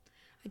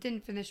I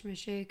didn't finish my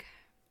shake.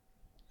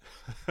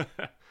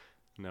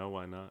 No,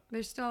 why not?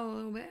 There's still a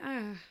little bit.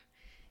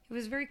 It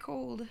was very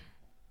cold.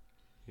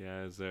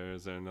 Yeah, is there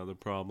another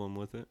problem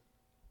with it?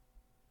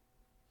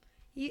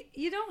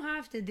 You don't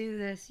have to do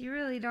this. You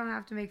really don't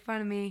have to make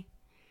fun of me.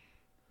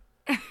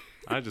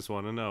 I just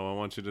want to know. I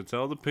want you to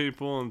tell the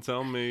people and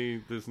tell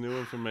me this new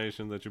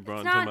information that you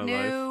brought It's into not my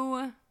new.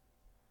 life.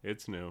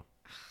 It's new.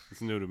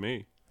 It's new to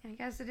me. I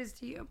guess it is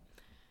to you.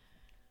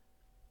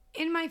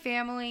 In my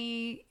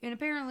family, and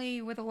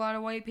apparently with a lot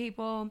of white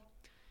people,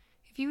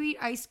 if you eat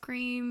ice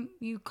cream,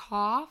 you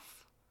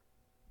cough.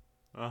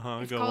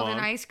 It's Go called on.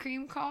 an ice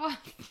cream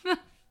cough.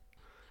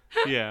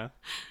 Yeah.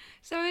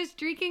 So I was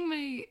drinking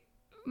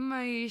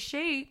my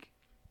shake,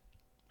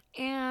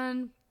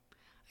 and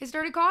I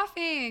started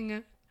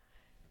coughing.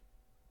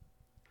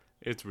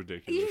 It's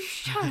ridiculous. You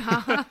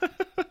shut up.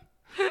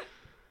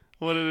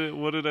 What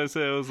did I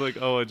say? I was like,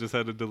 oh, I just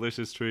had a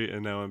delicious treat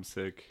and now I'm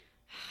sick.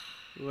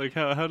 Like,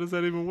 how does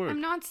that even work?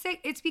 I'm not sick.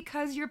 It's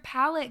because your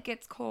palate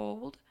gets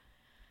cold,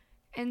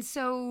 and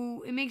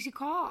so it makes you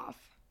cough.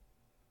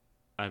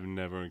 I've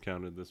never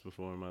encountered this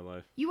before in my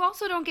life. You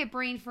also don't get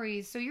brain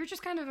freeze, so you're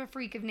just kind of a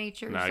freak of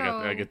nature. No, so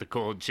I get the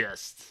cold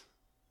chest.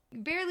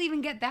 barely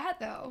even get that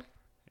though.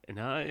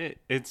 No,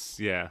 it's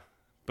yeah,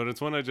 but it's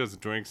when I just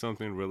drink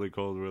something really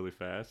cold really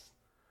fast.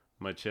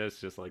 My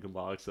chest just like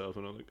locks up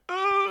and I'm like,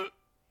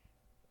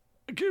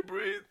 I can't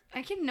breathe.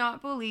 I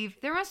cannot believe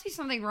there must be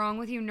something wrong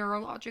with you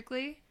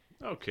neurologically.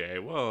 Okay,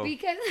 well,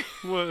 Because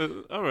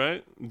all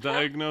right,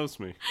 diagnose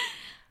me.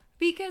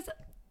 because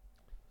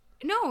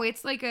no,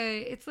 it's like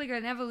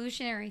an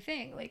evolutionary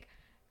thing. Like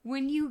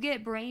when you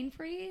get brain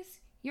freeze,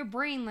 your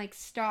brain like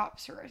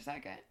stops for a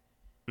second.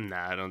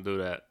 Nah, I don't do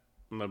that.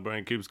 My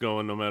brain keeps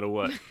going no matter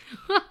what.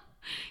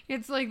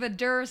 It's like the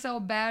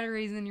Duracell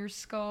batteries in your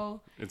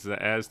skull. It's the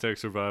Aztec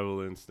survival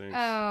instinct.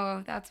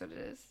 Oh, that's what it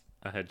is.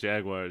 I had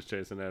jaguars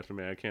chasing after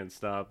me. I can't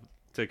stop.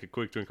 Take a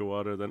quick drink of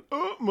water, then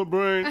my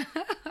brain,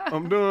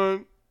 I'm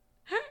done.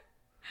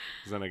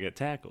 'Cause then I get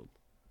tackled.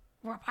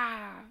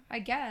 I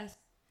guess.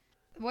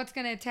 What's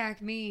gonna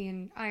attack me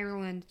in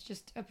Ireland?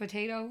 Just a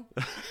potato?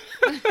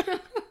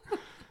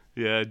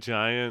 Yeah, a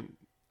giant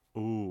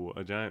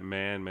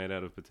man made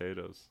out of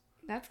potatoes.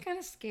 That's kind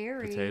of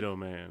scary. Potato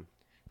man.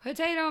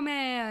 Potato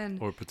man.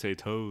 Or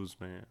potatoes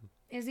man.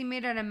 Is he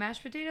made out of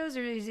mashed potatoes,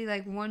 or is he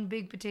like one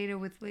big potato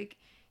with like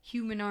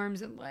human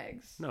arms and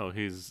legs? No,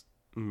 he's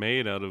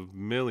made out of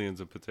millions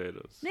of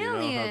potatoes.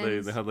 Millions.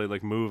 You know how they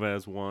like move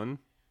as one,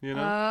 you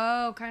know?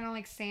 Oh, kind of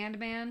like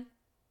Sandman.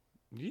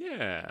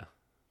 Yeah.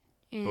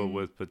 But in-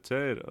 with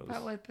potatoes.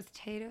 But with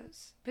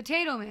potatoes.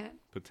 Potato man.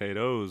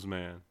 Potatoes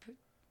man.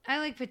 I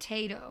like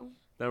potato.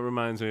 That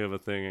reminds me of a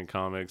thing in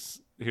comics.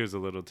 Here's a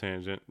little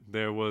tangent.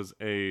 There was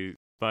a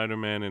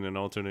Spider-Man in an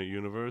alternate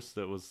universe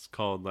that was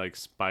called like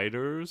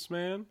Spiders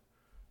Man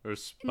or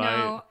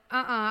No,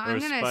 I'm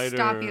gonna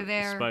stop you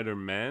there.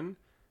 Spider-Man.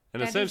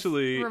 And That is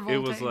essentially it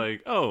was revolting.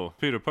 like, oh,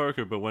 Peter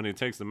Parker, but when he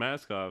takes the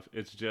mask off,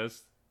 it's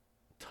just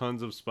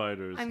tons of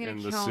spiders I'm gonna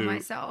in the kill suit.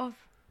 myself.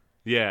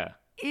 Yeah.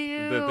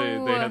 Ew. That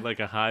they had like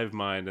a hive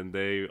mind and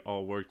they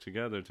all worked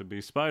together to be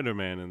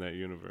Spider-Man in that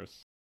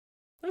universe.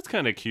 That's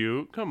kind of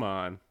cute. Come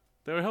on.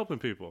 They were helping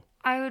people.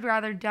 I would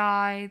rather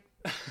die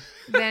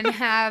than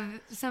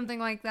have something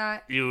like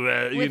that You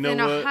within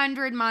know a what?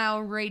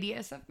 100-mile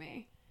radius of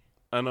me.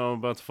 I know I'm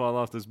about to fall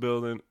off this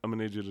building. I'm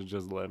gonna need you to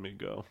just let me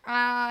go.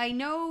 I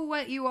know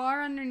what you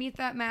are underneath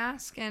that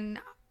mask, and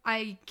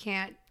I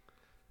can't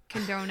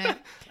condone it.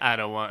 I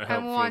don't want I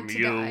help want from to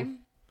you. die.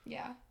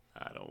 Yeah.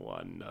 I don't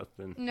want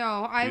nothing.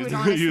 No, I would you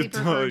honestly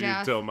prefer you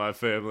death. tell my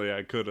family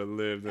I could have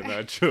lived and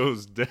I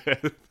chose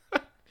death.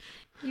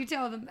 You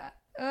tell them that.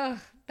 Ugh,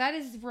 that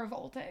is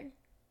revolting.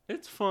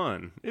 It's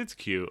fun. It's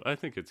cute. I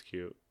think it's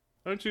cute.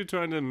 Aren't you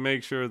trying to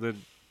make sure that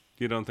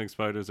you don't think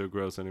spiders are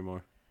gross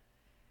anymore?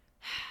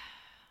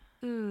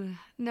 Ugh,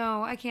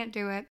 no, I can't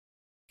do it.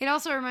 It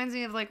also reminds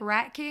me of like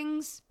rat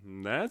kings.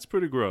 That's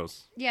pretty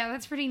gross. Yeah,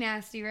 that's pretty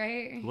nasty,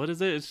 right? What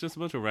is it? It's just a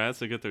bunch of rats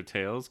that get their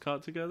tails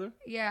caught together?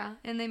 Yeah,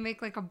 and they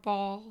make like a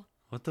ball.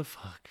 What the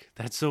fuck?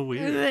 That's so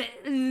weird.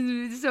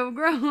 It's so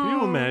gross. Can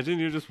you imagine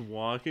you're just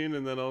walking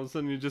and then all of a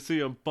sudden you just see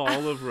a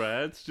ball of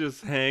rats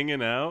just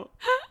hanging out?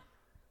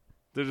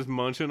 They're just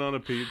munching on a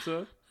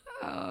pizza?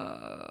 What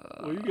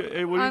are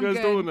you I'm guys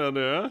good. doing down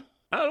there, huh?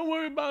 I don't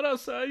worry about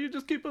outside. You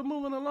just keep it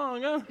moving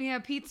along, huh? Yeah,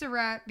 pizza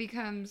rat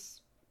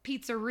becomes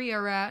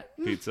pizzeria rat.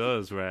 Pizza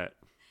is rat.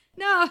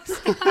 No,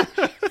 stop.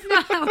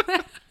 No.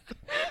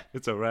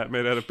 It's a rat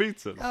made out of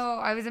pizza. Oh,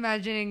 I was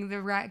imagining the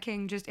Rat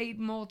King just ate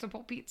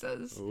multiple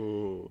pizzas.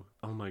 Oh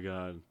my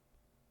god.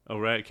 A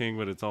rat king,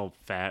 but it's all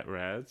fat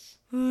rats.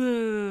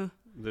 Ugh.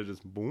 They're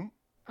just boom.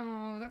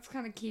 Oh, that's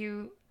kind of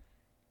cute.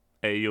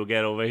 Hey, you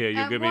get over here.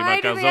 You give me Why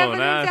my do they have an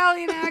calzone, huh?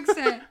 Italian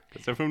accent?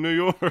 Because they're from New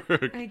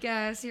York. I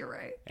guess you're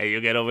right. Hey,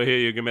 you get over here.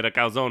 You give me the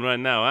calzone right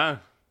now, huh?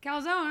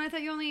 Calzone. I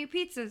thought you only ate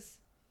pizzas.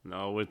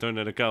 No, we're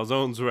turning the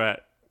calzones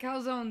rat.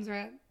 Calzones,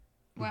 rat.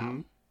 Wow.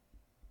 Mhm.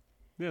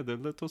 Yeah, they're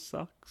little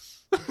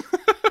socks.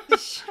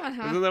 Shut Isn't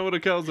up. that what a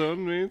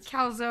calzone means?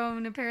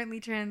 Calzone apparently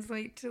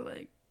translates to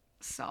like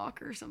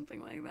sock or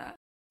something like that.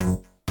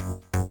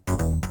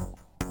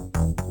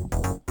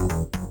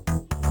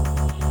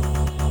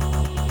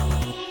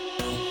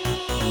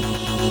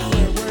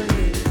 Where were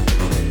you?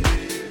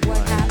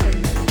 What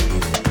happened?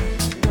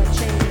 What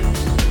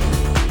changed?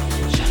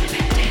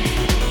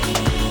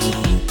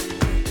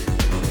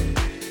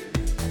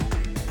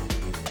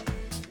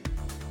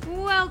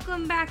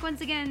 Welcome back once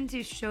again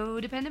to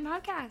Show Dependent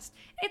Podcast.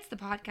 It's the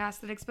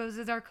podcast that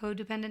exposes our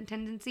codependent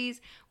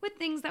tendencies with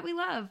things that we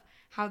love,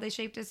 how they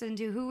shaped us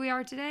into who we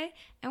are today,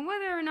 and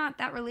whether or not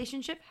that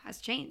relationship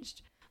has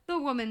changed. The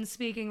woman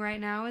speaking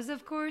right now is,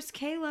 of course,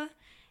 Kayla,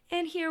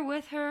 and here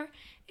with her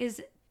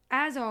is,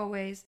 as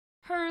always,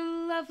 her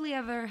lovely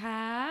other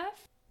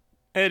half,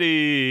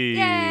 Eddie!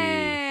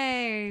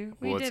 Yay!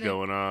 What's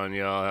going on,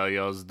 y'all? How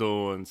y'all's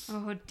doing?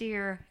 Oh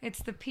dear,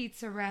 it's the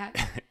pizza rat.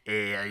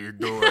 Hey, how you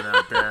doing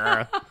out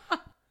there?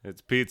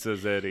 It's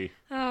pizzas, Eddie.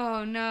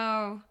 Oh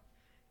no.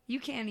 You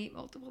can't eat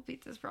multiple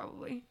pizzas,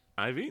 probably.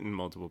 I've eaten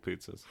multiple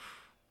pizzas.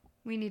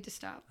 We need to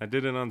stop. I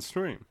did it on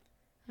stream.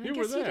 You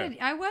were there. You did.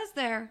 I was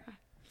there.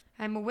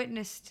 I'm a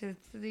witness to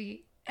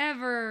the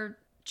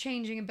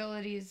ever-changing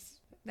abilities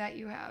that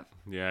you have.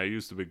 Yeah, I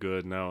used to be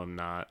good. Now I'm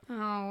not.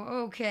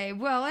 Oh, okay.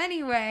 Well,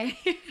 anyway,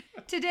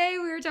 today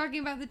we were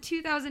talking about the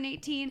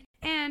 2018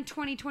 and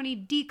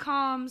 2020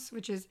 DCOMs,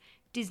 which is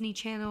Disney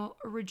Channel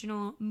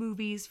original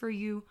movies for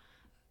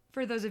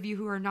those of you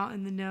who are not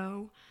in the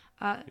know.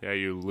 Yeah,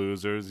 you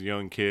losers,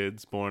 young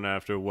kids born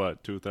after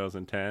what,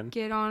 2010?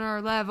 Get on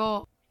our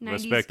level. 90s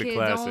Respect the kids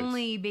classics.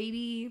 only,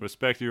 baby.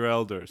 Respect your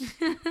elders.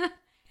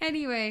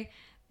 Anyway,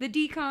 the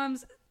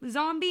DCOMs,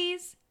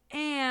 Zombies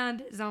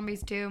and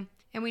Zombies 2.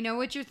 And we know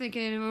what you're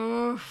thinking.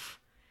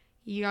 Oof,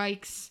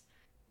 yikes.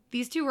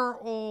 These two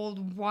are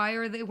old. Why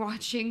are they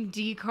watching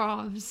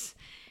DCOMs?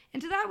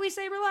 And to that we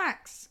say,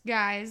 relax,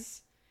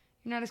 guys.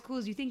 You're not as cool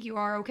as you think you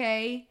are,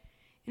 okay?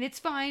 And it's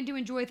fine to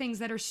enjoy things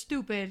that are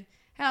stupid.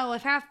 Hell,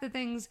 if half the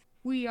things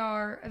we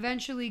are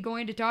eventually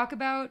going to talk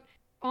about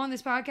on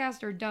this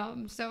podcast are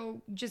dumb,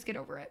 so just get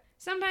over it.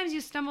 Sometimes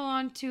you stumble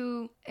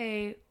onto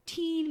a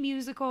teen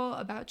musical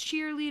about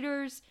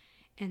cheerleaders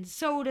and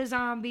soda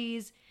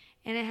zombies,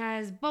 and it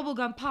has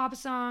bubblegum pop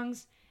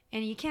songs,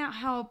 and you can't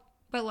help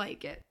but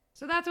like it.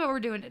 So that's what we're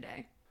doing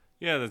today.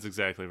 Yeah, that's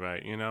exactly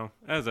right. You know,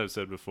 as I've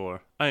said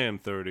before, I am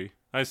 30.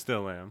 I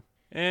still am.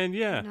 And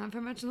yeah. Not for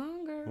much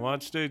longer.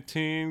 Watched a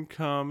teen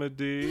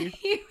comedy.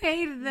 You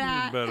hated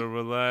that. You better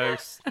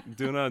relax.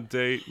 Do not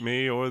date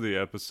me or the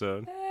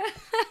episode.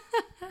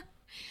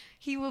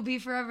 He will be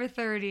forever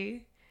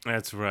 30.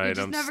 That's right. You're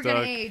just I'm never stuck.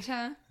 gonna age,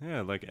 huh?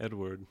 Yeah, like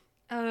Edward.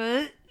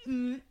 Oh.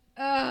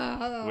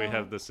 We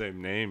have the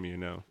same name, you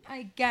know.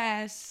 I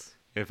guess.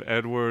 If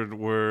Edward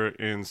were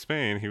in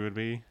Spain, he would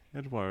be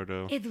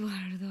Eduardo.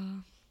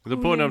 Eduardo. The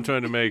point I'm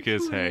trying to make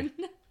is, hey,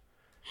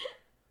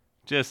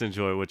 just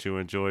enjoy what you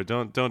enjoy.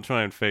 Don't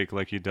try and fake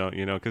like you don't,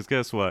 you know, because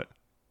guess what?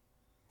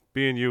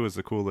 Being you is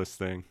the coolest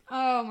thing.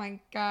 Oh my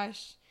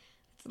gosh.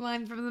 It's a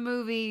line from the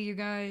movie, you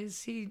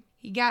guys. He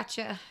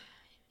gotcha.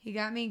 He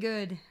got me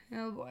good.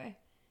 Oh boy.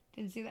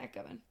 Didn't see that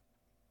coming.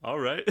 All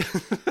right.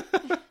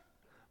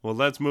 Well,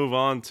 let's move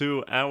on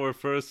to our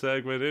first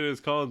segment. It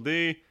is called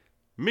the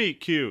Meet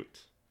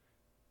Cute.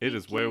 It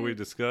is where we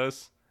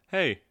discuss,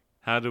 hey,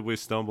 how did we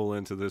stumble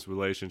into this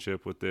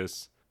relationship with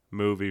this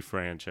movie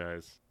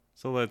franchise?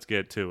 So let's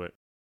get to it.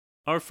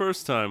 Our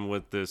first time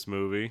with this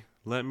movie,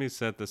 let me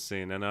set the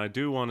scene. And I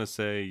do want to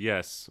say,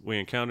 yes, we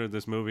encountered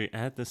this movie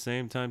at the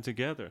same time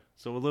together.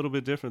 So a little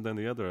bit different than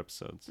the other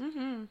episodes.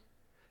 Mm-hmm.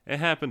 It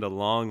happened a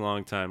long,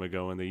 long time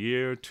ago in the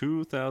year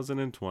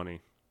 2020.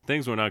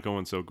 Things were not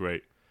going so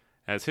great.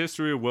 As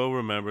history will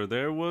remember,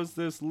 there was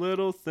this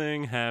little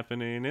thing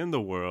happening in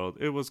the world.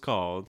 It was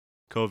called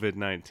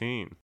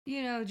COVID-19.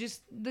 You know,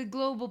 just the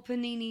global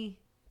panini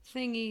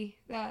thingy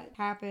that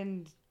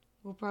happened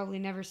will probably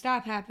never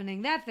stop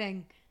happening. That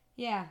thing.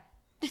 Yeah.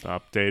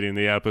 Stop dating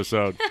the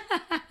episode.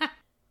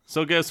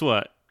 So guess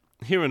what?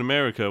 Here in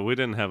America, we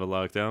didn't have a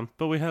lockdown,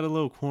 but we had a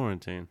little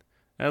quarantine.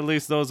 At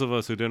least those of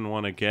us who didn't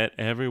want to get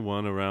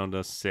everyone around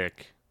us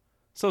sick.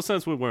 So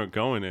since we weren't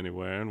going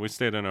anywhere and we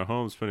stayed in our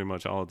homes pretty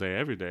much all day,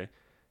 every day,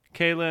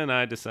 Kayla and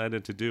I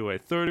decided to do a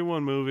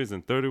 31 movies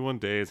in 31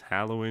 days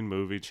Halloween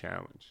movie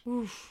challenge.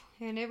 Oof.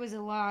 And it was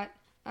a lot.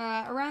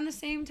 Around the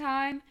same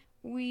time,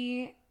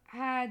 we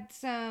had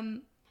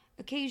some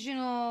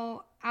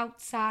occasional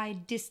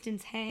outside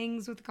distance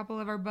hangs with a couple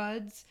of our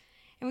buds.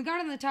 And we got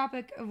on the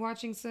topic of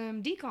watching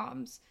some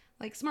DCOMs,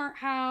 like Smart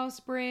House,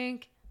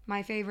 Brink,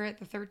 my favorite,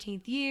 The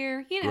 13th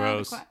Year. You know,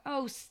 gross.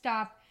 Oh,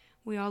 stop.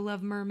 We all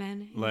love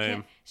mermen.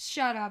 Lame.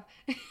 Shut up.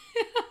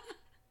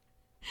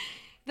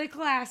 The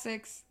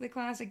classics, the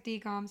classic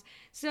DCOMs.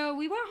 So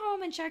we went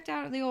home and checked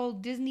out the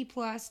old Disney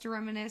Plus to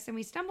reminisce, and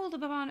we stumbled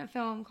upon a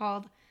film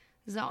called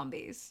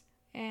Zombies.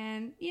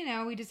 And, you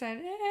know, we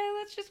decided,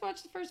 let's just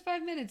watch the first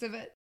 5 minutes of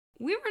it.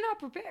 We were not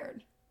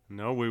prepared.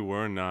 No, we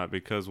were not,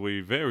 because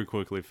we very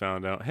quickly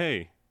found out,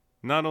 hey,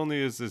 not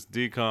only is this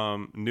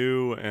DCOM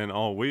new and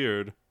all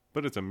weird,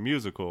 but it's a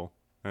musical,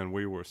 and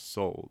we were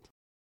sold.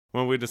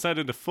 When we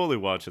decided to fully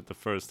watch it the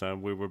first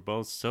time, we were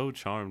both so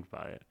charmed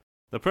by it.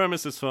 The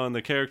premise is fun,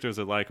 the characters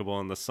are likable,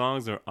 and the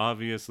songs are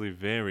obviously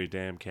very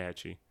damn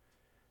catchy.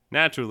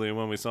 Naturally,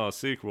 when we saw a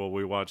sequel,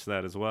 we watched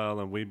that as well,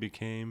 and we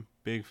became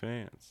big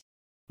fans.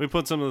 We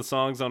put some of the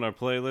songs on our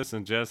playlist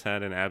and just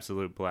had an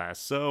absolute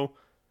blast. So,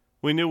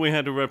 we knew we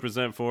had to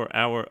represent for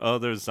our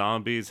other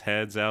zombies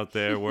heads out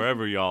there,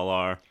 wherever y'all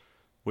are.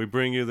 We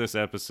bring you this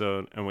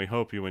episode, and we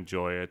hope you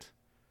enjoy it.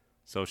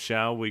 So,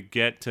 shall we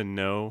get to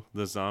know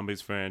the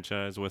Zombies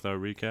franchise with our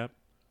recap?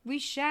 We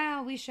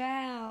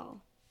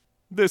shall.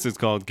 This is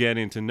called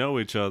Getting to Know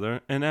Each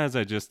Other, and as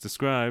I just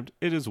described,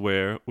 it is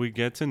where we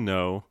get to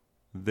know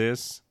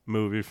this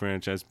movie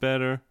franchise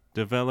better,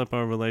 develop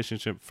our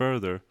relationship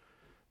further,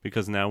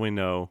 because now we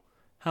know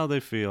how they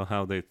feel,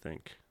 how they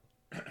think.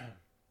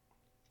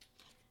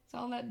 It's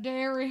all that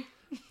dairy.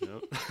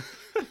 Yep.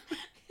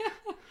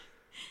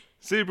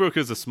 Seabrook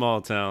is a small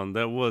town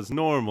that was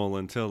normal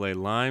until a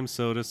lime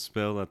soda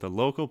spill at the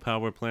local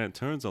power plant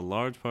turns a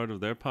large part of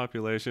their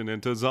population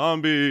into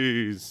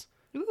zombies.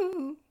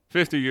 Ooh.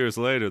 50 years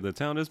later, the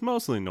town is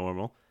mostly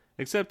normal,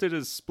 except it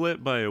is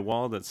split by a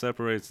wall that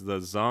separates the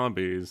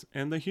zombies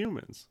and the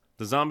humans.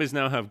 The zombies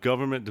now have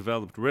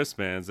government-developed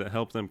wristbands that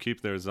help them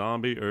keep their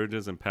zombie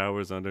urges and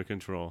powers under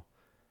control.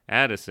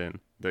 Addison,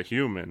 the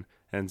human,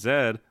 and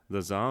Zed,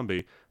 the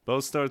zombie,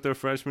 both start their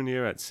freshman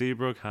year at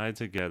Seabrook High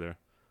together.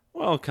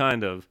 Well,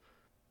 kind of.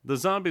 The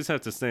zombies have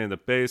to stay in the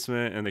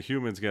basement, and the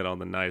humans get all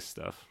the nice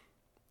stuff.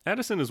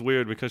 Addison is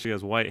weird because she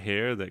has white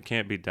hair that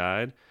can't be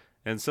dyed,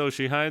 and so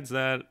she hides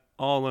that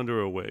all under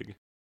a wig.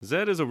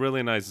 Zed is a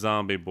really nice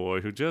zombie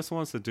boy who just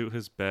wants to do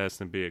his best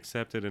and be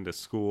accepted into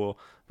school,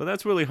 but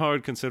that's really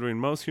hard considering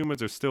most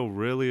humans are still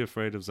really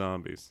afraid of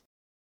zombies.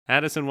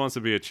 Addison wants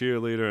to be a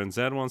cheerleader, and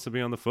Zed wants to be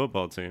on the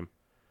football team.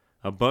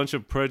 A bunch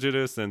of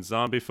prejudice and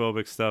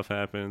zombie-phobic stuff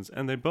happens,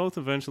 and they both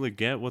eventually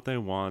get what they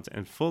want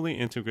and fully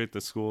integrate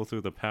the school through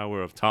the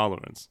power of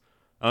tolerance,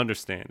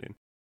 understanding,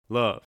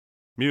 love,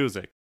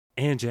 music,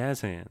 and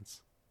jazz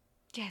hands.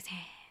 Jazz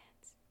hands.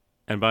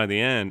 And by the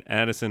end,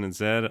 Addison and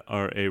Zed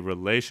are a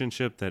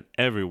relationship that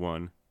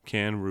everyone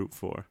can root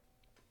for.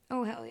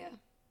 Oh, hell yeah.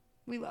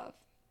 We love.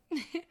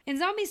 In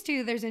Zombies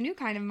 2, there's a new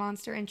kind of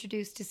monster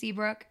introduced to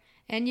Seabrook,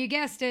 and you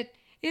guessed it,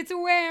 it's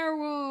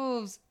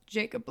werewolves!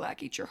 Jacob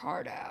Black, eat your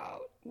heart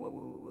out. Woo,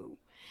 woo, woo.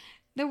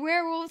 The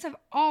werewolves have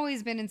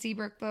always been in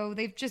Seabrook, though.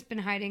 They've just been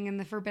hiding in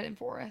the Forbidden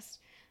Forest.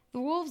 The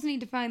wolves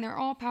need to find their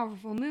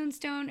all-powerful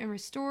moonstone and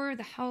restore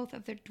the health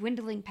of their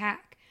dwindling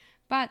pack.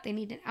 But they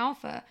need an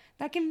alpha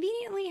that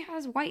conveniently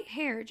has white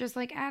hair, just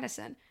like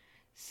Addison.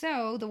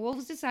 So the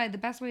wolves decide the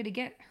best way to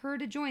get her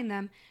to join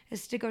them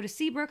is to go to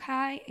Seabrook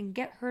High and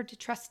get her to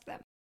trust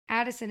them.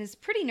 Addison is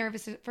pretty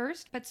nervous at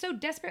first, but so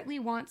desperately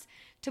wants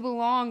to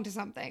belong to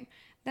something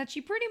that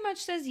she pretty much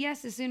says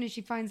yes as soon as she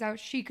finds out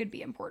she could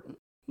be important.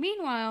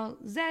 Meanwhile,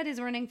 Zed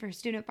is running for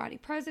student body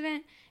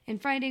president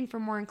and fighting for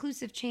more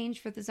inclusive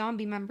change for the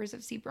zombie members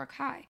of Seabrook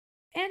High.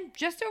 And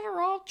just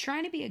overall,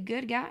 trying to be a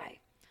good guy.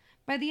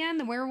 By the end,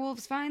 the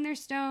werewolves find their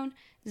stone,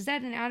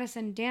 Zed and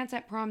Addison dance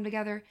at prom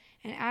together,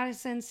 and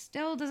Addison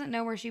still doesn't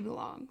know where she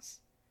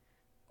belongs.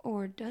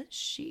 Or does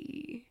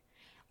she?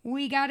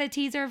 We got a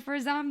teaser for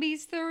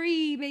Zombies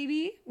 3,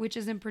 baby, which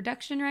is in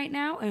production right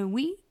now, and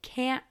we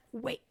can't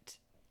wait.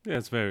 Yeah,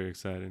 it's very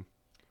exciting.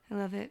 I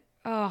love it.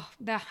 Oh,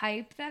 the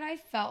hype that I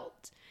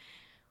felt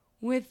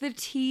with the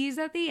tease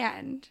at the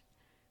end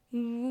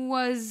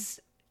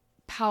was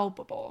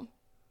palpable.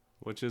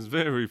 Which is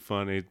very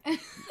funny.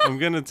 I'm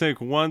going to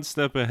take one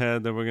step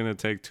ahead, then we're going to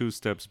take 2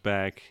 steps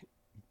back.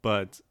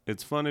 But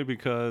it's funny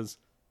because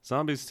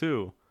Zombies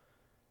 2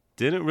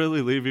 didn't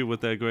really leave you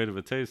with that great of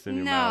a taste in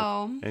your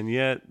mouth. And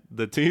yet,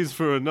 the tease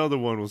for another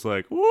one was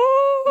like, woo!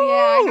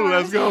 Yeah,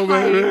 let's go,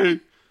 baby!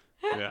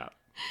 Yeah.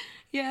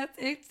 Yeah,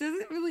 it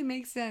doesn't really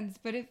make sense,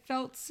 but it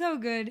felt so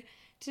good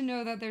to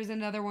know that there's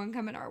another one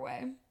coming our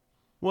way.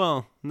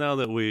 Well, now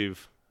that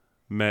we've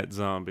met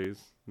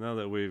zombies, now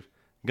that we've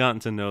gotten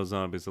to know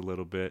zombies a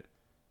little bit,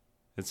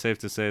 it's safe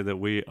to say that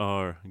we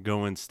are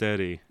going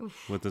steady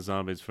with the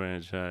Zombies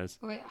franchise.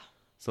 Oh, yeah.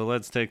 So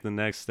let's take the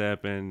next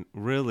step and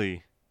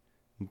really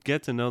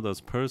get to know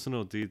those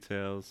personal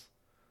details.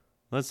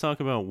 Let's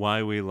talk about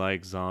why we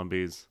like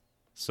zombies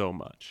so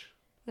much.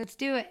 Let's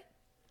do it.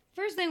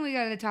 First thing we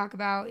got to talk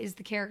about is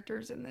the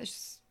characters in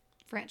this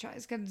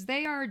franchise, because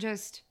they are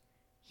just,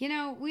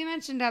 we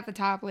mentioned at the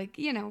top, we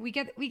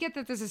get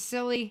that this is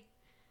silly.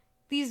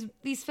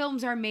 These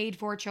films are made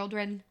for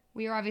children.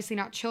 We are obviously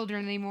not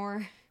children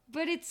anymore,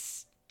 but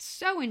it's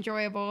so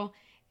enjoyable,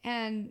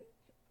 and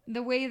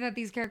the way that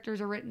these characters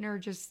are written are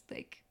just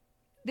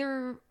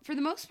they're for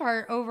the most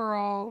part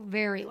overall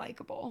very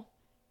likable.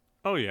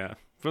 Oh yeah,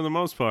 for the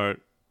most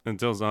part,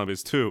 until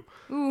Zombies 2.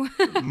 Ooh.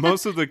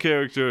 Most of the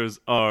characters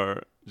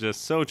are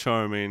just so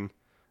charming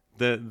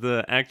that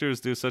the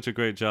actors do such a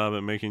great job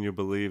at making you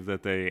believe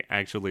that they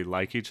actually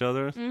like each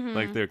other. Mm-hmm.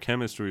 Like, their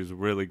chemistry is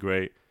really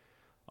great.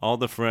 All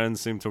the friends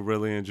seem to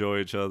really enjoy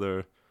each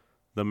other.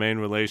 The main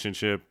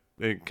relationship,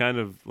 it kind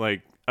of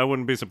I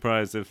wouldn't be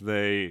surprised if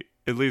they,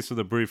 at least for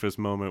the briefest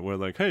moment, were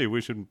like, hey,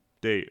 we should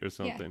date or Yeah,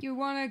 something. you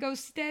want to go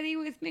steady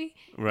with me?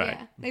 Right.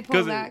 Yeah, they 'Cause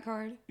pull it- that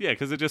card. Yeah,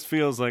 because it just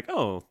feels like,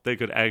 oh, they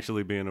could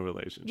actually be in a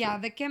relationship. Yeah,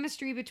 the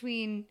chemistry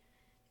between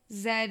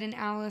Zed and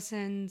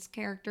Allison's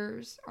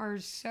characters are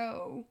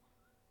so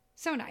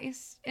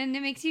nice. And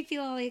it makes you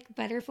feel like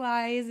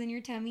butterflies in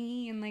your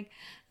tummy and like,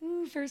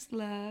 ooh, first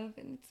love.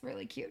 And it's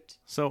really cute.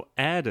 So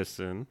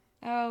Addison,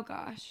 Oh,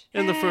 gosh.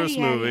 In the first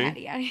movie.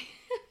 Hattie.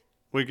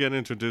 we get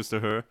introduced to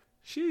her.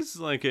 She's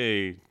like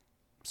a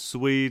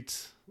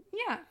sweet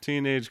Yeah.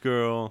 teenage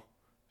girl.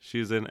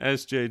 She's an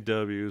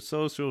SJW,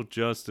 social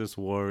justice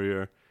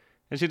warrior.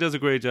 And she does a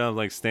great job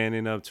like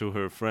standing up to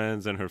her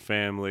friends and her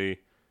family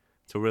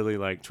to really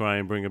like try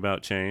and bring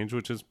about change,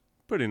 which is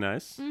pretty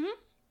nice.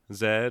 Mm-hmm.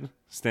 Zed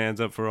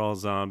stands up for all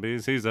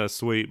zombies. He's a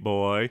sweet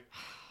boy.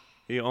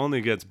 He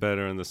only gets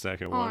better in the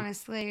second one.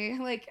 Honestly,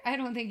 like, I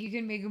don't think you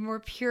can make a more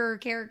pure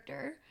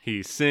character.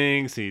 He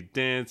sings, he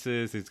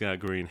dances, he's got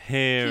green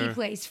hair. He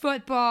plays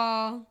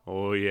football.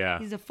 Oh yeah.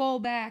 He's a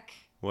fullback.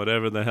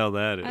 Whatever the hell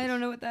that is. I don't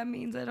know what that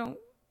means. I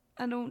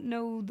don't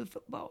know the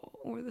football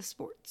or the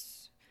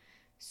sports.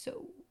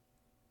 So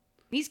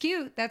he's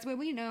cute. That's what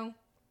we know.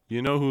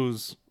 You know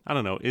who's, I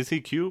don't know, is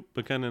he cute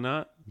but kind of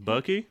not?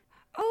 Bucky?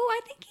 Oh,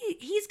 I think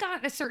he's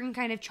got a certain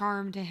kind of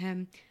charm to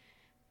him.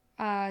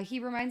 He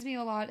reminds me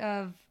a lot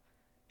of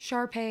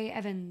Sharpay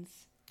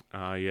Evans.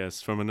 Ah,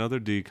 yes, from another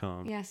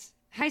decom. Yes.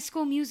 High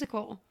School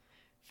Musical.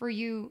 For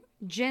you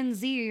Gen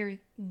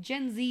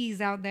Zs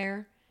out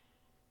there.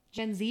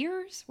 Gen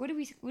Zers? What do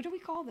we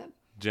call them?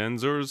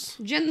 Genzers?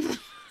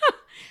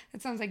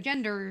 That sounds like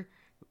gender.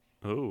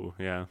 Oh,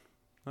 yeah.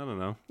 I don't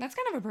know. That's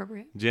kind of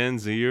appropriate. Gen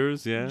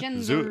Zers, yeah.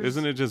 Genzers.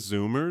 Isn't it just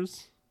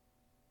Zoomers?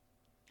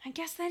 I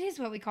guess that is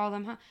what we call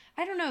them, huh?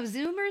 I don't know.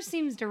 Zoomers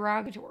seems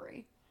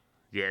derogatory.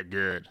 Yeah,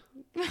 good.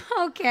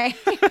 Okay.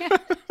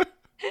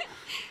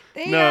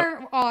 They No.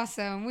 are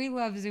awesome. We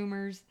love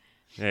Zoomers.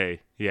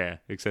 Hey, yeah,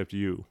 except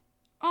you.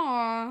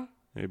 Aw.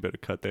 You better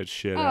cut that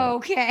shit out.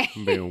 Okay.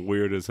 I'm being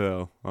weird as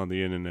hell on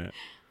the internet.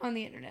 On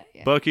the internet,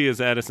 yeah. Bucky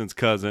is Addison's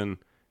cousin.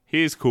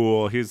 He's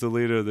cool. He's the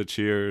leader of the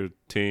cheer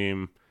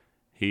team.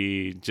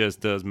 He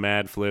just does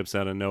mad flips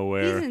out of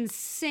nowhere. He's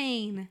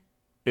insane.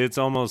 It's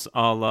almost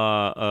a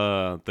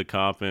la the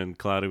cop in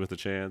Cloudy with a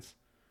Chance.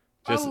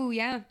 Just, oh,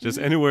 yeah. just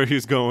anywhere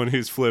he's going,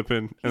 he's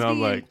flipping. And He's I'm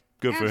being like,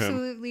 good for him.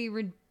 Absolutely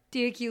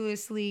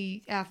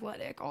ridiculously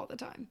athletic all the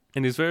time.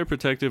 And he's very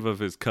protective of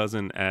his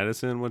cousin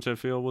Addison, which I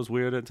feel was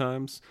weird at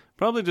times.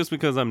 Probably just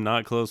because I'm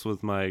not close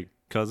with my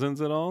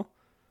cousins at all.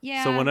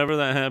 Yeah. So whenever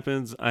that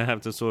happens, I have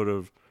to sort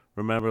of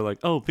remember, like,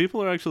 oh,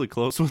 people are actually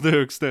close with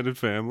their extended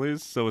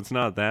families, so it's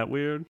not that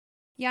weird.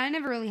 Yeah, I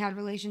never really had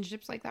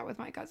relationships like that with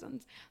my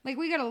cousins. Like,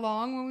 we got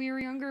along when we were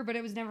younger, but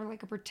it was never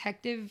like a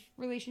protective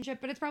relationship.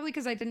 But it's probably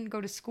because I didn't go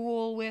to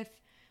school with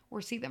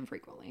or see them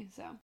frequently.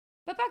 So,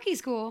 but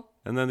Bucky's cool.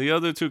 And then the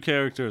other two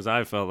characters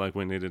I felt like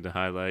we needed to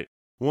highlight.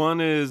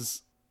 One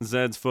is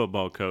Zed's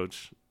football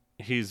coach.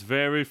 He's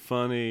very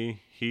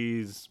funny.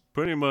 He's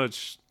pretty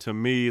much, to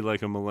me,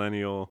 like a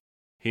millennial.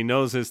 He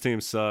knows his team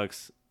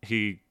sucks.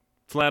 He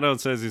flat out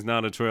says he's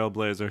not a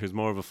trailblazer. He's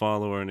more of a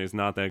follower, and he's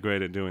not that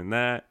great at doing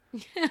that.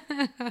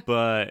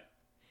 But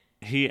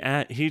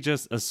he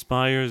just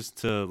aspires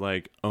to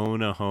like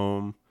own a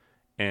home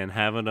and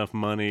have enough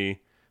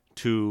money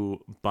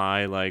to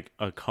buy like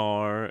a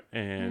car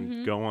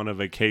and go on a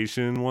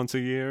vacation once a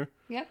year.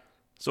 Yep.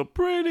 So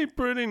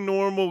pretty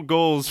normal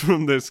goals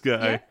from this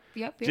guy.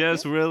 Yep.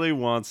 Just really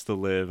wants to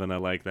live, and I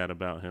like that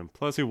about him.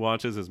 Plus, he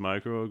watches his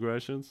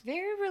microaggressions.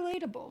 Very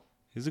relatable.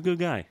 He's a good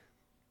guy.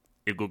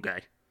 A good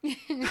guy.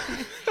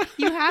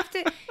 You have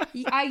to.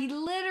 I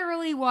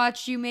literally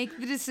watched you make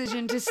the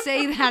decision to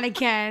say that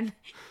again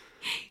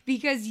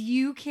because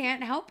you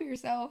can't help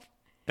yourself.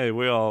 Hey,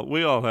 we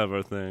all have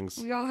our things.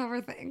 We all have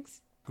our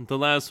things. The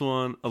last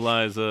one,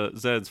 Eliza,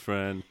 Zed's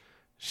friend.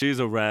 She's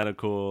a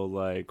radical,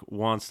 like,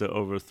 wants to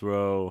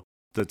overthrow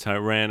the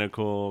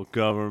tyrannical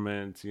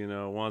government,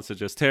 wants to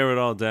just tear it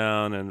all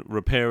down and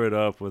repair it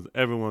up with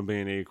everyone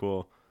being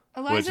equal.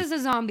 Eliza's a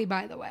zombie,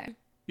 by the way.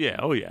 Yeah,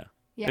 oh yeah.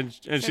 Yeah. And So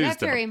she's that's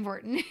dope. very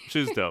important.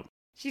 She's dope.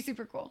 She's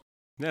super cool.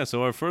 Yeah,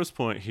 so our first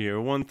point here,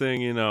 one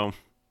thing,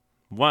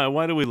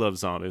 why do we love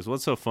zombies?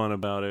 What's so fun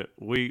about it?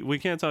 We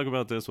can't talk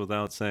about this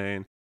without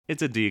saying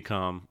it's a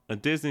DCOM, a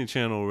Disney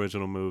Channel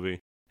original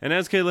movie. And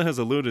as Kayla has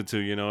alluded to,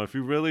 if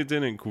you really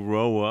didn't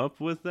grow up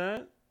with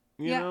that,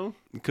 you know,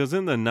 because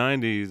in the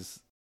 90s,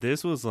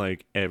 this was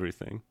like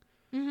everything.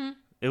 Mm-hmm.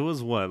 It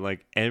was what,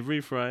 like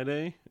every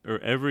Friday or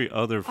every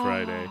other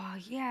Friday? Oh,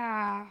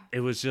 yeah.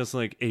 It was just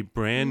like a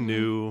brand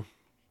new,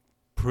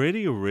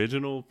 pretty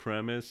original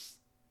premise,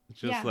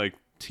 just like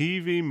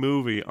TV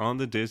movie on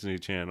the Disney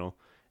Channel.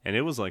 And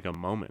it was like a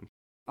moment.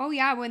 Oh,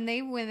 yeah. When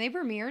they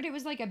premiered, it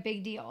was like a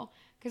big deal.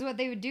 Because what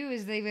they would do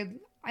is they would,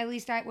 at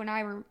least I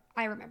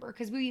remember,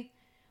 because we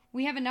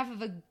have enough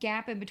of a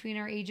gap in between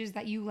our ages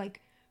that you like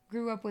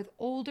grew up with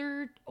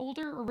older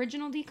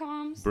original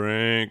DComs.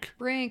 Brink.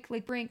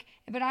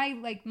 But I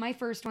like my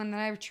first one that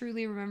I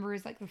truly remember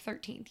is like the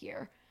 13th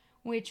year,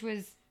 which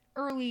was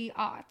early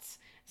aughts.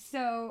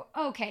 So,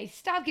 okay,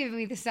 stop giving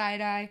me the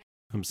side eye.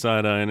 I'm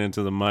side-eyeing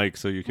into the mic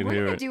so you can We're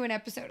hear gonna it. do an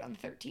episode on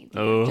the 13th.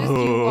 Oh. Just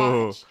you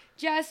watch.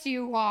 Just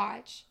you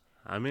watch.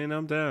 I mean,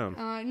 I'm down.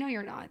 No,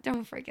 you're not.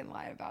 Don't freaking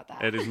lie about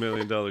that. Eddie's $1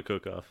 Million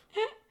Cook-Off.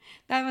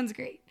 That one's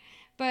great.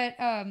 But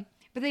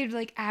they'd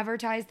like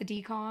advertise the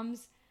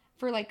DComs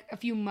for like a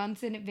few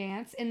months in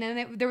advance, and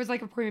then there was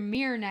like a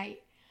premiere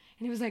night,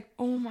 and it was like,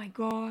 oh my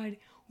god,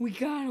 we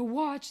gotta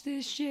watch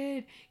this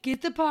shit.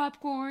 Get the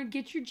popcorn,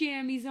 get your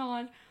jammies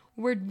on.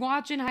 We're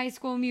watching High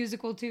School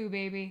Musical 2,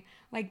 baby.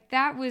 Like,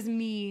 that was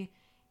me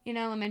in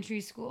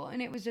elementary school,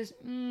 and it was just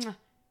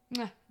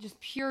just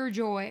pure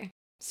joy.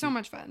 So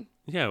much fun.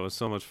 Yeah, it was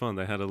so much fun.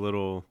 They had a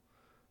little,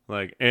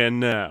 like, and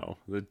now,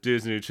 the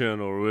Disney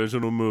Channel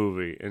original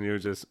movie. And you're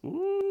just, ooh,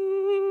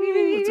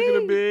 what's it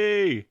going to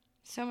be?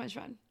 So much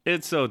fun.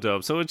 It's so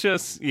dope. So it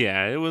just,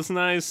 yeah, it was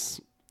nice.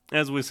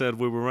 As we said,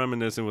 we were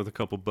reminiscing with a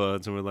couple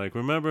buds, and we're like,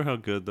 remember how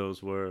good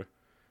those were?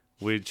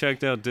 We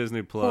checked out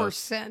Disney Plus. Horse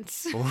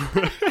sense.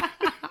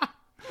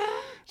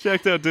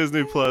 Checked out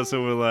Disney Plus,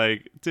 and we're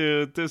like,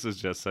 dude, this is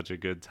just such a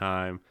good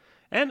time.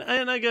 And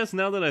I guess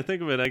now that I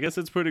think of it, I guess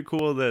it's pretty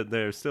cool that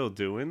they're still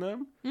doing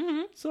them.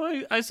 Mm-hmm.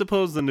 So I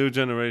suppose the new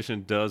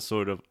generation does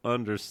sort of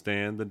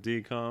understand the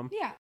DCOM.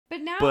 Yeah.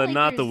 But now, But like,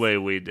 not the way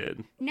we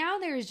did. Now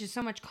there is just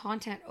so much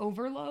content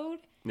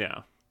overload.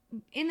 Yeah.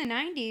 In the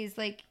 90s,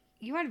 like,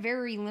 you had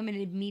very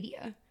limited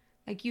media.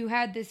 Like, you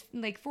had this,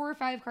 like, 4 or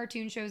 5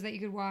 cartoon shows that you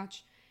could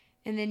watch.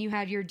 And then you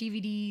had your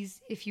DVDs.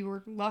 If you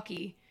were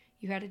lucky,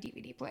 you had a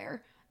DVD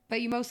player.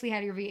 But you mostly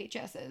had your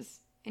VHSs.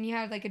 And you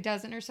had like a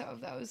dozen or so of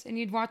those. And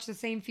you'd watch the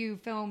same few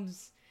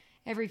films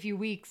every few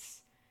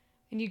weeks.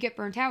 And you'd get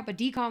burnt out. But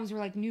DComs were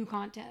like new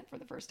content for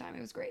the first time.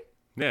 It was great.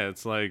 Yeah,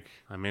 it's like,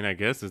 I mean, I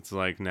guess it's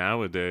like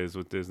nowadays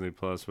with Disney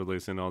Plus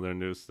releasing all their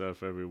new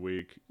stuff every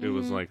week. It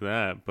was like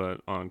that.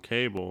 But on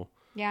cable,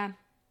 Yeah.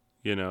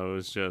 you know, it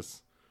was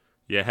just,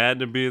 you had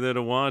to be there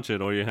to watch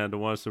it or you had to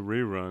watch the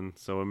rerun.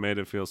 So it made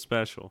it feel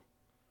special.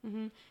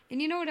 Mm-hmm.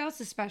 And you know what else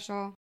is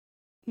special?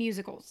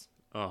 Musicals.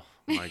 Oh,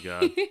 my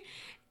God.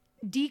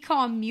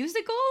 DCOM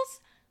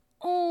musicals?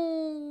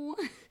 Oh,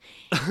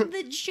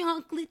 the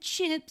chocolate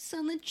chips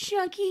on the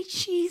Chuck E.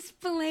 Cheese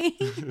plate.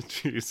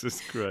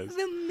 Jesus Christ.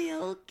 The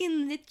milk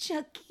in the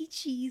Chuck E.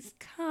 Cheese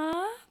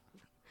cup.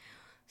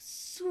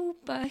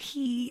 Super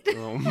heat.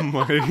 Oh,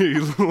 my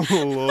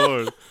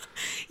Lord.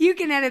 You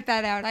can edit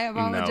that out. I No,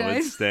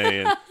 apologize. it's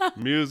staying.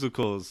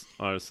 Musicals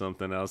are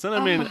something else. And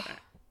I mean,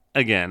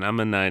 again, I'm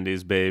a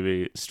 90s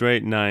baby.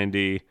 Straight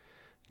 90.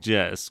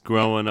 Just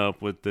growing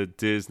up with the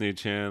Disney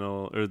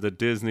Channel or the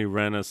Disney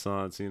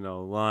Renaissance, you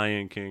know,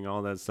 Lion King,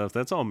 all that stuff.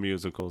 That's all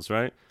musicals,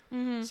 right?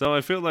 Mm-hmm. So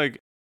I feel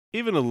like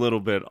even a little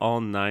bit, all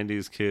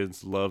 90s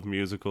kids love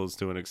musicals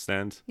to an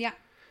extent. Yeah.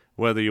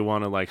 Whether you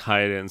want to like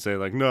hide it and say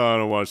like, no, I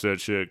don't watch that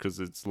shit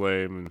because it's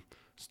lame and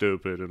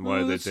stupid and why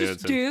are they dancing?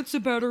 Just dance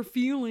about our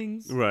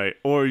feelings. Right.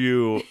 Or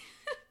you,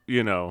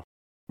 you know,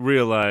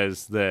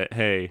 realize that,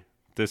 hey,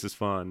 this is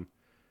fun.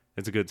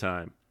 It's a good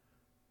time.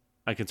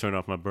 I can turn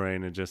off my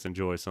brain and just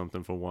enjoy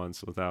something for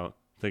once without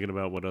thinking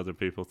about what other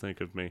people think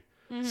of me.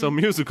 Mm-hmm. So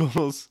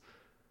musicals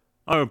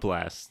are a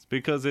blast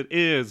because it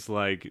is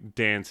like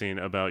dancing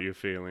about your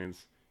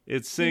feelings.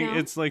 It's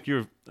It's like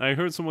I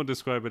heard someone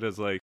describe it as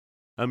like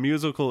a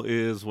musical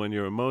is when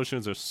your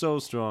emotions are so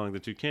strong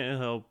that you can't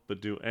help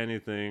but do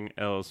anything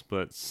else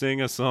but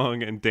sing a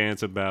song and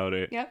dance about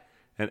it. Yep.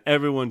 And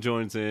everyone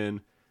joins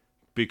in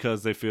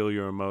because they feel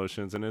your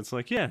emotions. And it's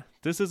like, yeah,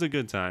 this is a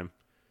good time.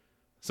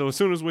 So as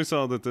soon as we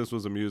saw that this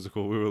was a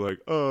musical, we were like,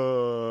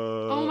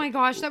 oh my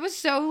gosh, that was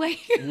so like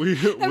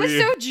was we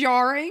so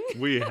jarring.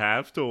 We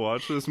have to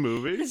watch this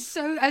movie.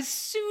 So as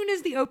soon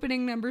as the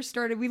opening number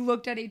started, we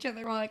looked at each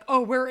other and we're like,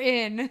 oh, we're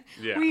in.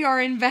 Yeah. We are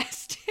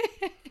invested.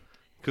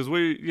 Because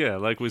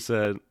like we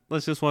said,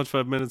 let's just watch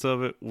 5 minutes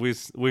of it.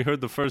 We heard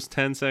the first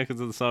 10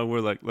 seconds of the song.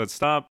 We're like, let's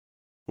stop.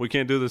 We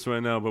can't do this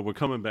right now, but we're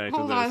coming back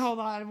to this. Hold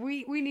on.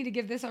 We need to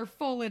give this our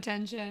full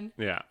attention.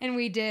 Yeah. And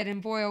we did,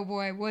 and boy, oh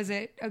boy, was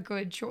it a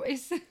good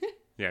choice.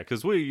 Yeah,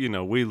 because we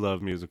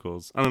love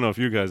musicals. I don't know if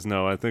you guys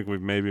know. I think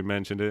we've maybe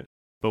mentioned it,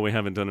 but we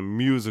haven't done a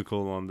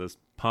musical on this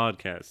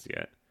podcast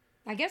yet.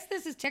 I guess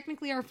this is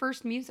technically our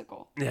first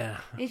musical. Yeah.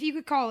 If you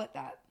could call it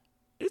that.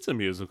 It's a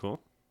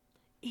musical.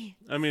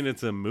 I mean,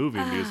 it's a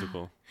movie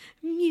musical.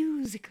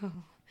 Musical.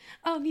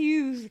 A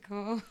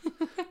musical.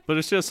 But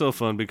it's just so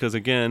fun because,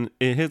 again,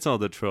 it hits all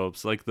the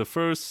tropes. Like, the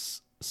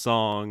first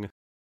song,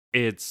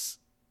 it's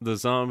the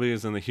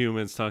zombies and the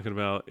humans talking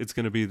about it's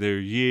going to be their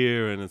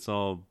year, and it's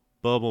all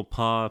bubble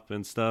pop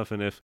and stuff.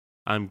 And if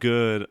I'm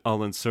good,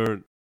 I'll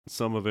insert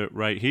some of it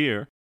right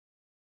here.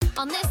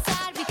 On this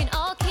side, we can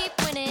all keep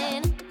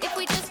winning if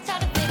we just try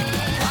to fit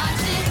in.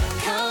 Watch it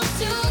come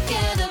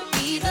together,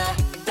 be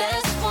the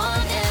best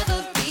one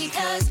ever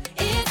because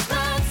it's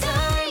my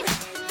time.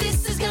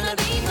 This is gonna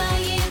be my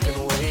year.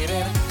 Been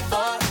waiting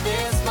for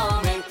this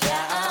moment.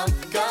 Yeah, I'm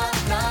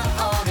gonna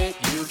own it.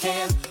 You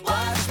can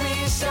watch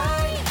me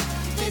shine.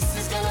 This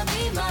is gonna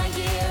be my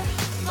year,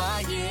 my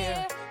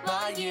year,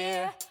 my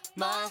year,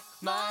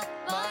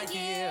 my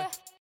year.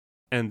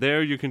 And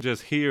there you can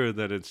just hear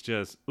that it's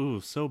just, ooh,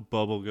 so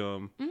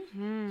bubblegum.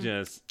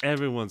 Just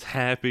everyone's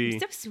happy.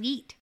 So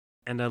sweet.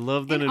 And I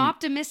love that And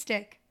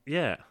optimistic.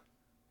 yeah.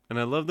 And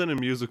I love that in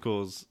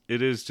musicals,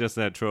 it is just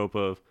that trope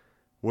of,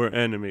 we're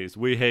enemies.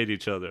 We hate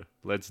each other.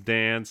 Let's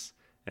dance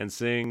and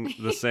sing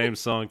the same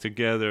song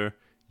together.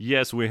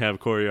 Yes, we have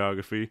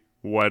choreography.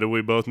 Why do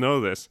we both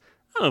know this?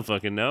 I don't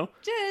fucking know.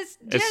 Just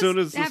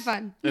have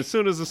fun. As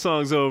soon as the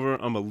song's over,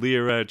 I'm going to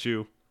leer at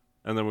you,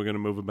 and then we're going to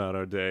move about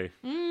our day.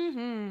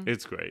 Mm-hmm.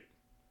 It's great.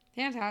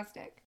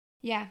 Fantastic.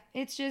 Yeah,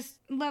 it's just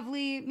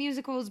lovely.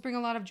 Musicals bring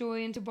a lot of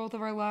joy into both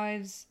of our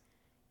lives.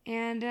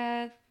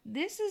 And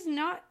this is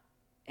not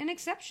an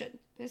exception.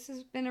 This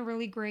has been a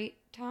really great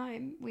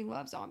time. We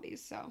love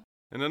zombies, so.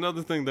 And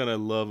another thing that I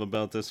love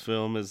about this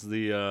film is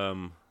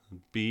the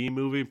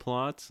B-movie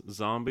plot,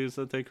 zombies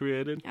that they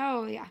created.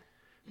 Oh, yeah.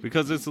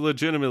 Because it's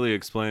legitimately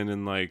explained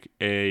in like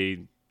a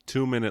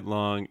 2-minute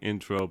long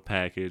intro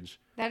package.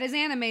 That is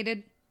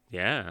animated,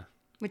 Yeah.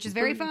 which is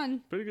very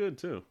fun. Pretty good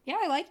too. Yeah,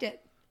 I liked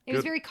it. It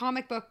was Good. very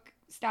comic book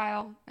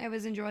style. It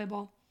was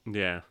enjoyable.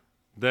 Yeah.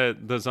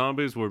 The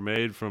zombies were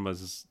made from a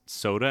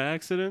soda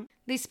accident.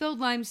 They spilled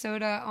lime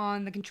soda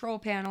on the control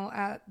panel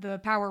at the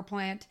power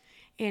plant,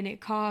 and it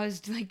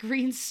caused like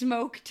green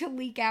smoke to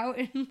leak out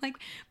and like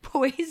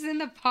poison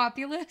the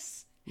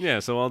populace. Yeah,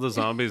 so all the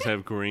zombies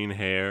have green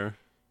hair.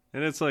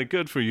 And it's like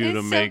good for you It's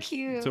to so make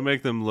cute. to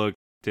make them look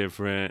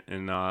different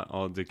and not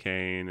all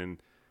decaying,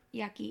 and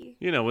Yucky.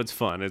 you know, it's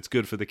fun. It's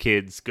good for the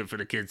kids. Good for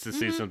the kids to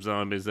see some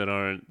zombies that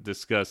aren't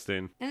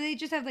disgusting. And they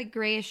just have like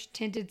grayish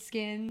tinted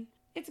skin.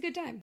 It's a good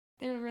time.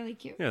 They're really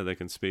cute. Yeah, they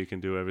can speak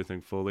and do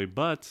everything fully,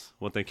 but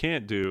what they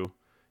can't do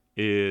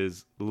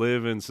is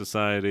live in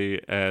society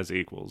as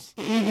equals.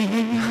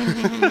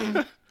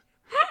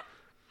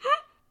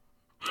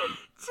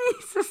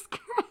 Jesus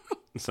Christ.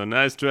 So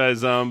nice try,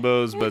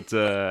 zombos,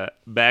 but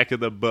back of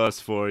the bus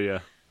for you.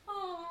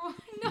 Oh,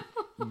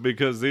 no.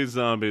 Because these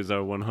zombies are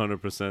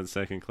 100%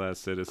 second-class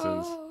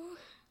citizens. Oh.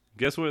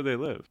 Guess where they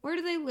live? Where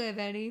do they live,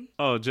 Eddie?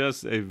 Oh,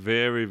 just a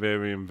very,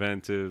 very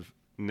inventive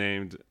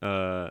named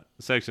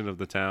section of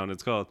the town.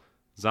 It's called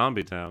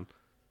Zombie Town.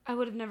 I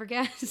would have never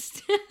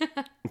guessed.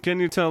 Can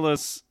you tell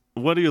us,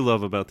 what do you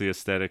love about the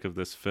aesthetic of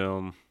this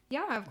film?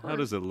 Yeah, of course. How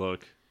does it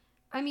look?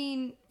 I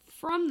mean,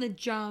 from the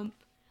jump,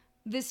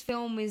 this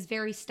film is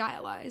very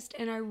stylized,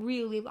 and I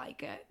really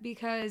like it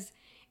because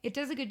it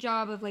does a good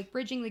job of like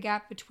bridging the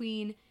gap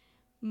between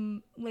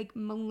like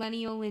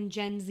millennial and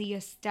Gen Z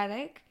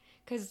aesthetic.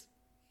 Because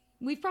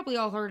we've probably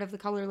all heard of the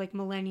color like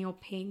millennial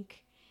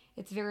pink.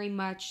 It's very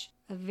much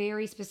a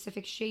very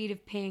specific shade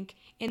of pink,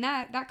 and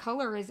that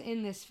color is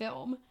in this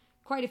film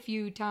quite a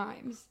few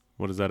times.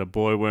 What is that, a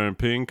boy wearing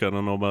pink? I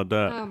don't know about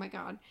that. Oh my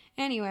god.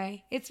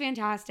 Anyway, it's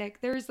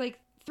fantastic. There's like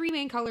 3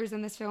 main colors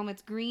in this film.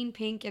 It's green,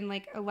 pink, and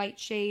like a light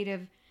shade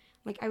of,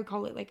 like, I would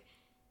call it like,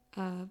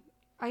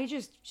 I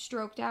just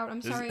stroked out.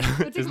 I'm sorry. What's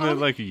it Isn't called?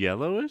 it like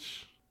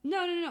yellowish?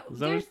 No.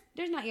 that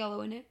There's not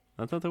yellow in it.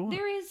 I thought there was.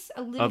 There is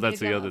a little Oh, bit that's of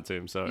the yellow. other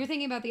team, sorry. You're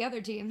thinking about the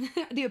other team,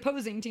 the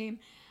opposing team.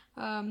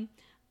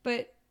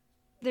 But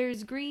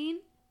there's green,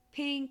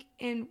 pink,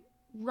 and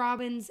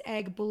robin's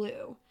egg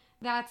blue.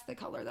 That's the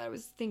color that I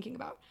was thinking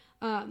about.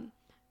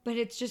 But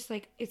it's just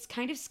like, it's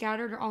kind of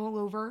scattered all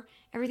over.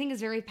 Everything is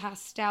very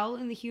pastel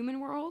in the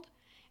human world.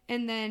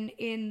 And then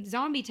in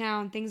Zombie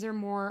Town, things are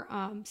more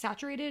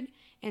saturated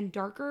and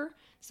darker.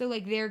 So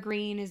like their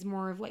green is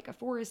more of like a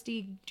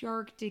foresty,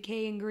 dark,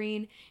 decaying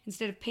green.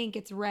 Instead of pink,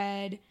 it's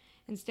red.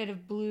 Instead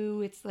of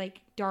blue, it's like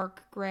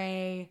dark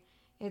gray.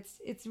 It's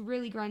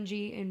really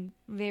grungy and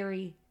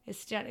very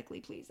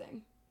aesthetically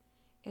pleasing.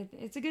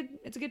 It's a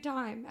good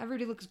time.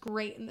 Everybody looks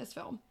great in this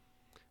film.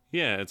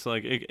 Yeah, it's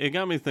like, it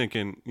got me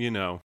thinking, you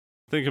know,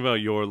 think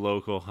about your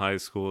local high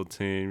school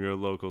team, your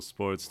local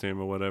sports team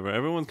or whatever.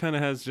 Everyone kind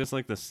of has just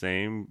like the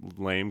same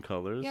lame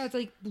colors. Yeah, it's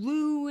like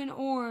blue and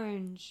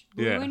orange,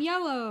 blue Yeah. and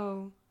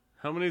yellow,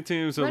 How many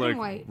teams are Red and like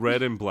white.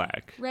 red and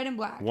black, red and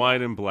black,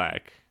 white and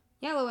black?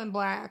 yellow and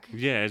black.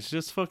 Yeah, it's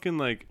just fucking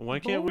like, why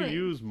can't we Boring.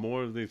 use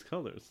more of these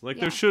colors? Like,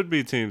 Yeah. there should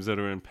be teams that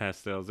are in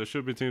pastels. There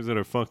should be teams that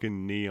are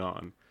fucking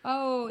neon.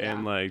 Oh, yeah.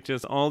 And like,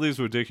 just all these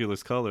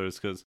ridiculous colors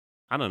because,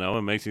 I don't know,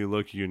 it makes you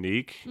look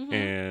unique Mm-hmm.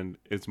 and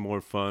it's more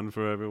fun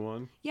for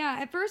everyone. Yeah,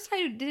 at first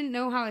I didn't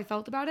know how I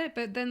felt about it,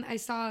 but then I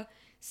saw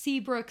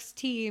Seabrook's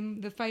team,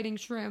 the Fighting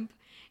Shrimp,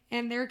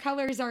 and their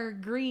colors are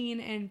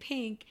green and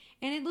pink,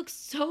 and it looks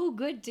so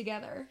good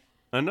together.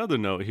 Another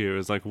note here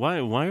is like, why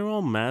are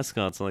all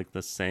mascots like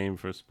the same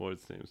for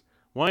sports teams?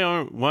 Why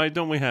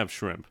don't we have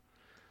shrimp?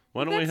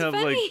 Why don't we That's have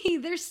funny.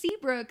 like, They're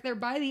Seabrook. They're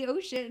by the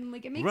ocean.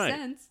 Like, it makes Right.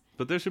 sense.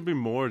 but there should be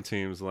more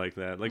teams like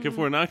that. Like, Mm-hmm. if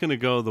we're not going to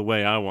go the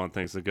way I want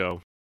things to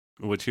go,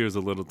 which here's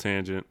a little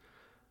tangent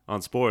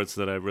on sports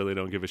that I really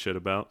don't give a shit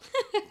about,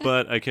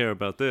 but I care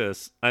about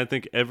this. I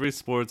think every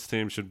sports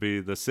team should be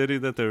the city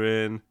that they're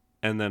in,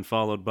 and then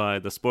followed by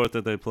the sport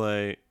that they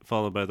play,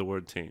 followed by the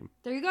word team.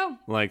 There you go.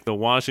 Like, the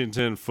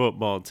Washington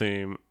football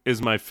team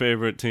is my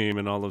favorite team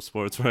in all of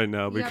sports right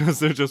now Yep. because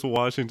they're just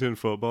Washington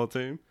football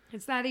team.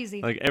 It's that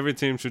easy. Like, every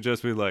team should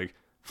just be like,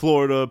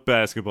 Florida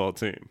basketball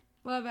team,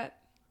 Love it.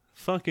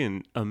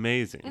 fucking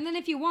amazing. And then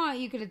if you want,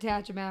 you could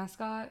attach a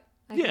mascot.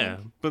 I Yeah,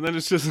 think. but then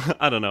it's just,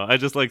 I don't know. I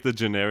just like the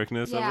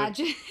genericness Yeah. of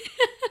it.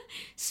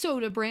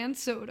 Soda brand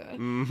soda.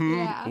 Mm-hmm.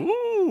 Yeah.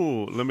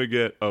 Ooh, let me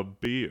get a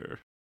beer.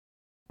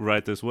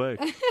 Right this way.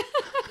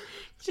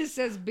 Just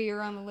says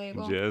beer on the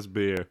label. Just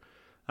beer.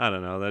 I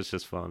don't know. That's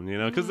just fun, you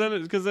know? Because then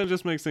it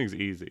just makes things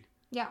easy.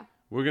 Yeah.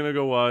 We're going to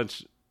go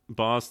watch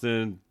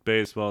Boston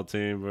baseball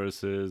team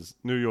versus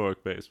New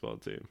York baseball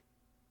team.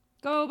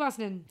 Go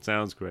Boston.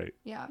 Sounds great.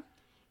 Yeah.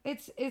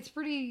 It's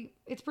pretty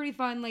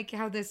fun, like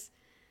how this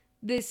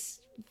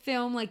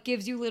film like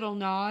gives you little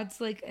nods.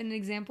 Like an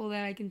example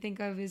that I can think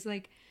of is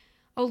like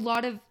a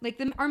lot of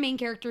like our main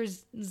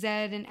characters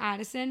Zed and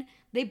Addison,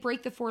 they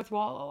break the fourth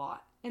wall a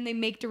lot and they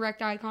make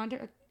direct eye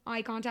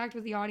contact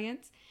with the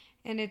audience,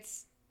 and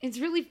it's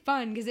really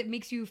fun because it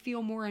makes you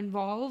feel more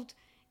involved,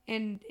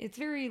 and it's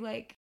very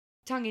like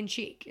tongue in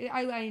cheek.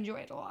 I enjoy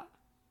it a lot.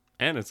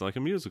 And it's like a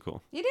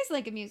musical. It is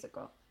like a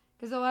musical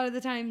because a lot of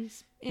the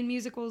times in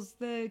musicals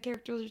the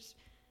characters.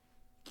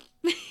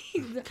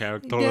 The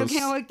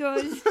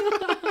characters.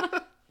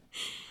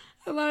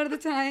 A lot of the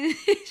time,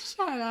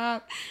 shut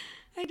up.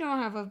 I don't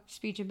have a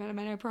speech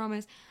impediment, I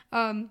promise.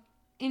 In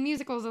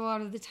musicals, a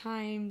lot of the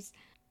times,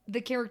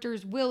 the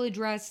characters will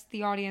address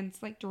the audience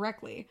like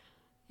directly,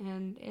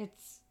 and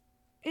it's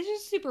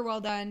just super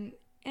well done.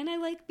 And I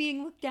like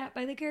being looked at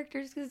by the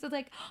characters because it's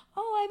like,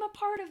 oh, I'm a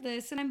part of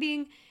this, and I'm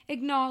being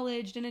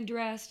acknowledged and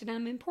addressed, and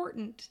I'm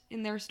important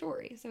in their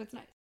story. So it's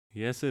nice.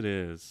 Yes, it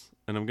is.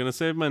 And I'm going to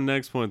save my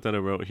next point that I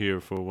wrote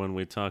here for when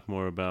we talk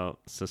more about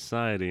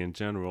society in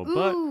general.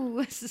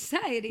 Ooh,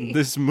 society. But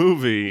this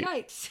movie,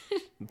 Yikes.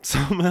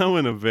 somehow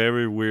in a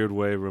very weird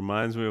way,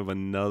 reminds me of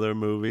another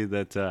movie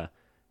that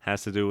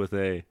has to do with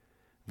a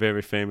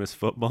very famous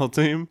football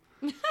team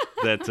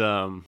that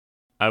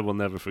I will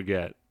never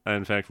forget. I,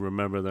 in fact,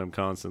 remember them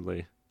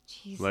constantly,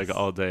 Jesus. like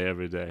all day,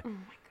 every day. Oh my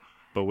god.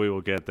 But we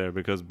will get there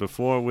because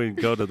before we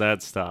go to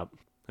that stop,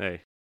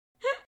 hey,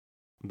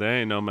 there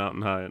ain't no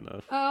mountain high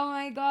enough. Oh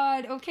my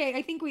god. Okay,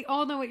 I think we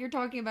all know what you're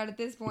talking about at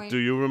this point. Do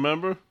you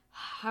remember?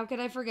 How could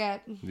I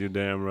forget? You're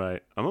damn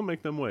right. I'm going to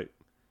make them wait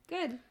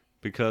Good.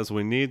 because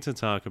we need to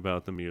talk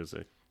about the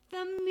music.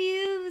 The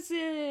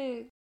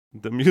music.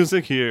 The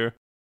music here,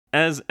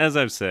 as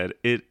I've said,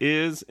 it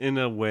is in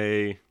a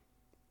way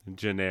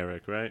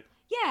generic, right?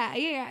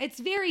 Yeah. It's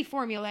very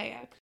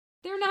formulaic.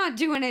 They're not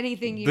doing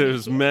anything unique.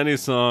 There's here. many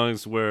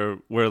songs where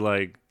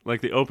like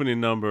the opening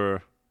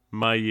number,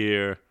 My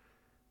Year,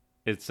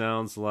 it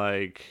sounds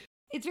like,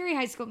 It's very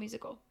High School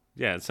Musical.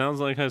 yeah, it sounds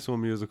like High School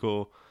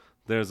Musical.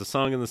 There's a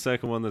song in the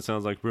second one that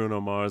sounds like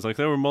Bruno Mars. Like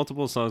there were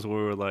multiple songs where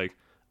we were like,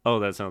 oh,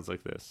 that sounds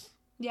like this.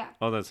 Yeah.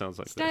 Oh, that sounds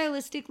like this.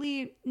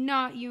 Stylistically,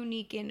 not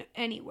unique in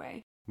any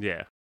way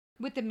Yeah.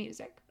 with the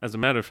music. As a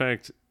matter of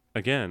fact,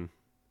 again,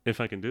 if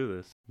I can do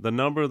this, the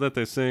number that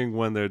they sing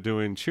when they're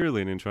doing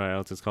cheerleading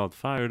tryouts is called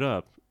Fired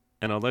Up.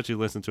 And I'll let you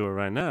listen to it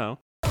right now.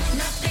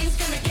 Nothing's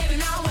gonna get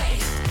in our way.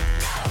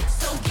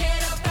 So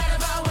get up out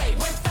of our way.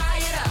 We're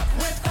fired up.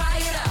 We're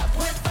fired up.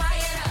 We're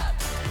fired up.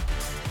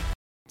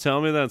 Tell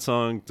me that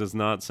song does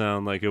not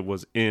sound like it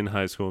was in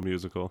High School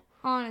Musical.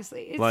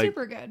 Honestly, it's Like-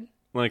 super good.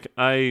 Like,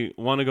 I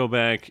want to go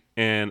back,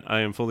 and I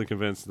am fully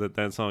convinced that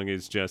that song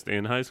is just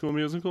in High School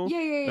Musical.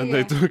 Yeah. And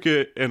they took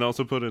it and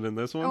also put it in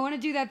this I one. want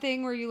to do that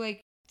thing where you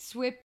like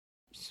swip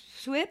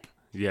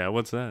Yeah,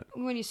 what's that?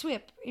 when you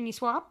swip and you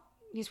swap.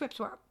 You swip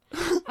swap.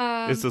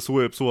 It's a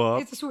swip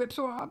swap. It's a swip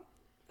swap.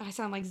 I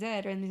sound like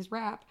Zed in his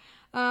rap.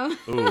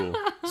 Ooh,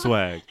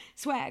 swag.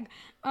 Swag.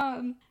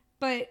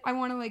 But I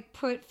want to like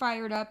put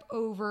Fired Up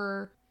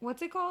over,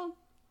 what's it called?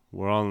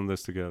 We're all in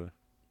this together.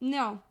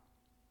 No,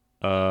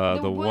 The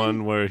The one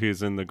one- where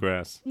he's in the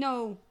grass.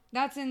 no,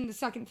 that's in the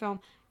second film.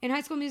 In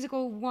High School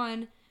Musical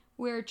 1,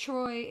 where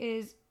Troy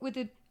is with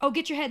the,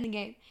 Get Your Head in the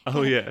Game.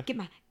 Oh, yeah. Get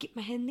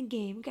my head in the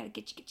game. We gotta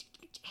get your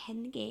head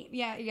in the game.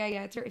 Yeah,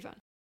 it's very fun.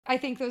 I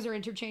think those are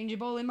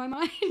interchangeable in my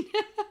mind.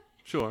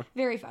 Sure.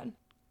 Very fun.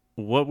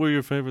 What were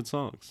your favorite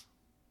songs?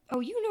 Oh,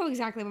 you know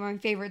exactly what my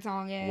favorite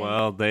song is.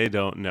 Well, they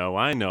don't know.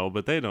 I know,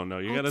 but they don't know.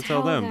 You I'll got to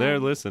tell tell them. They're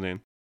them.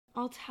 listening.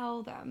 I'll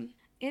tell them.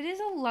 It is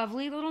a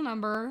lovely little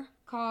number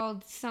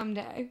called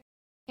Someday.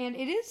 And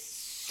it is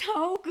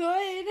so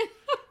good.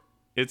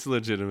 It's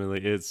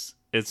legitimately, it's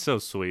so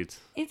sweet.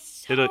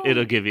 It's so...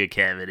 It'll give you a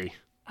cavity.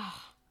 Ooh,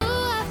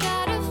 I've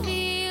got a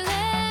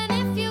feeling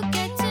if you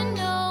get to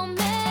know me.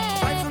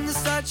 Right from the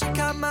start, you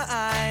caught my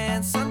eye,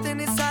 and something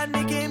inside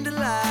me came to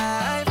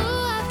life. Ooh,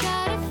 I've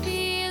got a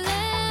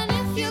feeling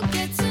if you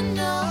get to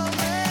know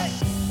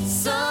me.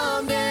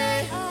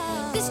 Someday,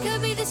 This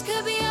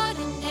could be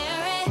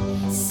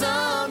ordinary.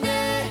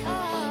 someday.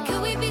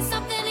 Could we be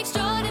something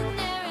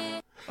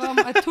extraordinary?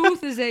 My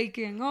tooth is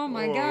aching. Oh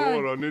my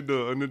god. I need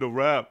the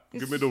rap.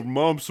 Give me the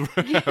mumps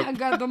rap. Yeah, I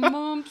got the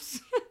mumps.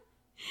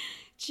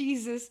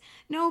 Jesus.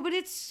 No, but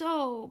it's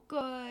so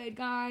good,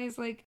 guys.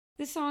 Like,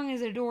 this song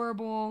is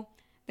adorable.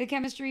 The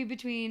chemistry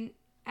between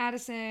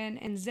Addison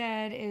and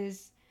Zed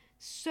is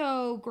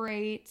so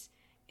great.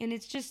 And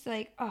it's just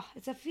like,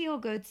 it's a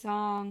feel-good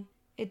song.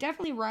 it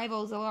definitely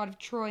rivals a lot of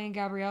Troy and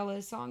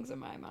Gabriella's songs in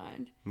my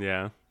mind.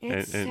 Yeah.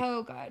 It's and,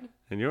 so good.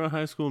 and you're a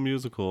High School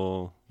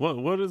Musical. What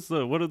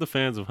are the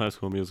fans of High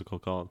School Musical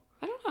called?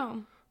 I don't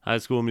know. High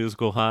School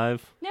Musical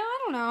Hive? No, I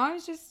don't know. I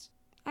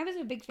was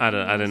a big fan.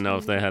 I didn't know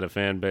if they had a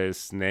fan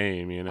base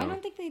name, you know. I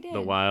don't think they did.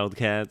 The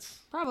Wildcats.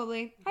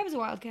 Probably. I was a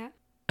Wildcat.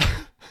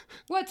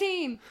 What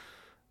team?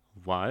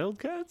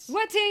 Wildcats?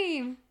 What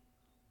team?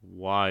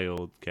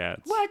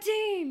 Wildcats. What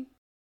team?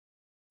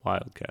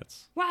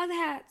 Wildcats. Wild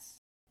Hats.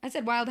 I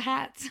said Wild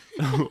Hats.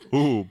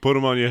 Ooh, put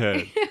them on your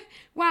head.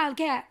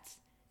 Wildcats.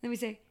 Then we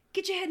say,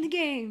 get your head in the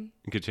game.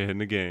 Get your head in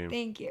the game.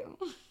 Thank you.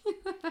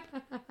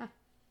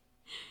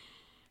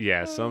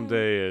 Yeah,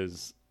 Someday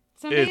is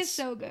Someday it's is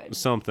so good.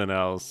 something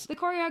else. The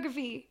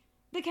choreography,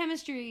 the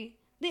chemistry,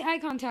 the eye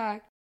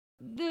contact,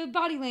 the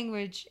body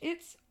language.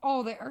 It's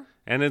all there.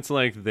 And it's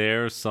like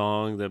their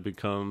song that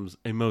becomes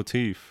a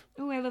motif.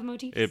 Oh, I love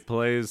motifs. It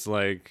plays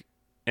like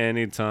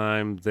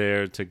anytime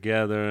they're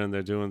together and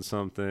they're doing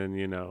something,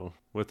 you know,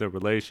 with their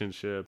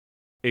relationship.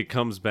 It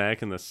comes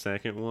back in the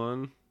second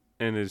one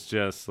and it's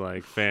just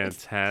like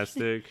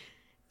fantastic.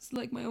 It's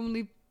like the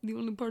only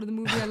part of the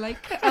movie I like.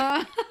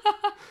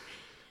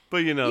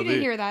 But you know, You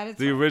didn't hear that. It's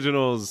the fine.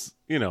 originals,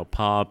 you know,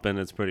 pop and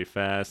it's pretty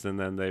fast, and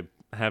then they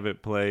have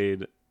it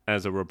played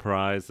as a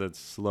reprise that's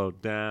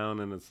slowed down,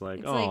 and it's like,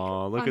 It's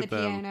oh, like look on at the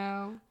them.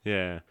 piano.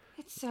 Yeah.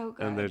 It's so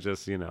good. And they're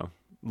just, you know,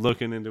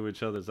 looking into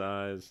each other's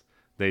eyes.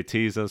 They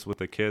tease us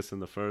with a kiss in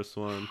the first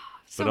one.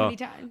 So but many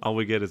times. all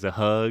we get is a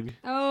hug.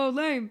 Oh,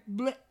 lame.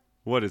 Blech.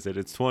 What is it?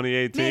 It's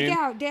 2018. Make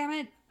out, damn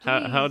it.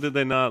 How Jeez. did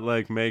they not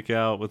like make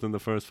out within the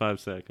first 5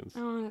 seconds?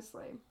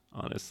 Honestly.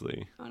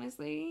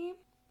 Honestly.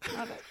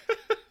 Love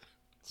it.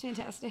 It's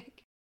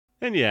fantastic.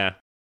 And yeah,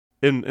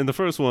 in the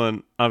first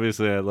one,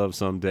 obviously I love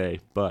Someday,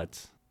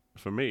 but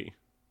for me,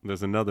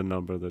 there's another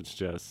number that's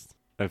just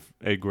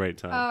a great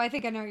time. Oh, I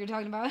think I know what you're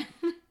talking about.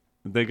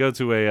 They go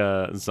to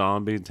a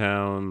zombie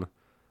town,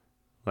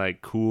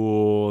 like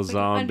cool Like an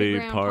zombie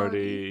underground party.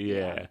 party,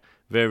 Yeah. yeah.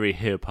 Very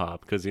hip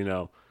hop, because, you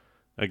know,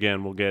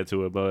 again, we'll get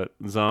to it, but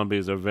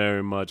zombies are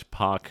very much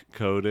POC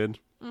coded.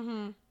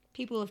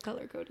 People of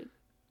color coded.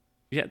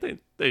 Yeah,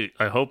 they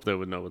I hope they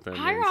would know what that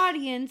Our means.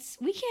 audience,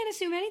 we can't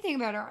assume anything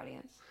about our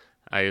audience.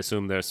 I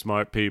assume they're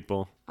smart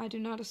people. I do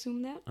not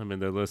assume that. I mean,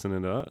 they're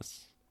listening to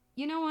us.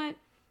 You know what?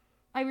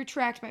 I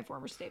retract my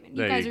former statement. You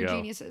There guys you are go.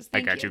 geniuses. I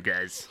Thank got you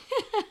guys.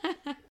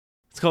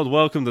 It's called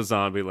Welcome to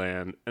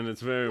Zombieland, and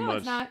it's very No, much.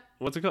 it's not.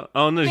 What's it called?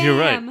 Oh no, you're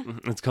right. Bam.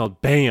 It's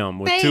called Bam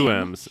with two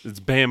Bam. M's. It's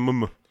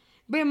Bam.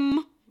 Bim.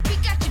 We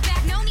got your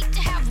back, no need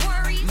to have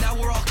worries. Now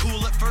we're all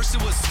cool, at first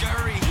it was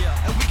scurry.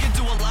 And we can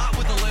do a lot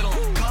with a little.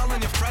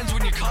 Calling your friends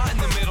when you're caught in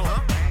the middle.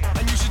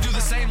 And you should do the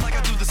same like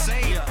I do the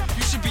same.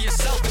 You should be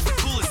yourself, it's the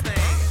coolest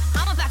thing.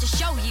 I'm about to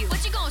show you.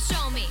 What you gonna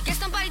show me? Guess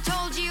somebody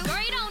told you. Girl,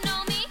 you don't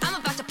know me. I'm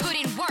about to put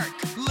in work.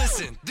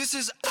 Listen, this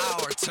is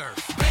our turf.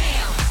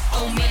 Bam!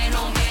 Oh man,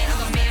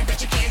 I'm a man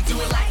that you can't do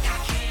it like I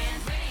can.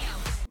 Bam!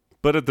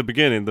 But at the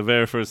beginning, the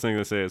very first thing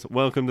they say is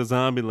Welcome to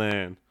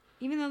Zombieland.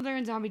 Even though they're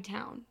in Zombie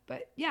Town.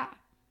 But yeah.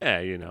 Yeah,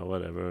 you know,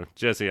 whatever.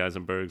 Jesse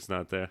Eisenberg's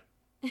not there.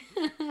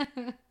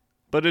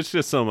 But it's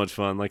just so much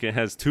fun. Like, it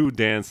has 2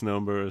 dance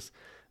numbers.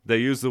 They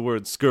use the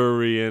word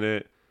scurry in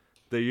it.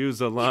 They use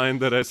a line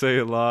that I say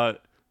a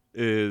lot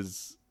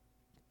is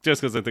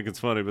just because I think it's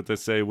funny, but they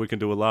say we can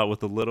do a lot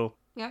with a little.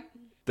 Yep.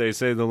 They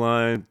say the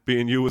line,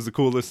 being you was the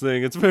coolest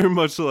thing. It's very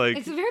much like,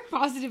 It's a very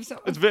positive song.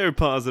 it's very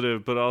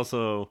positive, but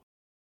also,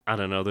 I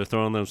don't know, they're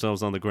throwing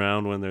themselves on the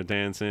ground when they're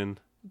dancing.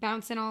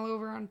 Bouncing all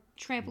over on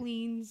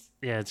trampolines.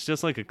 Yeah, it's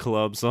just like a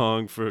club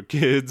song for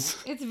kids.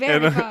 It's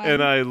very and, fun.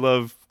 And I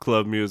love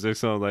club music,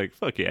 so I'm like,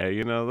 fuck yeah,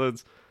 you know,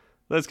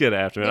 let's get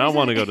after it. I There's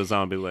want to a- go to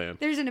Zombieland.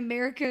 There's an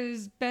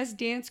America's Best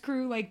Dance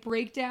Crew like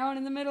breakdown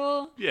in the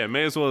middle. Yeah,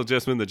 may as well have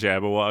just been the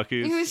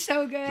Jabberwockies. It was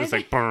so good. Just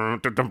like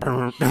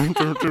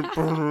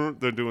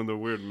they're doing the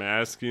weird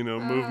mask, you know,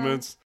 Uh-huh.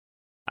 movements.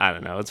 I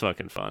don't know, it's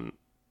fucking fun,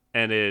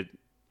 and it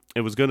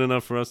was good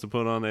enough for us to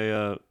put on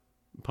a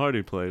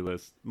party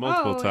playlist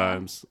multiple Oh, yeah.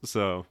 times.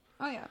 So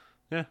Oh yeah.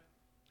 yeah,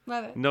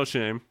 Love it. no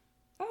shame.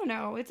 Oh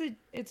no, it's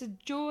a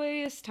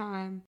joyous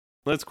time.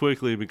 Let's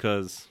quickly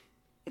because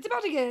It's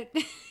about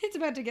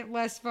to get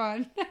less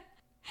fun.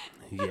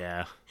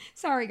 yeah,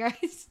 Sorry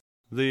guys.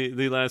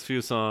 the last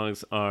few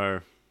songs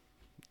are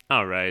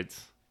all right.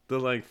 The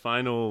like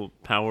final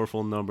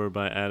powerful number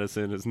by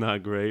Addison is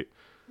not great.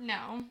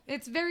 No,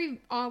 it's very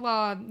a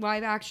la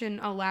live action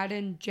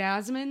Aladdin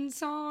Jasmine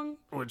song.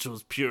 Which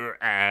was pure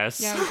ass.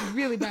 Yeah, it was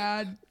really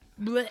bad.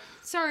 Blech.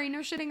 Sorry, no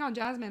shitting on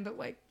Jasmine, but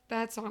like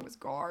that song was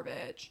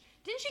garbage.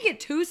 Didn't she get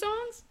 2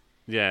 songs?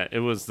 Yeah, it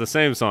was the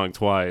same song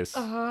twice.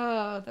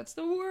 That's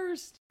the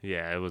worst.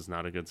 Yeah, it was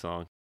not a good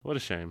song. What a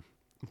shame.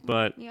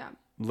 But Yeah.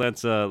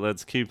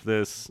 let's keep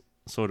this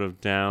sort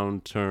of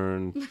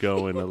downturn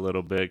going a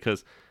little bit,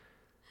 because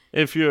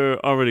if you're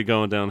already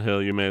going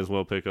downhill, you may as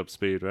well pick up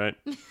speed, right?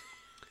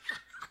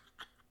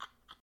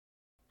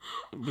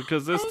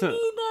 Because I this need town,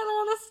 that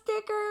on a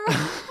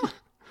sticker.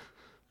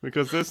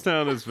 because this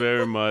town is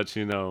very much,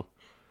 you know,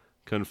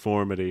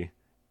 conformity.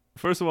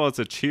 First of all, it's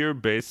a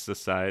cheer-based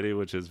society,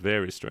 which is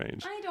very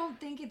strange. I don't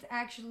think it's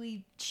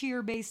actually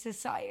cheer-based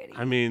society.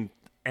 I mean,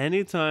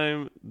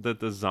 anytime that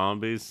the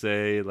zombies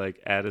say,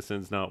 like,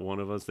 Addison's not one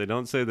of us, they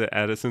don't say that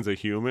Addison's a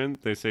human.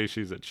 They say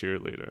she's a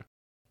cheerleader.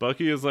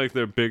 Bucky is, like,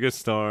 their biggest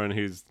star, and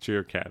he's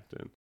cheer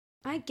captain.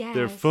 I guess.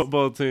 Their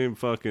football team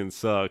fucking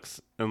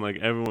sucks, and, like,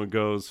 everyone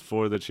goes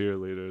for the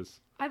cheerleaders.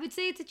 I would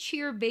say it's a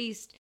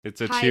cheer-based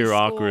It's a high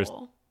cheerocracy.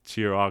 school.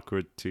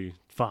 Cheerocracy.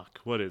 Fuck,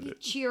 what is it?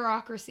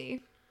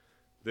 Cheerocracy.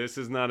 This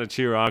is not a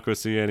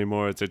cheerocracy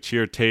anymore. It's a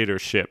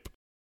cheer-tatership.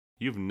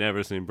 You've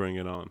never seen Bring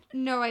It On.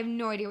 No, I have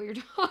no idea what you're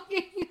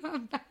talking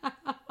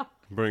about.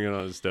 Bring It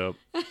On is dope.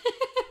 I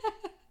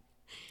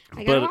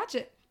gotta But- watch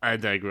it. I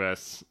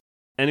digress.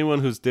 Anyone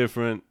who's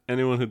different,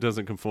 anyone who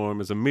doesn't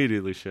conform is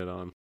immediately shit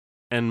on.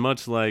 And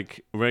much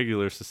like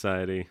regular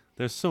society,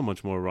 there's so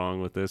much more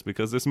wrong with this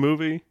because this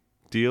movie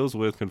deals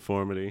with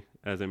conformity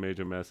as a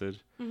major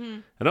message. Mm-hmm.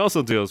 It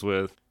also deals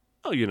with,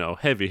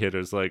 heavy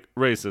hitters like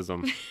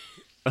racism,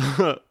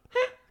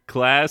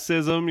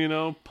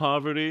 classism,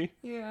 poverty,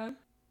 Yeah.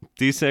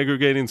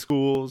 desegregating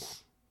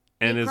schools,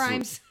 and Hate it's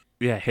crimes.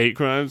 yeah, hate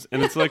crimes,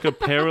 and it's like a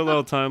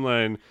parallel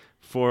timeline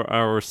for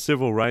our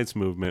civil rights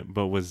movement,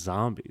 but with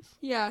zombies.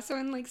 Yeah, so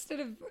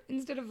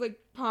instead of like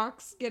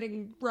Pox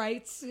getting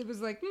rights, it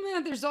was like,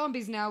 man, they're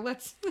zombies now.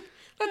 Let's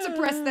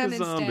suppress them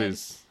instead.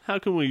 Zombies. How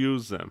can we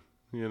use them?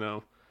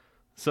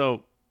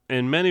 So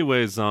in many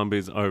ways,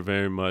 zombies are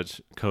very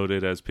much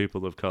coded as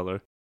people of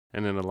color,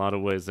 and in a lot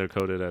of ways, they're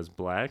coded as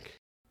black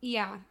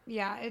Yeah,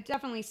 it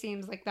definitely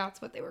seems like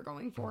that's what they were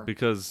going for.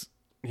 because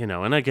and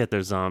I get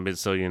they're zombies,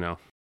 so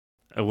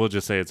I will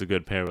just say it's a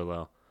good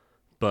parallel,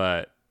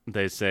 but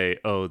they say,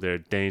 oh, they're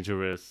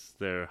dangerous,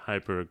 they're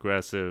hyper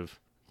aggressive,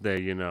 they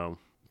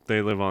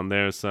live on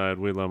their side,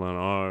 we live on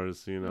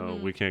ours,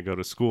 we can't go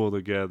to school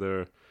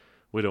together,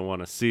 we don't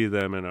want to see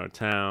them in our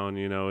town,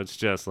 it's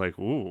just like,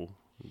 ooh,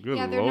 good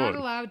Yeah, they're lord. not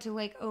allowed to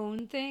like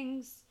own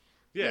things.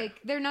 Yeah. Like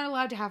they're not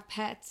allowed to have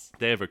pets.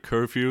 They have a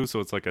curfew, so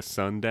it's like a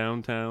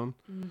sundown town.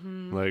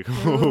 Mm-hmm. Like,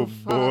 Oh, oh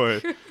boy,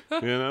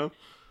 fuck.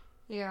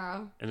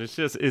 Yeah. And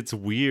it's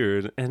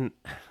weird. And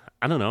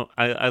I don't know.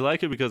 I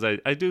like it because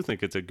I do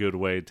think it's a good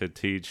way to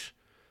teach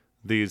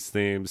these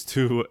themes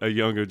to a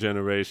younger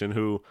generation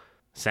who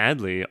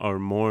sadly are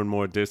more and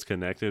more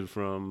disconnected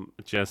from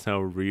just how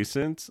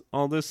recent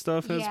all this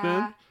stuff has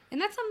been. And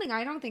that's something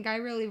I don't think I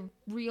really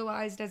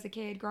realized as a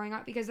kid growing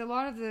up because a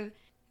lot of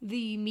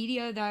the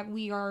media that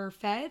we are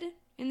fed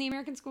in the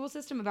American school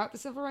system about the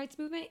civil rights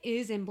movement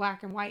is in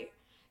black and white.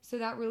 So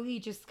that really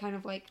just kind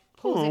of like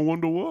pulls Oh, I it,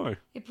 wonder why.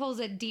 it pulls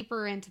it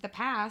deeper into the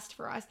past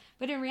for us.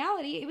 But in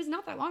reality, it was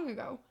not that long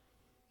ago.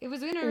 It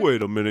was in our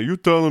Wait a minute. You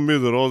telling me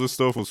that all this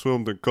stuff was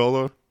filmed in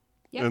color?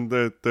 Yep. And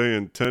that they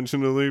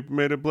intentionally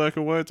made it black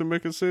and white to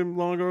make it seem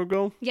longer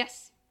ago?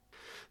 Yes.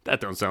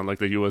 That don't sound like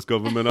the U.S.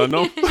 government I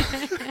know.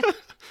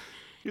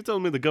 You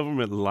telling me the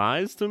government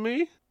lies to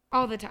me?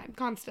 All the time,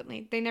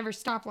 constantly. They never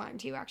stop lying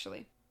to you,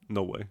 actually.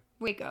 No way.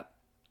 Wake up.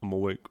 I'm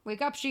awake.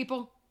 Wake up,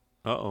 sheeple.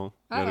 Uh-oh.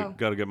 Uh-oh.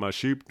 Gotta get my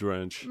sheep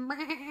drenched.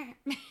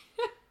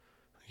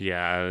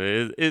 Yeah,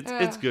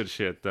 it's good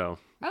shit, though.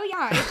 Oh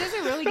yeah, it does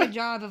a really good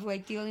job of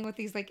like dealing with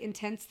these like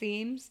intense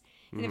themes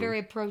in a Mm-hmm. very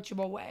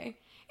approachable way.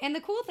 And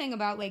the cool thing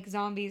about like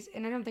zombies,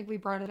 and I don't think we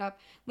brought it up,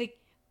 like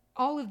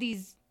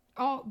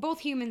both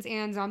humans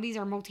and zombies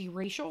are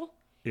multiracial.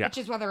 Yeah. It's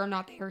just whether or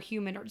not they are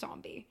human or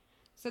zombie.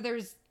 So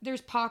there's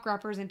POC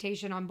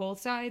representation on both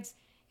sides.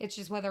 It's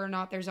just whether or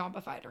not they're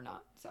zombified or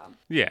not. So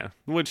Yeah,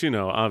 which,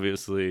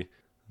 obviously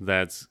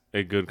that's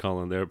a good call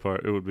on their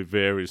part. It would be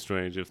very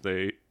strange if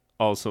they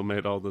also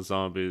made all the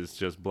zombies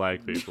just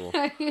black people.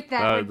 that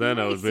would be Then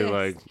I would be racist.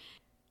 like,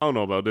 I don't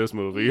know about this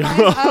movie.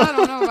 I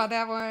don't know about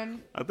that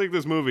one. I think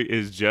this movie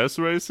is just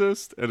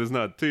racist and is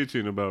not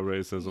teaching about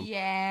racism.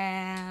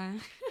 Yeah.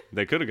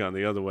 They could have gone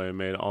the other way and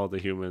made all the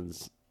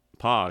humans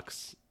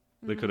pox.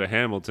 They could have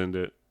Hamiltoned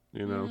it,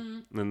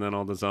 and then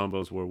all the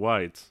zombos were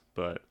white.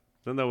 But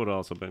then that would have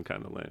also been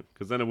kind of lame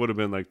because then it would have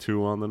been like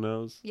two on the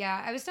nose.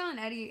 Yeah, I was telling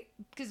Eddie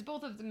because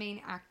both of the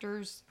main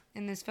actors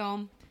in this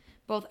film,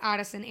 both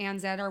Addison and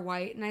Zed, are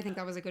white, and I think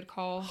that was a good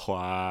call. What?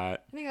 I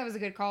think that was a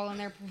good call on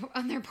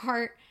their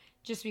part,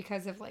 just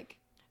because of like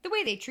the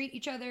way they treat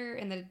each other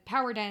and the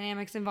power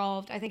dynamics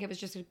involved. I think it was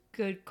just a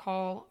good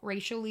call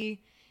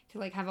racially to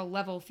like have a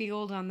level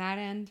field on that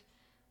end.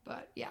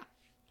 But yeah,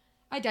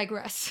 I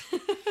digress.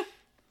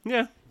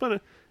 Yeah,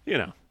 but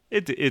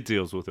it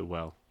deals with it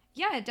well.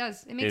 Yeah, it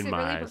does. It makes In it my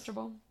really eyes.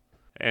 approachable.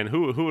 And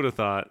who would have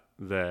thought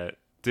that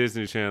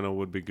Disney Channel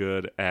would be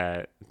good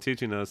at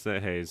teaching us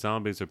that hey,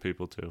 zombies are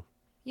people too.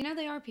 You know,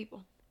 they are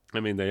people. I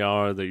mean, they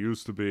are. They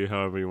used to be.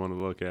 However you want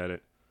to look at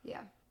it.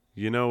 Yeah.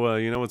 You know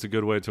what's a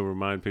good way to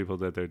remind people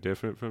that they're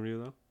different from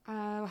you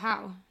though.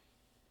 How?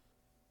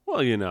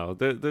 Well,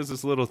 there's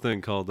this little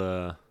thing called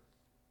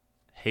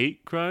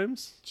hate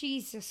crimes.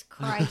 Jesus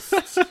Christ.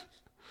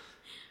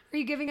 Are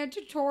you giving a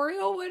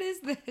tutorial? What is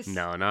this?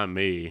 No, not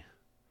me.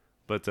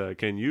 But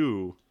can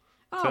you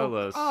tell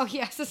us? Oh,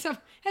 yes.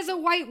 As a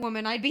white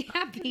woman, I'd be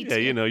happy to.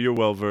 Yeah, you're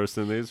well versed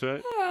in these,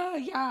 right?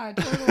 Yeah,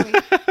 totally.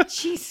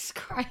 Jesus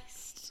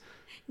Christ.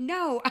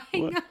 No, I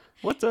know.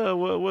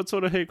 What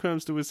sort of hate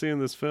crimes do we see in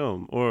this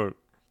film, or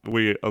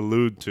we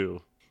allude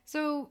to?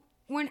 So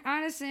when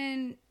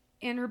Addison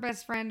and her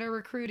best friend are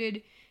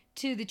recruited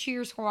to the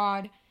cheer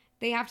squad,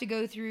 they have to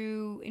go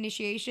through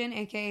initiation,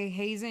 aka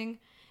hazing,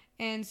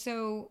 and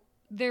so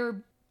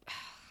they're.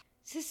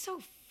 This is so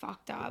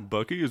fucked up.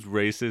 Bucky is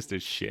racist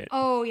as shit.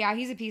 Oh yeah,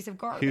 he's a piece of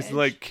garbage. He's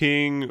like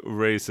king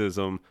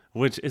racism,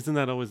 which isn't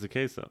that always the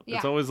case though. Yeah.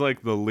 It's always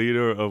like the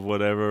leader of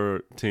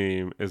whatever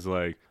team is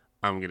like,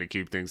 I'm gonna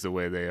keep things the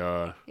way they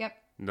are. Yep.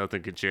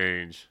 Nothing can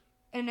change.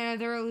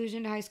 Another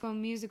allusion to High School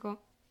Musical.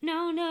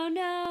 No, no,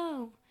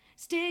 no.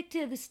 Stick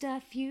to the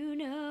stuff you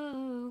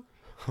know.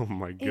 Oh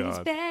my It's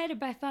god. better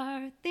by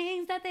far.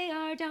 Things that they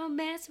are, don't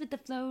mess with the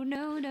flow.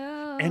 No,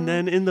 no. And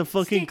then in the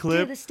fucking Stick clip,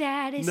 to the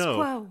status No.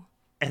 quo.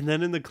 and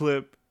then in the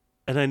clip,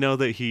 and I know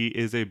that he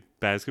is a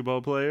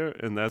basketball player,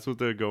 and that's what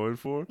they're going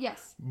for.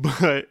 Yes.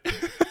 But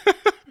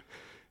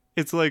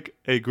it's like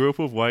a group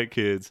of white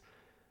kids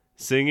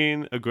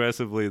singing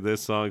aggressively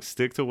this song,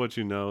 Stick to What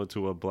You Know,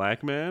 to a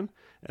black man,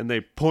 and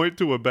they point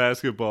to a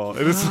basketball,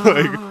 and it's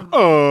like,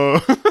 oh.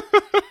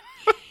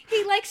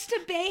 He likes to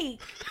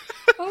bake.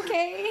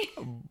 Okay.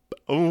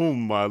 Oh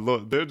my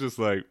lord. They're just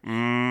like,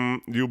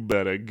 you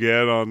better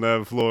get on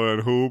that floor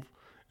and hoop.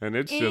 And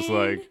it's just And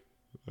like,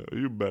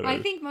 you better. I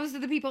think most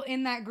of the people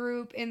in that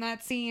group, in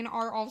that scene,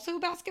 are also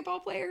basketball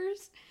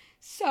players.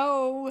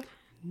 So,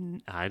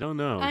 I don't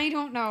know. I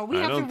don't know. We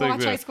I have don't to think watch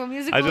that- High School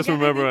Musical I just again.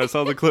 remember I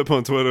saw the clip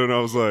on Twitter and I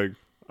was like,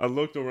 I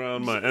looked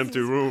around my empty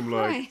Jesus room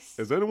like, Christ.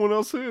 is anyone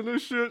else seeing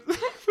this shit?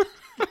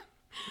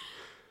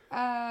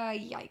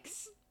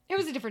 Yikes. It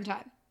was a different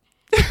time.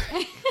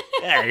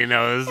 Yeah, you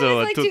know, it was It was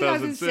like like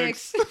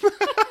 2006.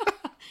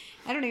 2006.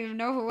 I don't even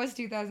know if it was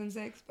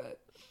 2006, but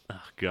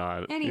Oh,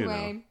 God.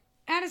 anyway. You know.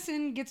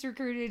 Addison gets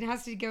recruited,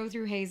 has to go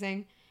through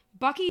hazing.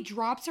 Bucky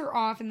drops her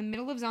off in the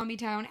middle of Zombie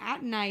Town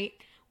at night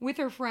with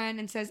her friend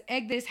and says,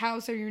 egg this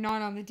house or you're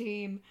not on the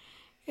team.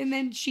 And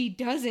then she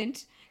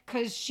doesn't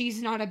because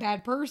she's not a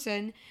bad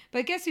person.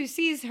 But guess who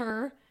sees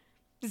her?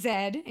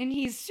 Zed. And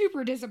he's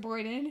super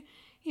disappointed.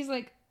 He's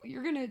like, you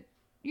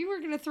were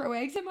gonna throw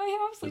eggs at my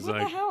house? Like, He's what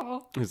the like-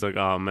 hell? He's like,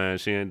 oh man,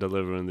 she ain't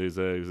delivering these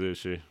eggs, is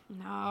she?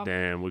 No.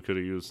 Damn, we could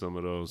have used some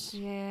of those.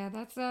 Yeah,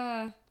 that's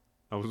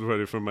I was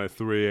ready for my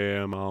 3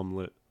 a.m.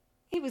 omelet.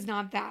 it was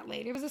not that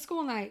late. It was a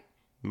school night.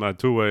 My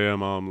 2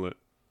 a.m. omelet.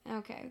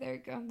 Okay, there you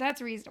go. That's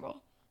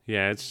reasonable.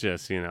 Yeah, it's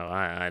just, you know,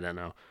 I don't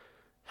know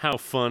how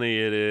funny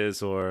it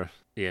is or,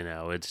 you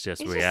know, it's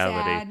just It's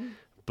reality. just sad.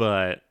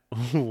 But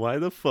why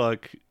the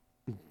fuck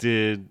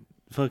did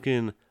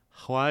fucking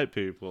white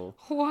people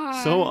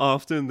Why? so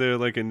often their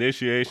like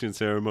initiation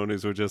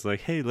ceremonies were just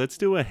like, hey, let's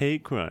do a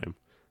hate crime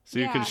so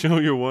you Yeah. can show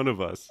you're one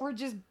of us. Or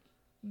just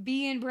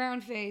be in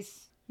brown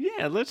face.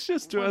 Yeah, let's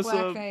just dress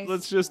up. blackface.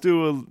 Let's just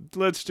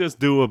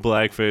do a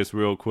blackface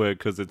real quick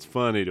because it's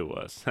funny to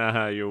us.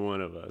 Haha, you're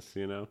one of us.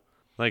 You know,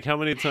 like how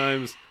many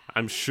times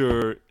I'm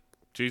sure,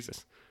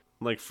 Jesus,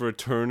 like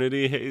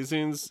fraternity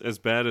hazings, as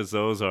bad as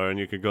those are, and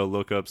you could go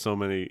look up so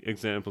many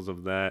examples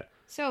of that.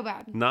 So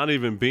bad. Not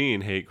even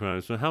being hate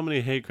crimes, but how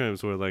many hate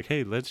crimes were like,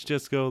 hey, let's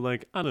just go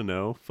like I don't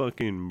know,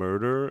 fucking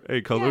murder a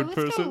Yeah, colored let's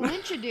person. go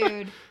lynch a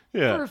dude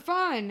Yeah. for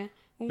fun.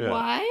 Yeah.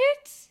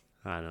 What?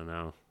 I don't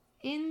know.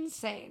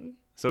 Insane.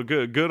 So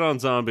good on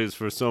zombies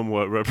for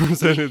somewhat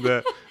representing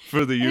that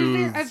for the A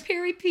youth.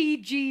 very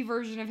PG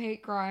version of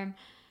hate crime.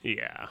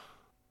 Yeah.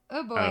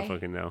 Oh boy. I don't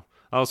fucking know.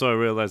 Also, I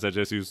realized I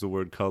just used the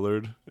word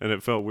colored, and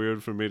it felt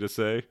weird for me to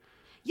say.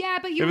 Yeah,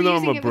 but you Even were though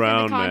I'm using a it within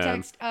brown the man.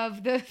 context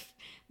of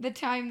the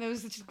time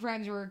those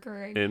crimes were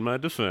occurring. In my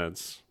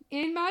defense,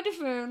 In my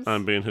defense,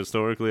 I'm being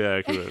historically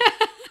accurate.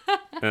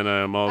 And I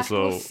am I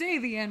also. will say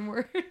the N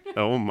word.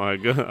 Oh my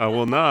god, I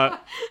will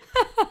not.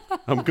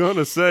 I'm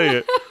gonna say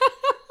it.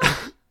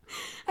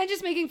 I'm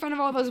just making fun of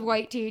all those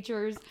white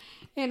teachers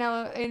in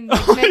in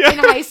Oh,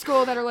 high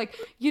school that are like,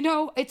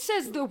 it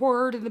says the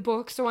word in the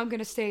book, so I'm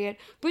gonna say it.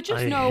 But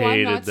just I know I'm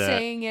hated not that.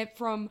 saying it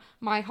from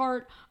my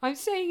heart. I'm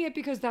saying it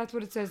because that's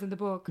what it says in the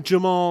book.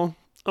 Jamal,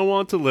 I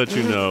want to let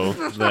you know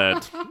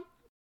that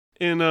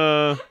in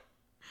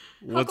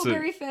what's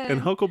Huckleberry it? Finn. In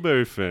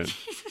Huckleberry Finn.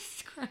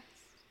 Jesus Christ.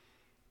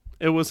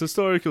 It was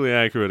historically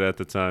accurate at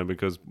the time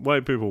because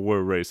white people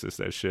were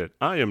racist as shit.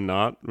 I am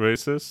not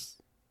racist.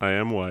 I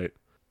am white.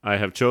 I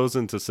have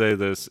chosen to say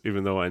this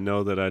even though I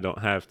know that I don't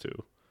have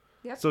to.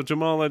 Yep. So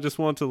Jamal, I just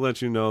want to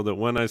let you know that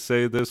when I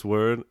say this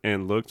word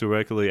and look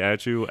directly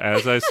at you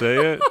as I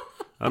say it,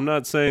 I'm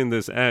not saying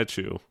this at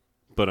you,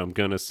 but I'm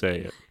gonna say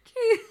it.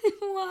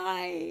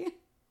 Why?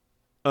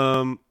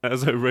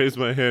 As I raise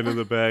my hand in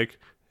the back,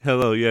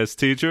 hello, yes,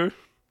 teacher?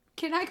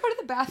 Can I go to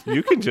the bathroom?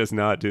 You can just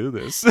not do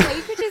this. Yeah,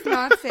 you could just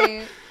not say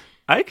it.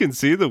 I can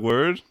see the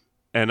word,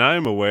 and I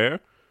am aware.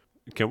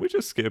 Can we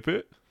just skip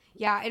it?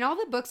 Yeah, in all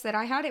the books that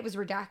I had, it was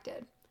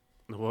redacted.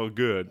 Well,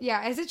 good.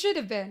 Yeah, as it should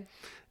have been.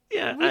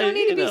 Yeah, We don't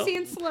need to be know,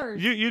 seeing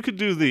slurs. You could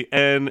do the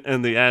N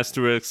and the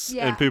asterisks,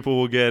 Yeah. and people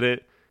will get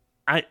it.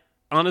 I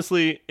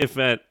honestly, if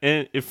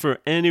for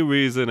any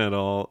reason at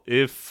all,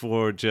 if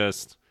for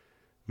just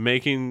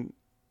making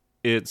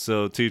it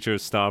so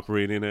teachers stop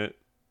reading it,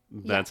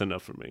 that's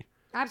enough for me.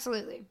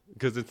 Absolutely.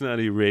 Because it's not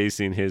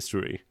erasing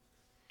history.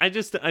 I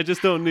just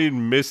don't need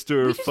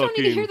Mr. We just fucking... don't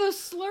need to hear those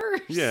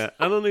slurs. Yeah,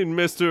 I don't need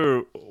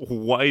Mr.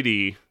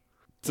 Whitey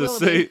to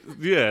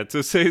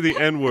Willoughby. say the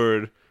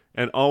N-word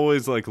and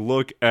always like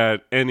look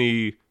at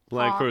any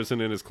black Aw. person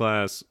in his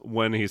class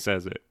when he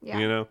says it. Yeah.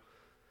 You know?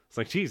 It's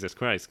like, Jesus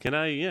Christ, can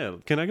I go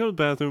to the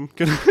bathroom?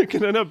 Can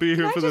I not be here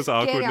Can I for just this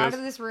awkwardness? get out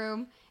of this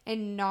room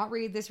and not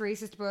read this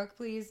racist book,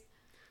 please?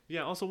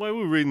 Yeah, also, why are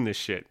we reading this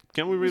shit?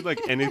 Can't we read, like,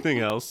 anything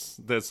else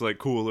that's, like,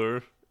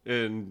 cooler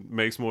and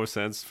makes more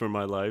sense for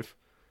my life?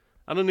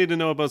 I don't need to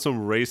know about some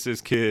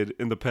racist kid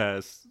in the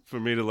past for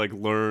me to, like,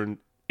 learn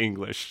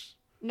English.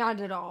 Not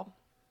at all.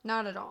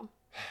 Not at all.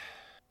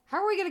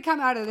 How are we going to come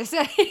out of this?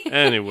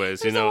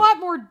 Anyways, There's a lot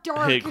more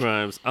dark. hate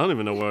crimes. I don't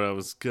even know what I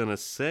was going to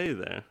say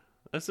there.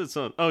 I said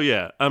something. Oh,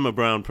 yeah, I'm a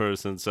brown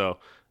person, so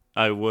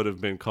I would have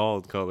been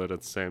called colored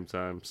at the same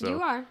time. So You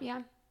are,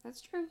 yeah.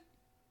 That's true.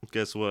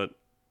 guess what?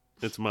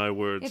 It's my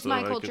word. It's so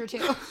my I culture,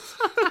 can... too.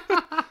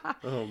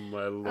 Oh,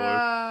 my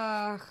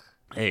Lord.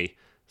 Hey,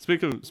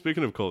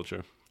 speaking of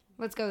culture,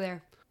 Let's go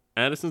there.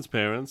 Addison's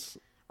parents,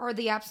 Or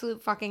the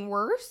absolute fucking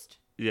worst?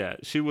 yeah,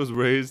 she was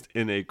raised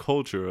in a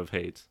culture of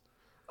hate,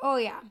 Oh,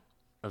 yeah.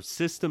 of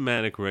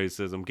systematic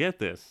racism. Get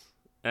this.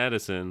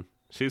 Addison,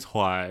 she's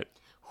white.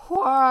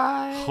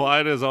 What?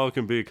 White as all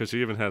can be because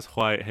she even has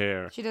white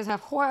hair. She does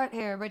have white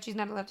hair, but she's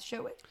not allowed to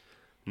show it.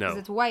 Because No,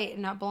 it's white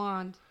and not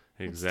blonde.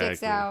 It exactly.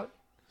 sticks out.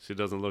 She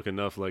doesn't look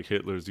enough like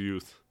Hitler's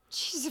youth.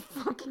 Jesus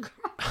fucking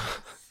Christ.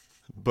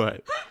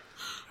 But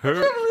I her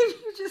can't believe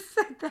you just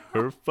said that.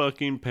 her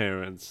fucking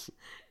parents,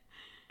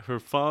 her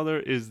father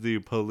is the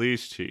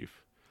police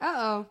chief.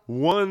 Uh-oh.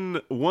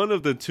 One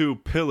of the two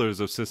pillars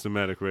of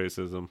systematic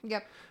racism.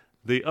 Yep.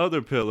 The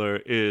other pillar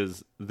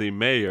is the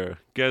mayor.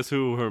 Guess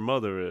who her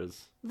mother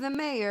is? The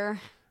mayor.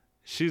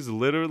 She's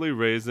literally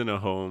raised in a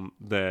home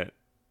that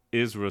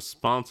is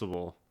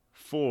responsible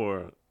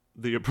for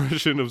the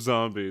oppression of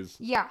zombies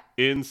Yeah.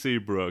 in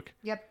Seabrook.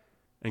 Yep.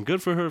 And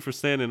good for her for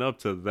standing up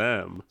to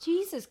them.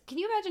 Jesus. Can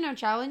you imagine how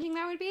challenging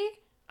that would be?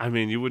 I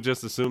mean, you would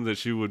just assume that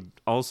she would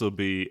also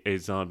be a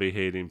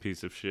zombie-hating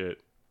piece of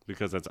shit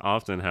because that's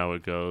often how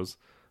it goes.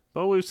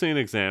 But we've seen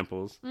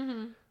examples.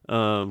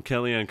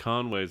 Kellyanne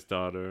Conway's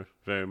daughter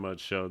very much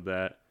showed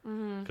that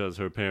because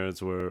her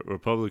parents were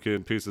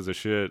Republican pieces of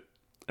shit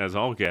as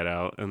all get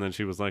out. And then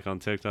she was like on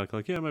TikTok,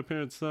 like, yeah, my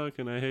parents suck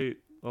and I hate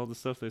all the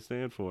stuff they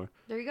stand for.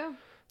 There you go.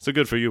 So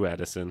good for you,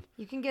 Addison.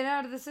 You can get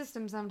out of the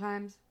system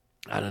sometimes.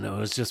 I don't know. It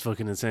was just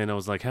fucking insane. I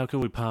was like, how can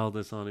we pile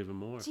this on even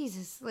more?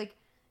 Jesus. Like,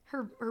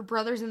 her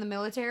brother's in the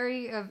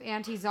military of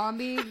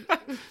anti-zombie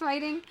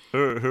fighting.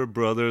 Her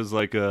brother's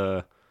like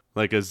a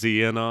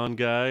Xenon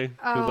guy.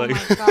 Oh who, like,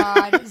 my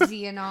god.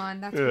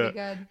 Xenon. That's pretty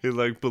good. He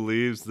like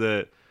believes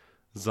that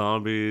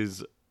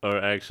zombies are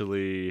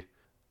actually,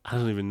 I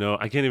don't even know.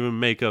 I can't even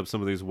make up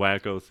some of these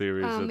wacko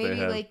theories that they Maybe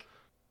have. like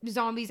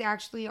zombies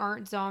actually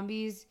aren't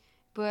zombies,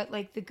 but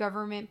like the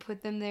government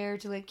put them there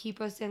to like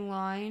keep us in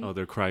line. Oh,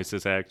 they're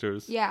crisis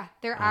actors. Yeah,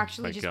 they're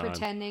actually my just God.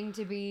 pretending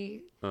to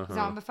be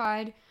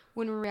zombified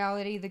when in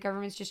reality the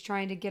government's just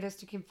trying to get us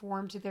to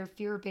conform to their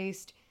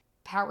fear-based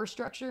power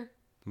structure.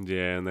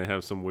 Yeah, and they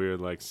have some weird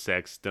like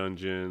sex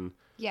dungeon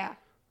Yeah.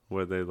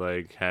 where they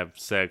like have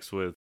sex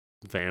with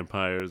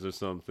vampires or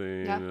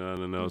something. Yep. And I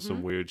don't know,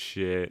 some weird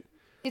shit.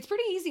 It's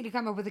pretty easy to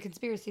come up with a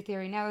conspiracy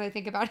theory now that I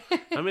think about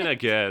it. I mean, I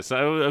guess.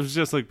 I was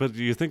just like, but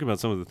you think about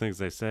some of the things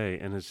they say,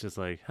 and it's just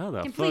like, how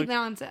the Complete fuck?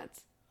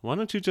 nonsense. Why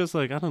don't you just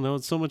like, I don't know,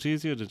 it's so much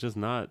easier to just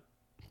not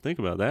think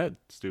about that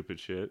stupid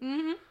shit.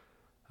 Mm-hmm.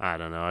 I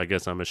don't know. I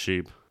guess I'm a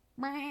sheep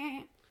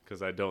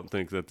because I don't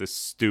think that this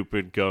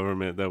stupid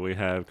government that we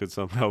have could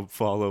somehow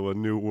follow a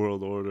new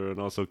world order and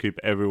also keep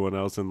everyone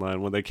else in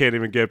line when they can't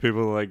even get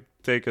people to like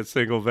take a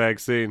single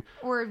vaccine.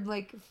 Or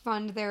like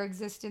fund their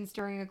existence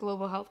during a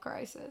global health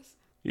crisis.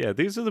 Yeah,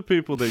 these are the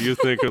people that you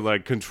think are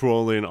like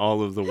controlling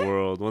all of the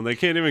world when they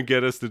can't even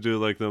get us to do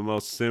like the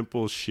most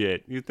simple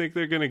shit. You think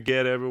they're going to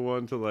get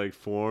everyone to like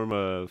form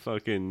a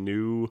fucking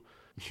new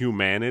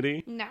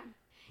humanity? No.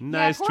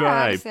 Nice poor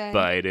try, Addison.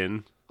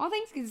 Biden. All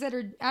things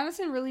considered,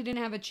 Addison really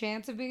didn't have a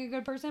chance of being a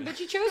good person, but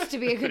she chose to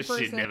be a good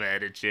person. She never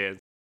had a chance.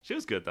 She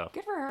was good though.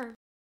 Good for her.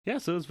 Yeah,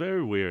 so it's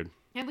very weird.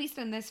 At least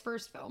in this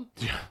first film.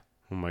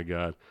 Oh my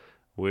god.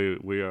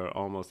 We are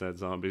almost at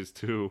Zombies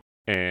 2.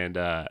 And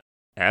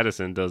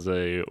Addison does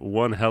a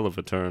one hell of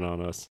a turn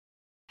on us.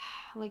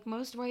 Like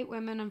most white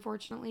women,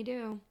 unfortunately,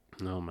 do.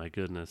 Oh my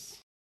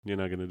goodness. You're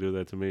not going to do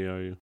that to me,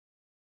 are you?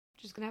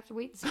 Just gonna have to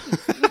wait and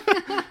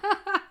see.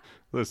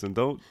 Listen,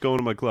 don't go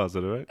into my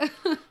closet, all right? Got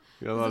a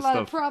There's lot a lot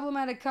of of stuff.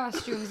 problematic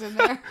costumes in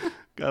there.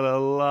 Got a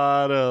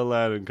lot of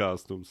Aladdin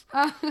costumes.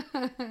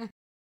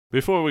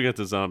 Before we get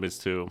to Zombies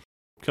 2,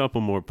 a couple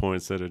more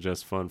points that are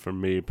just fun for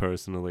me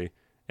personally.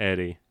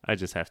 Eddie, I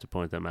just have to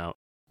point them out.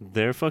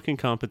 Their fucking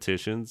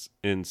competitions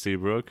in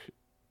Seabrook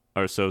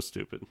are so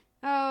stupid.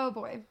 Oh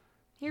boy.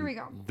 Here we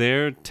go.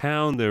 Their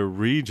town, their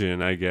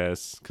region, I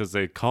guess, because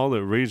they call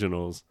it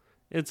regionals,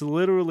 it's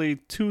literally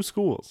 2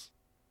 schools.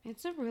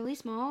 It's a really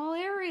small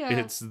area.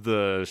 It's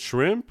the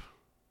shrimp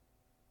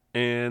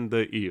and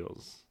the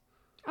eels.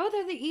 Oh,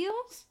 they're the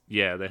eels?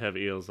 Yeah, they have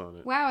eels on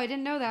it. Wow, I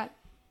didn't know that.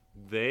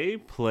 They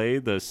play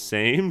the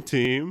same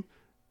team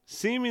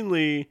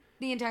seemingly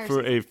The entire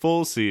for season. a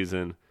full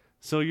season.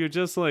 So you're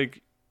just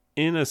like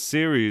in a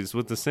series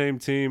with the same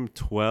team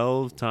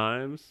 12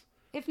 times,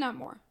 If not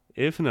more.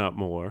 if not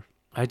more.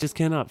 I just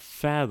cannot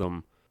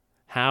fathom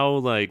how,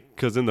 like,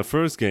 because in the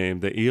first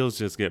game, the Eels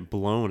just get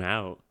blown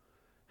out.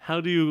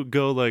 How do you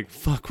go, like,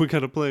 fuck, we got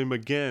to play them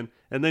again?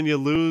 And then you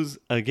lose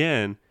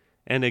again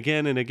and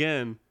again and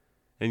again.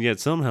 And yet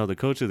somehow the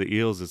coach of the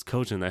Eels is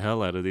coaching the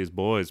hell out of these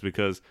boys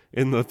because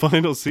in the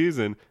final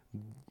season,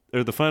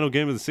 or the final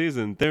game of the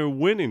season, they're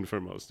winning for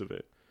most of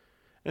it.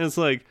 And it's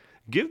like,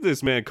 give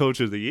this man coach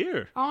of the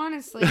year.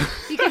 Honestly.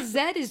 Because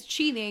Zed is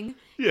cheating.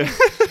 Yeah.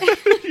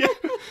 Yeah.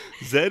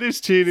 Zed is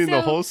cheating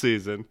the So- whole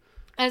season.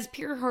 As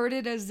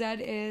pure-hearted as Zed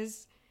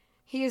is,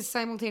 he is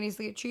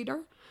simultaneously a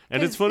cheater.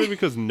 And it's 'Cause- funny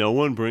because no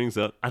one brings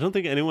up, I don't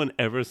think anyone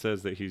ever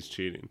says that he's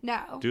cheating.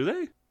 No. Do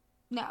they?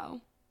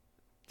 No.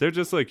 They're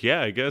just like,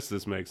 yeah, I guess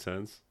this makes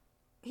sense.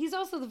 He's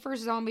also the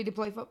first zombie to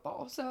play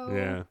football, so...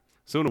 Yeah.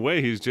 So in a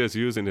way, he's just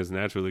using his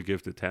naturally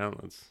gifted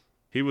talents.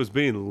 He was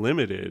being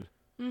limited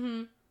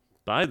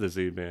by the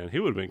Z-Band. He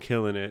would have been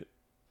killing it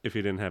if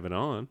he didn't have it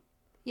on.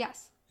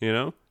 Yes. You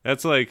know?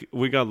 That's like,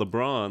 we got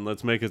LeBron,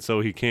 let's make it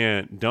so he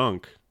can't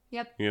dunk.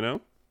 Yep. You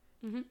know?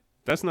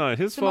 That's not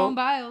his Simone fault.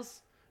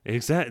 Biles.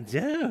 Exactly.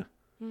 Yeah.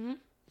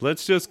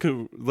 Let's just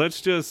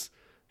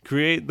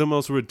create the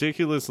most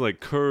ridiculous like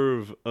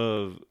curve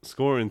of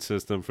scoring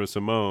system for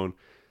Simone.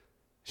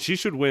 She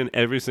should win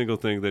every single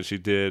thing that she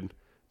did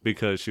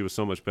because she was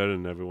so much better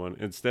than everyone.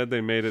 Instead,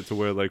 they made it to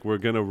where like we're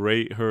gonna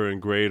rate her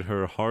and grade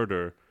her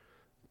harder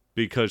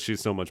because she's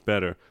so much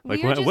better.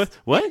 Like We are what? just-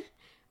 What?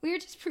 We are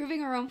just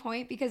proving our own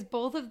point because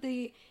both of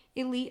the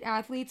elite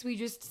athletes we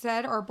just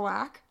said are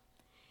black.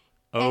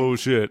 Oh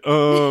shit.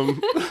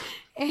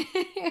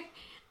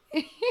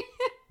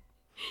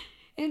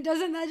 And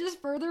doesn't that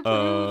just further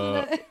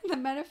prove the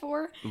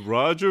metaphor?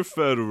 Roger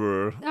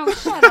Federer. Oh,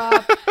 shut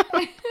up.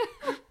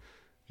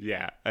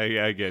 Yeah,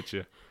 I get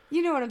you.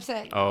 You know what I'm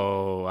saying.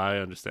 Oh, I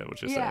understand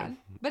what you're yeah. saying.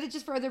 But it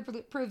just further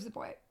proves the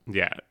point.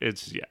 Yeah,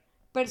 yeah.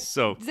 But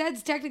So-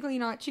 Zed's technically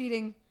not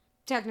cheating,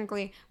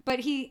 technically.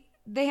 But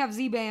they have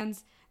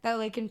Z-bands that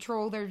like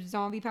control their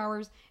zombie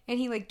powers, and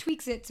he like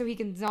tweaks it so he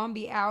can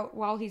zombie out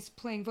while he's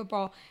playing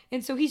football.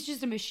 And so he's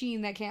just a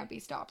machine that can't be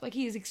stopped. Like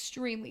he is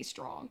extremely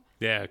strong.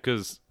 Yeah,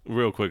 because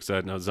real quick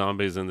side note,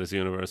 zombies in this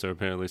universe are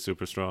apparently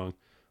super strong,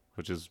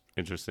 which is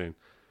interesting.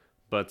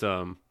 But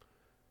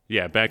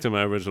yeah, back to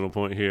my original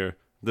point here.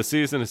 The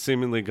season has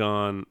seemingly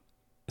gone.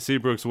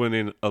 Seabrook's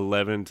winning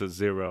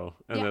 11-0,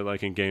 and Yeah. they're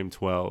like in game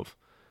 12.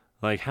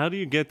 Like, how do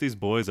you get these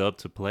boys up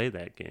to play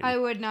that game? I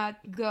would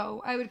not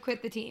go. I would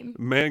quit the team.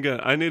 Manga,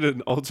 I need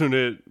an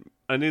alternate.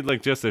 I need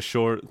like just a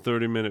short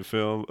 30-minute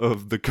film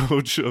of the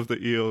coach of the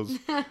Eels.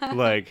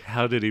 Like,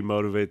 how did he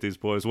motivate these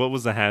boys? What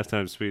was the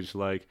halftime speech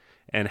like?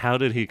 And how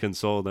did he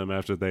console them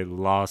after they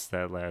lost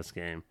that last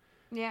game?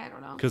 Yeah, I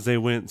don't know. Because they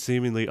went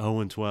seemingly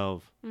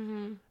 0-12.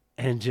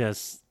 And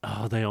just,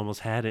 they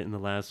almost had it in the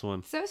last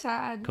one. So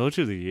sad, Coach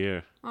of the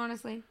year.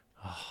 honestly.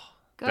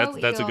 Go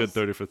That's a good Eels.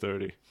 30 for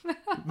 30.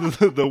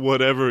 The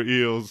whatever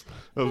Eels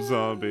of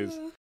zombies.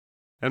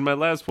 And my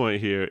last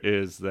point here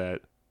is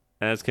that,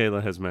 as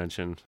Kayla has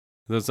mentioned,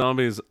 the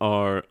zombies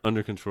are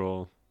under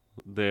control.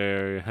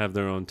 They have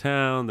their own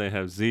town. They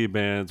have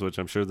Z-bands, which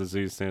I'm sure the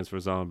Z stands for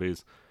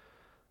zombies,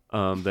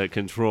 that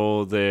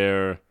control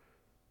their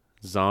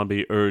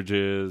zombie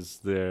urges,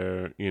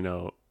 their,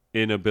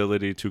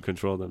 inability to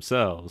control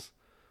themselves.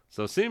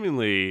 So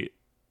seemingly,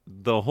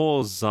 the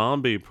whole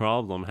zombie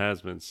problem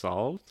has been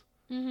solved.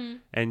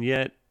 And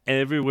yet,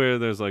 everywhere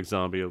there's like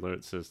zombie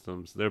alert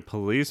systems. Their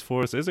police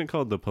force isn't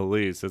called the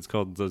police, it's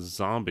called the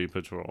Zombie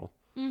Patrol.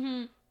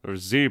 Or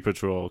Z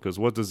Patrol, because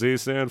what does Z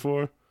stand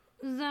for?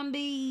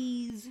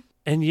 Zombies.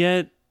 And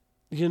yet,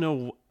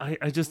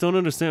 I just don't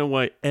understand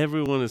why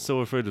everyone is so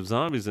afraid of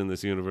zombies in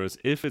this universe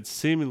if it's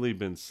seemingly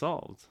been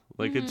solved.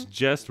 Like, it's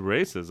just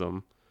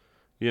racism,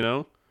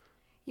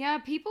 Yeah,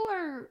 people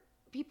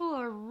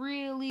are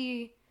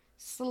really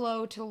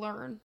slow to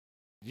learn.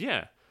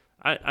 Yeah.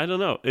 I don't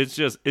know. It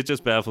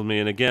just baffled me.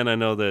 And again, I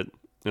know that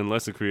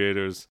unless the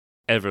creators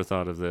ever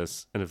thought of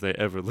this, and if they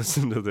ever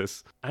listen to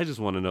this, I just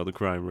want to know the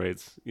crime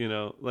rates.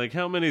 Like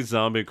how many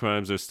zombie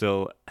crimes are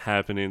still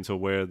happening to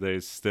where they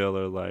still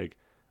are like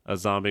a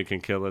zombie can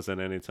kill us at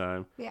any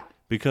time? Yeah.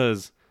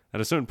 Because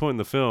at a certain point in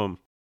the film,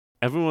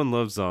 everyone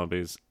loves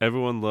zombies.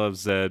 Everyone loves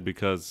Zed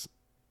because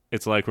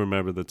it's like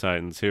Remember the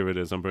Titans. Here it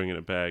is. I'm bringing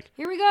it back.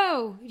 Here we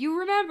go. You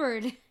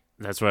remembered.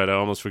 That's right. I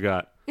almost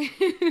forgot.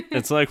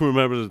 It's like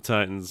Remember the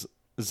Titans.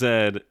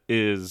 Zed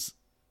is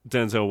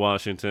Denzel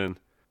Washington.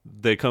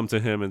 They come to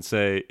him and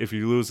say, if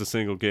you lose a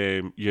single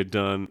game, you're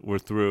done. We're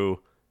through.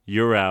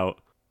 You're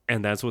out.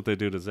 And that's what they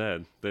do to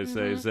Zed. They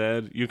say,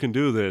 Zed, you can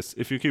do this.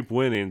 If you keep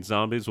winning,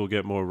 zombies will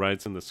get more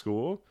rights in the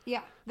school.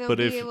 Yeah, they'll But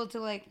be if- able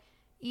to like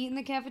eat in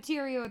the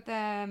cafeteria with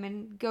them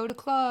and go to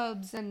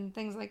clubs and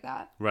things like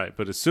that. Right,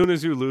 but as soon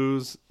as you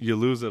lose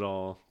it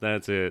all.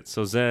 That's it.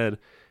 So Zed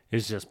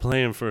is just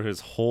playing for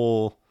his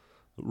whole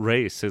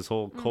race, his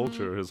whole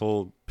culture, his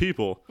whole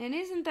people. And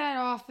isn't that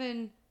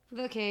often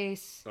the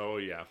case Oh,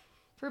 yeah.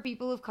 for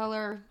people of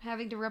color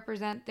having to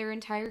represent their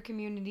entire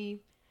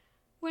community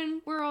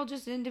when we're all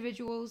just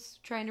individuals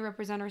trying to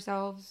represent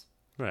ourselves?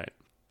 Right.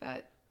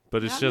 But It's not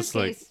in this just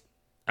like, case.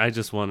 I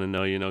just want to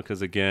know,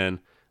 because again,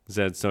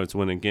 Zed starts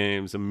winning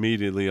games.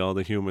 Immediately, all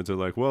the humans are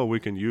like, well, we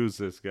can use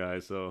this guy,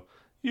 so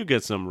you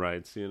get some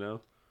rights,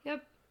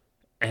 Yep.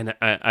 And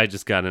I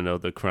just got to know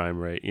the crime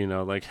rate,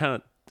 like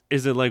how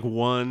is it like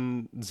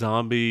 1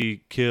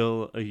 zombie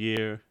kill a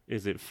year?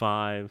 Is it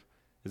 5?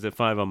 Is it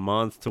 5 a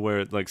month to where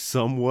it like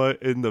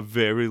somewhat in the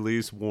very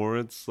least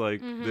warrants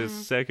like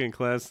this second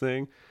class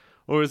thing?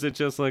 Or is it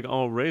just like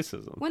all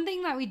racism? One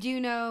thing that we do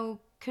know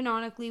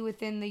canonically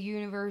within the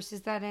universe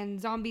is that in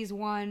Zombies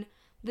 1,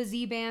 the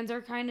Z-bands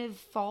are kind of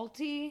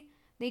faulty.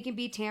 They can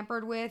be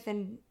tampered with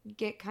and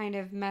get kind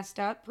of messed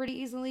up pretty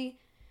easily.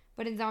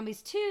 But in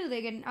Zombies 2,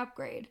 they get an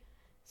upgrade.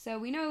 So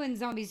we know in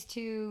Zombies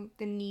 2,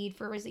 the need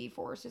for a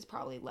Z-Force is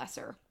probably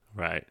lesser.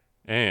 Right.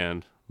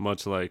 And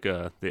much like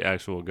the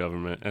actual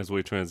government, as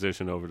we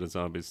transition over to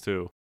Zombies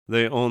 2,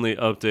 they only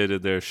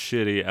updated their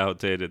shitty,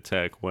 outdated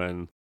tech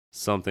when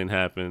something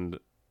happened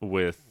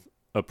with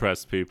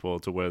oppressed people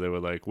to where they were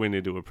like, we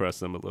need to oppress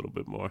them a little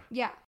bit more.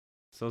 Yeah.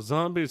 So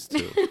Zombies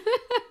 2.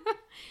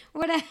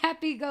 What a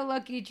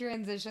happy-go-lucky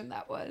transition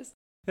that was.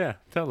 Yeah,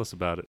 tell us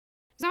about it.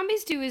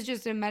 Zombies 2 is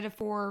just a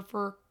metaphor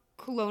for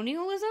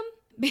colonialism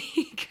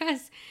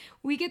because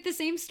we get the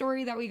same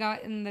story that we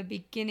got in the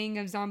beginning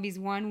of Zombies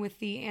 1 with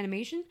the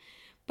animation,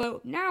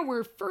 but now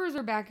we're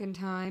further back in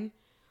time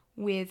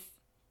with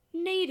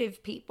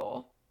native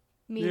people.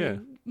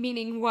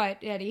 Meaning what,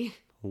 Eddie?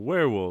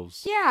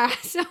 Werewolves. Yeah,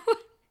 so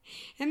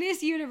in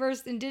this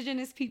universe,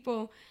 indigenous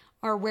people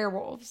are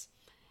werewolves,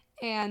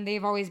 and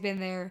they've always been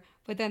there,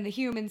 but then the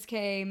humans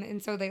came,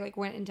 and so they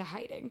went into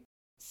hiding.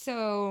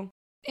 So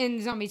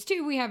in Zombies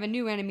 2, we have a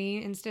new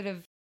enemy. Instead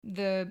of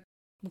the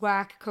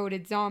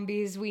black-coated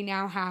zombies, we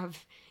now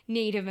have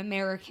Native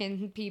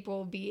American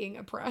people being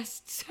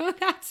oppressed. So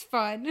that's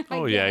fun.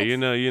 I Yeah,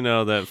 guess. you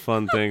know that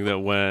fun thing that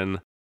when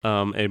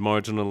a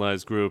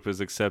marginalized group is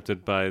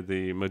accepted by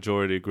the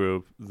majority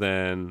group,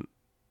 then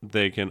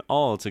they can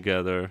all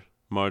together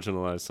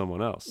marginalize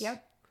someone else.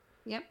 Yep.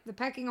 The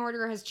pecking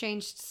order has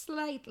changed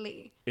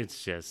slightly.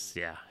 It's just,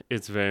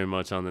 it's very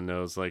much on the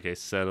nose like a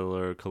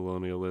settler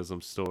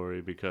colonialism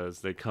story because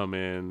they come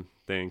in,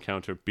 they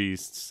encounter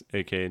beasts,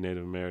 aka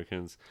Native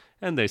Americans,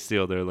 and they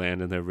steal their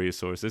land and their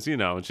resources.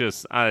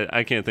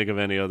 I can't think of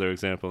any other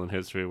example in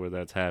history where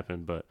that's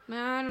happened, but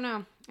I don't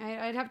know.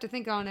 I'd have to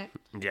think on it.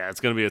 yeah, it's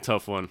going to be a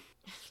tough one.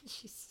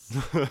 Jesus.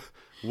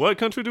 What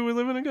country do we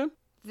live in again?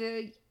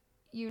 The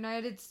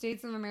United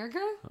States of America?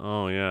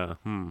 Oh, yeah.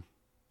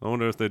 I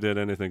wonder if they did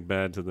anything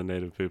bad to the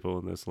native people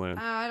in this land.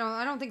 I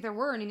don't think there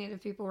were any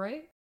native people,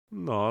 right?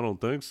 No, I don't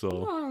think so.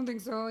 No, I don't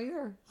think so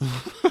either.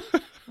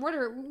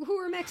 Who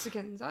are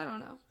Mexicans? I don't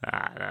know.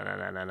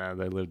 No.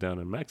 They live down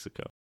in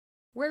Mexico.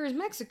 Where is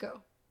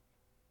Mexico?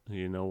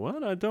 You know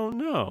what? I don't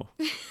know.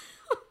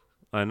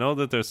 I know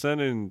that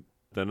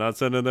they're not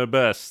sending their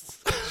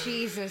best.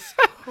 Jesus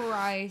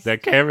Christ. They're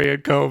carrying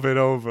COVID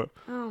over.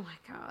 Oh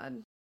my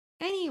God.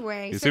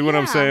 Anyway, You so see what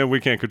I'm yeah. saying? We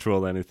can't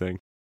control anything.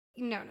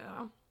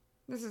 No.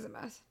 This is a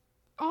mess.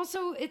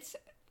 Also, it's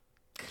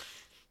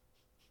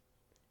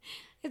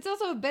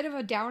also a bit of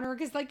a downer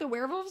because the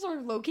werewolves are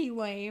low-key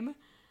lame.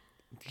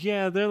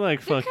 Yeah, they're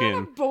like They're fucking.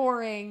 kind of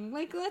boring.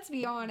 Let's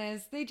be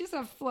honest. They just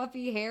have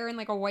fluffy hair and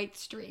a white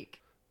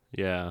streak.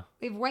 Yeah.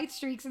 They have white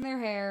streaks in their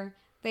hair.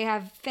 They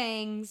have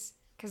fangs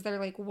because they're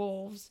like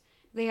wolves.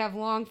 They have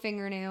long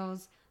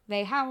fingernails.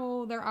 They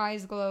howl. Their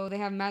eyes glow. They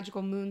have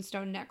magical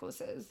moonstone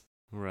necklaces.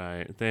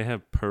 Right. They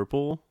have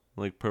purple.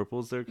 Like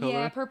purple's their color?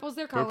 Yeah, purple's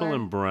their color. Purple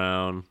and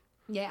brown.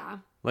 Yeah.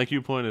 Like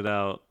you pointed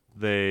out,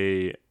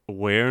 they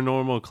wear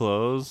normal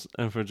clothes,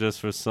 and for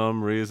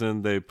some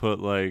reason they put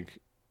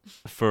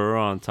fur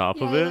on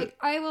top of it.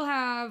 I will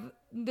have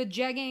the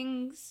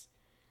jeggings,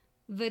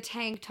 the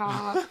tank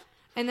top,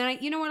 and then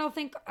you know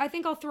what I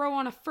think I'll throw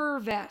on a fur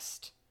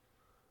vest.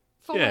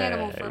 Full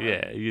animal fur.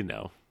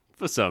 Yeah,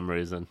 for some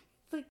reason.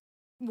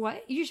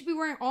 What? You should be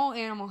wearing all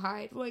animal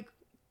hide.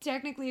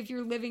 Technically, if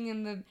you're living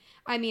in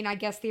I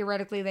guess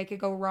theoretically they could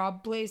go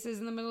rob places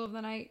in the middle of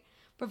the night.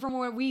 But from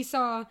what we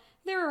saw,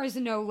 there is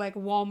no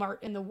Walmart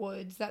in the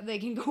woods that they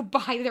can go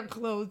buy their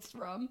clothes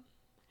from.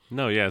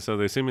 No, yeah, so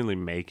they seemingly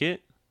make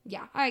it.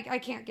 Yeah, I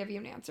can't give you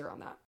an answer on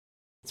that.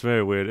 It's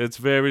very weird. It's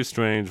very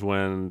strange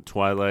when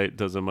Twilight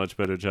does a much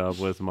better job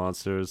with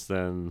monsters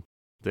than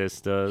this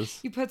does.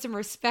 You put some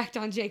respect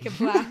on Jacob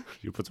Black.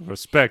 You put some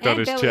respect on and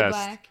his Billy chest.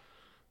 Black.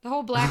 The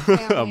whole Black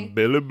family. I'm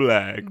Billy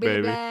Black, Billy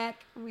baby.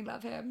 Black. We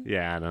love him.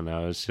 Yeah, I don't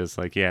know. It's just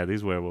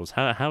these werewolves.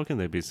 How can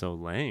they be so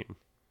lame?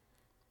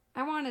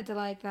 I wanted to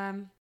like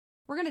them.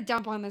 We're going to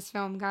dump on this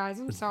film, guys.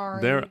 I'm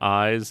sorry. Their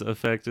eyes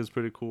effect is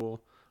pretty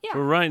cool. Yeah.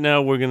 For right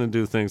now, we're going to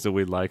do things that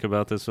we like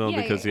about this film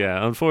Yeah, because,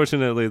 yeah.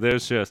 unfortunately,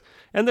 there's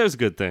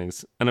good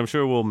things. And I'm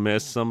sure we'll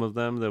miss some of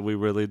them that we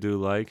really do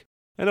like.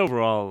 And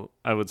overall,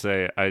 I would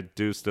say I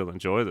do still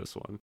enjoy this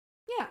one.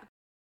 Yeah.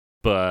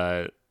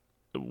 But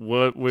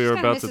what we're Just kinda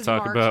about to misses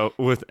talk Mark. about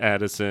with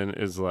Addison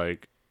is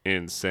like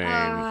insane.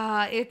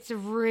 It's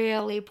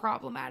really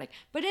problematic.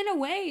 But in a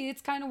way,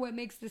 it's kind of what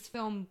makes this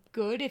film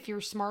good if you're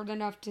smart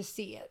enough to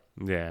see it.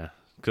 Yeah,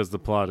 because the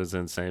plot is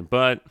insane.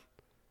 But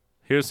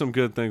here's some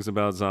good things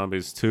about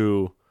Zombies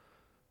 2.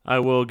 I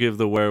will give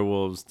the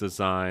werewolves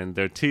design.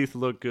 Their teeth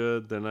look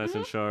good, they're nice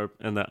and sharp,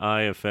 and the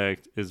eye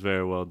effect is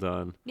very well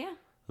done. Yeah.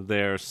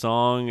 Their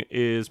song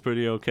is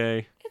pretty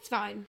okay. It's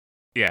fine.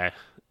 Yeah.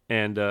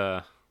 And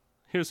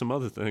here's some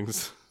other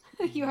things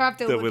You have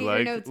to that look we at your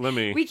like. notes. Let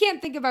me. We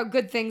can't think about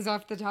good things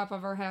off the top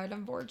of our head,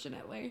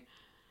 unfortunately.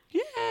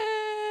 Yeah,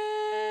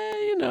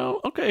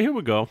 okay, here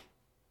we go.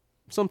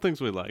 Some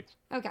things we like.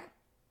 Okay.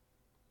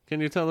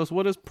 Can you tell us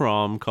what is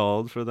prom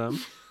called for them?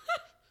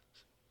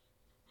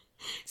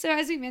 So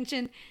as we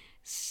mentioned,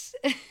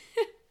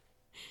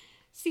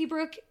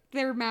 Seabrook,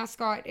 their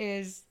mascot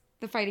is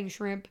the fighting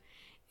shrimp,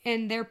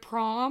 and their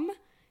prom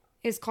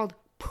is called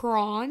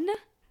prawn,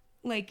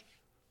 like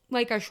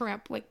a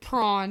shrimp, like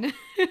prawn.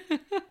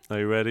 Are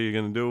you ready? You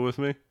gonna do it with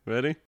me?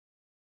 Ready?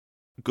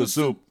 Good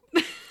soup.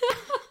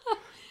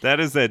 That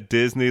is that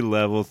Disney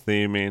level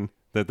theming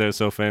that they're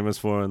so famous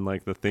for in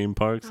like the theme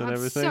parks and That's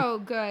everything. so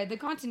good. The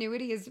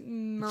continuity is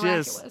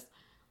miraculous.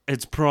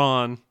 It's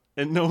prawn,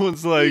 and no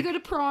one's You like go to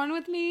prawn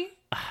with me?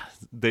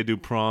 they do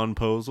prawn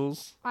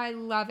posals. I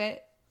love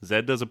it.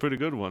 Zed does a pretty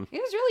good one.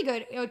 It was really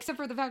good, except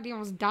for the fact he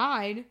almost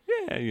died.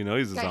 Yeah,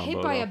 he's a Got hit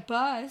Zombo. by though. a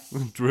bus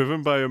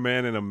Driven by a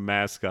man in a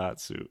mascot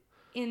suit.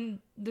 in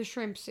the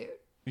shrimp suit.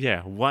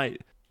 Yeah, why?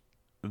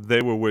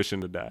 They were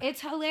wishing to die.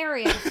 It's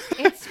hilarious.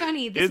 It's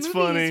funny. This It's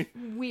movie is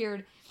funny.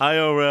 weird.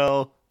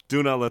 IRL,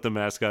 do not let the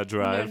mascot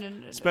drive.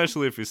 No.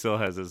 Especially if he still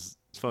has his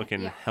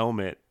fucking Yeah.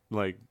 helmet.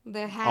 Like,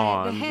 The head,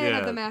 On, the head yeah.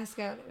 of the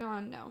mascot. Oh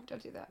no,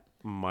 don't do that.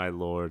 my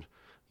lord.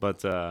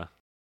 But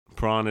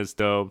Prawn is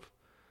dope.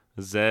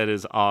 Zed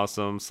is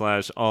awesome. /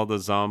 all the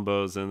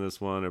zombos in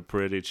this one are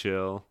pretty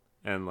chill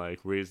and like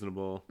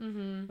reasonable.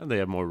 Mm-hmm. And they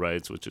have more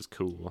rights, which is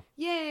cool.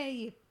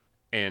 Yay!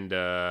 And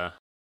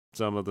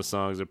some of the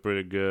songs are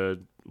pretty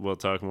good. We'll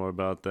talk more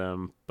about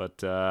them. But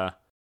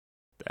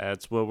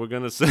that's what we're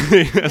going to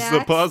say. That's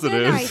the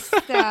positives. The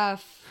nice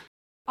stuff.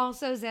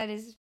 Also, Zed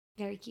is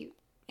very cute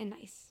and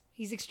nice.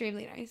 He's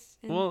extremely nice.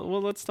 And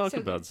Well, let's talk So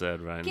about good.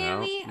 Zed right can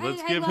now. we?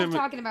 Let's I give love him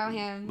talking about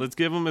him. Let's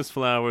give him his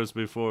flowers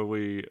before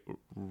we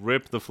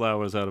rip the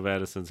flowers out of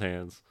Addison's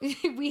hands.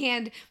 we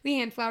hand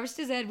flowers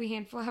to Zed. We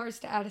hand flowers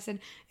to Addison.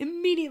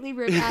 Immediately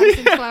rip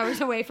Addison's flowers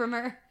away from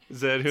her.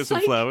 Zed, here's some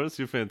Psych. flowers.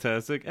 You're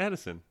fantastic.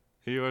 Addison,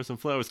 here are some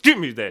flowers. Give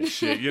me that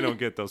shit. You don't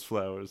get those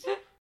flowers.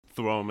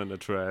 Throw them in the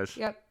trash.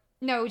 Yep.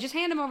 No, just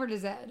hand him over to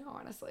Zed.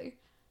 Honestly,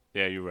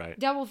 Yeah, you're right.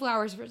 double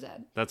flowers for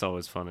Zed. That's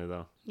always funny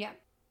though. Yeah.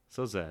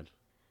 So Zed,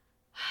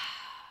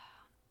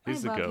 he's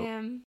I the love goat.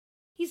 him.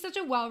 He's such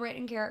a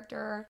well-written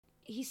character.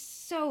 He's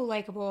so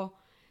likable.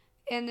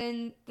 And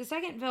then the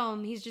second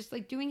film, he's just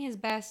like doing his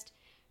best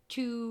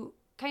to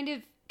kind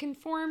of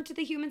conform to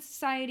the human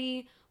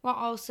society while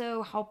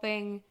also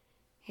helping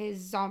his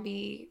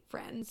zombie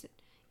friends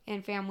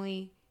and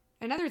family.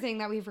 Another thing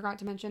that we forgot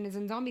to mention is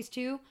in Zombies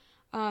 2,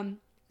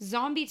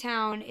 Zombie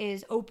Town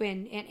is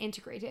open and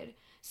integrated.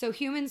 So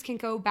humans can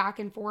go back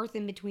and forth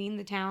in between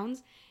the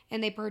towns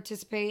and they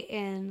participate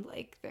in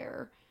like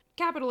their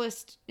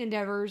capitalist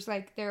endeavors.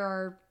 Like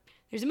there's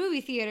a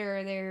movie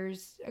theater,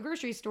 there's a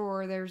grocery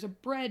store, there's a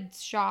bread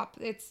shop.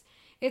 It's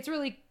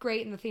really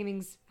great and the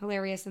theming's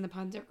hilarious and the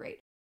puns are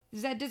great.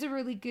 Zed does a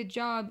really good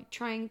job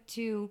trying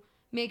to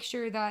make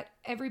sure that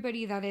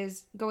everybody that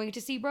is going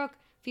to Seabrook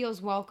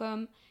feels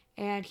welcome,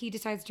 and he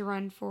decides to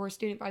run for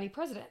student body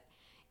president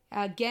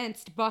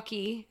against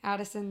Bucky,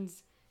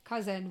 Addison's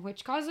cousin,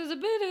 which causes a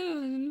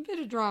bit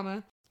of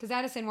drama because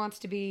Addison wants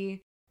to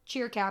be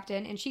cheer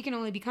captain, and she can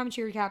only become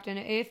cheer captain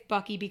if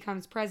Bucky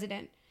becomes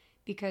president,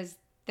 because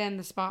then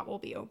the spot will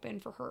be open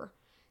for her.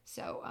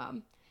 So,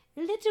 a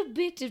little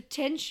bit of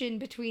tension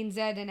between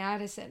Zed and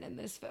Addison in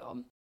this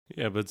film.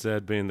 Yeah, but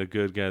Zed being the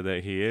good guy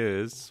that he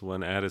is,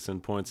 when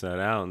Addison points that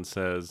out and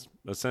says,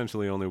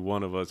 essentially only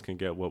one of us can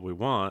get what we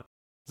want,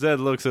 Zed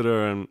looks at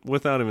her and,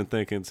 without even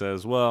thinking,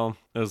 says, well,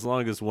 as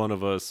long as one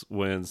of us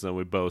wins, then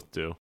we both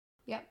do.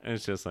 Yep. And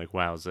it's just like,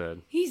 wow,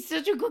 Zed. He's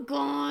such a good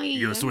guy.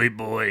 You're a sweet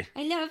boy.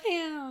 I love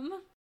him.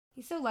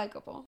 He's so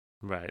likable.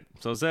 Right.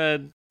 So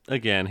Zed,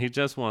 again, he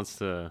just wants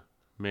to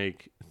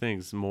make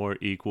things more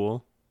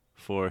equal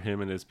for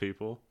him and his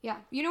people. Yeah.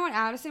 You know what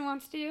Addison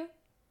wants to do?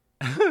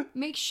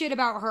 Make shit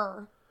about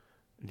her.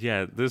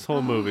 Yeah, this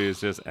whole movie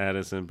is just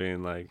Addison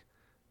being like,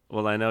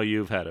 well, I know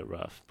you've had it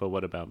rough, but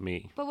what about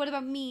me? But what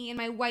about me and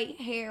my white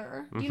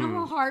hair? Do you Mm-hmm. know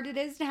how hard it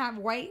is to have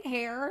white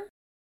hair?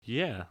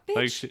 Yeah.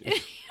 Bitch.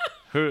 Like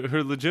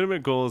her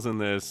legitimate goals in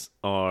this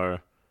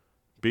are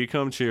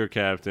become cheer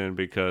captain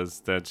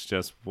because that's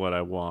just what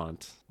I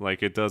want.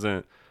 Like it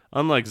doesn't,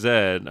 unlike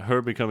Zed,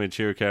 her becoming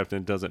cheer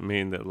captain doesn't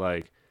mean that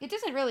like It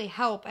doesn't really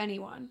help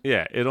anyone.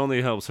 Yeah, it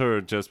only helps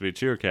her just be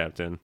cheer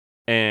captain.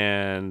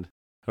 And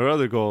her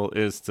other goal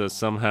is to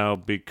somehow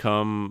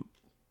become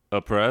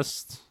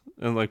oppressed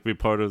and like be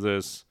part of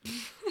this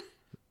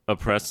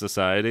oppressed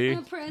society.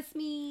 Oppress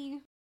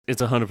me.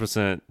 It's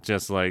 100%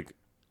 just like,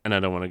 and I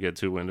don't want to get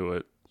too into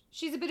it.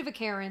 She's a bit of a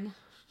Karen.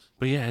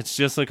 But yeah, it's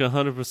just like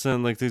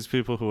 100% like these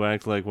people who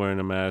act like wearing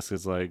a mask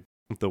is like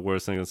the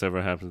worst thing that's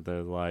ever happened to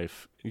their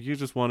life. You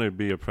just want to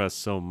be oppressed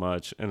so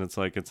much, and it's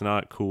like it's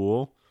not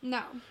cool.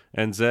 No.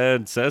 And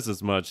Zed says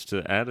as much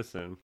to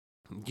Addison.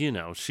 You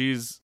know,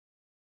 she's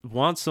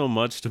wants so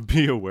much to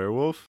be a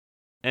werewolf,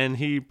 and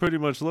he pretty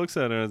much looks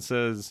at her and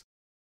says,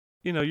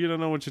 you know, you don't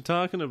know what you're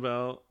talking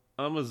about.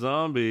 I'm a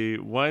zombie.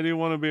 Why do you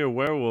want to be a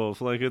werewolf?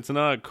 Like, it's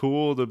not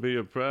cool to be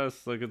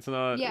oppressed. Like, it's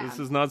not, Yeah. This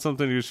is not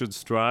something you should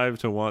strive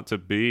to want to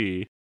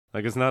be.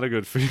 Like, it's not a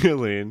good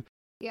feeling.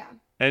 Yeah.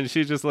 And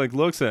she just, like,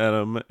 looks at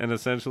him and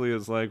essentially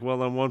is like,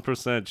 well, I'm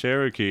 1%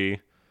 Cherokee.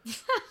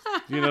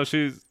 You know,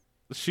 she's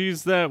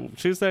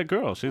that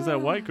girl. She's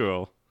that white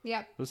girl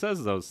Yep. who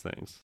says those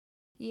things.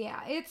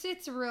 Yeah,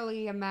 it's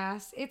really a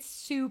mess. It's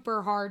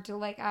super hard to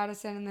like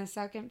Addison in the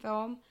second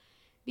film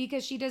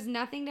because she does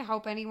nothing to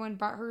help anyone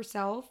but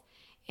herself.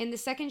 And the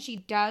second she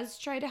does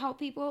try to help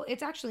people,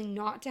 it's actually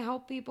not to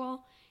help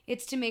people.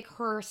 It's to make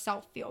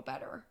herself feel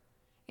better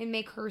and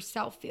make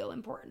herself feel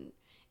important.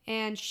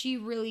 And she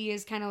really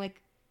is kind of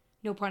like,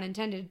 no pun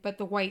intended, but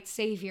the white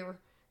savior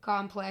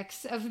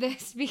complex of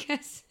this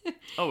because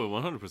Oh, it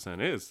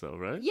 100% is, though,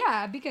 right?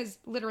 yeah, because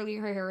literally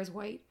her hair is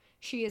white.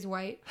 She is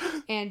white.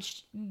 And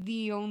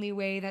the only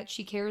way that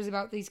she cares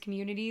about these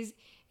communities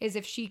is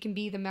if she can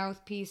be the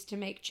mouthpiece to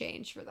make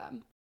change for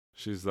them.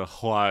 She's the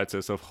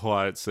whitest of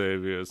white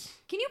saviors.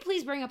 Can you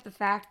please bring up the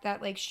fact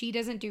that, like, she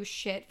doesn't do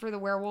shit for the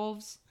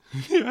werewolves?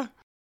 Yeah.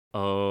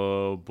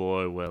 Oh,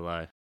 boy, will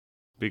I.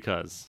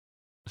 Because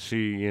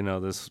she, you know,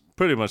 this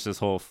pretty much this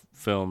whole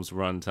film's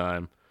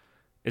runtime,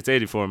 it's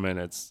 84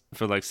 minutes.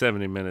 For like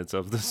 70 minutes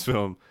of this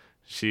film,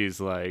 she's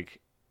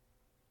like,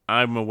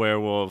 I'm a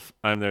werewolf.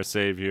 I'm their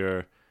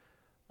savior.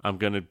 I'm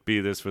going to be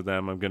this for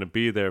them. I'm going to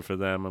be there for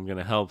them. I'm going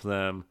to help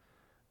them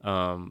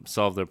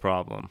solve their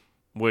problem.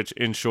 Which,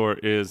 in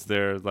short, is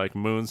their, like,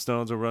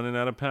 moonstones are running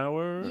out of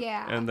power.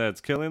 Yeah. And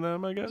that's killing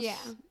them, I guess? Yeah.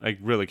 I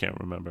really can't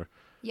remember.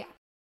 Yeah.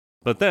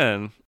 But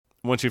then,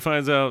 when she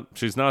finds out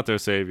she's not their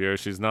savior,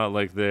 she's not,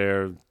 like,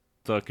 their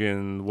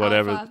fucking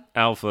whatever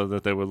alpha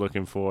that they were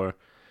looking for,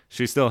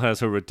 she still has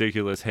her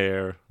ridiculous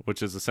hair,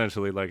 which is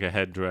essentially like a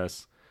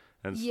headdress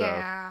and stuff.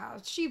 Yeah.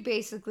 She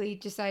basically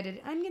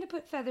decided, I'm going to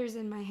put feathers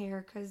in my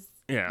hair because,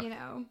 Yeah. you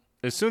know.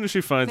 As soon as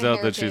she finds My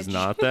out that she's heritage.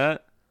 not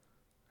that,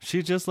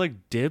 she just,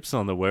 like, dips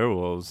on the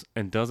werewolves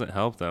and doesn't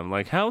help them.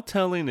 Like, how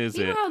telling is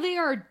You it? know how they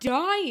are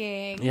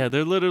dying. Yeah,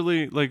 they're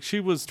literally, like, she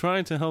was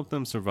trying to help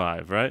them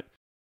survive, right?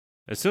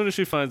 As soon as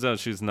she finds out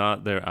she's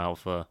not their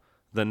alpha,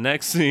 the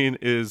next scene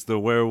is the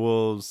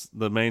werewolves,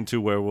 the main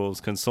two werewolves,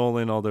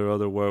 consoling all their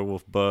other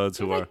werewolf buds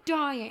They're who like are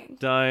dying.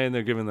 dying.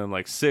 They're giving them,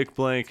 like, sick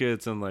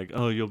blankets and, like,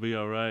 oh, you'll be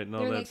all right and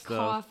all They're that like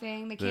stuff.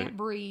 coughing. They They're- can't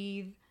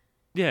breathe.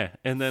 Yeah,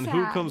 and then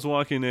who Sad. comes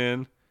walking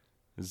in?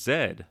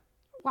 Zed.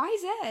 Why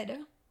Zed?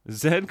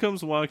 Zed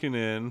comes walking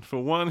in.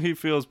 For one, he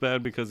feels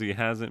bad because he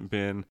hasn't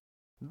been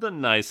the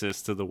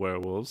nicest to the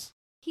werewolves.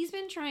 He's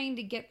been trying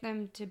to get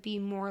them to be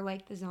more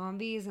like the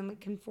zombies and like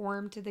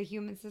conform to the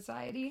human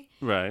society,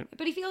 Right.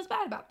 but he feels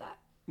bad about that.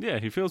 Yeah,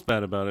 he feels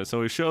bad about it.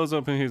 So he shows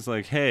up and he's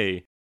like,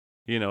 hey,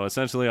 you know,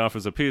 essentially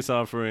offers a peace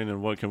offering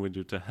and what can we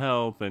do to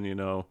help? And, you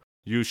know,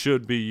 you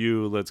should be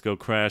you. Let's go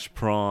crash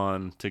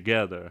prawn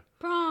together.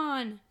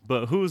 Prawn.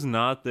 But who's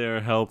not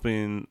there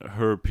helping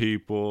her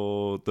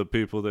people, the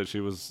people that she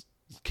was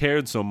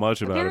cared so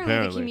much about, Apparently, the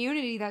apparently?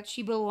 community that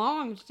she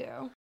belonged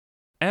to.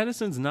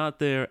 Addison's not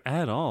there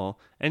at all.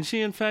 And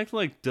she, in fact,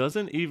 like,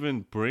 doesn't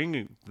even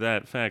bring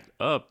that fact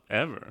up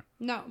ever.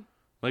 No.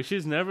 Like,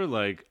 she's never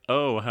like,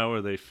 oh, how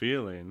are they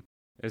feeling?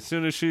 As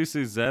soon as she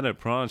sees Zed at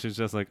prawn, she's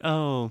just like,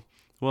 oh,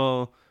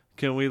 well,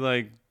 can we,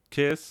 like,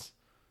 kiss?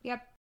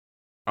 Yep.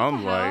 I'm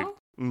the like, hell?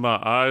 my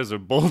eyes are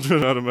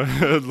bulging out of my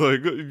head.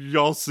 Like,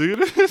 y'all see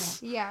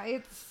this? Yeah,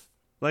 it's.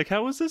 Like,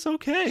 how is this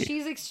okay?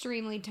 She's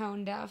extremely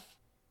tone deaf.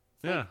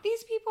 It's Yeah. like,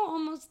 these people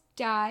almost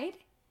died,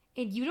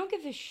 and you don't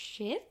give a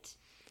shit?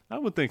 I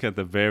would think at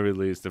the very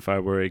least, if I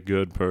were a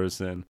good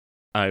person,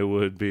 I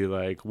would be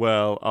like,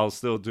 well, I'll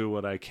still do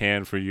what I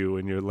can for you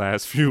in your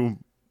last few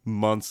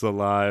months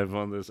alive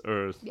on this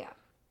earth. Yeah.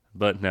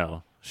 But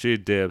no, she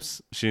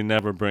dips. She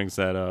never brings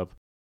that up.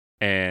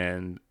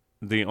 And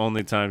the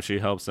only time she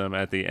helps them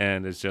at the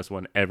end is just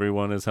when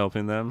everyone is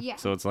helping them. Yeah.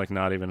 So it's like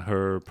not even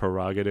her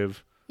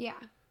prerogative. Yeah.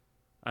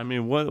 I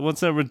mean,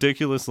 what's that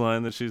ridiculous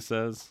line that she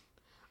says?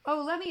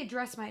 Oh, let me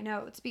address my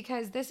notes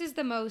because this is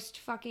the most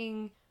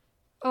fucking.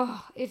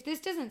 Oh, if this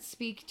doesn't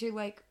speak to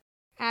like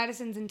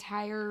Addison's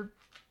entire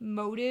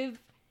motive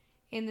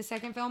in the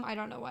second film, I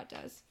don't know what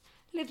does.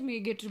 Let me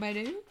get to my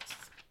notes.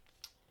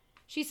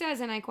 She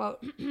says, and I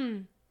quote,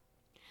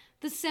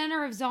 the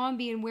center of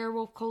zombie and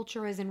werewolf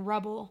culture is in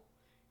rubble,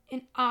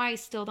 and I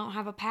still don't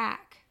have a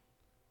pack.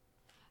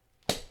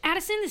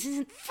 Addison, this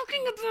isn't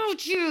fucking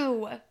about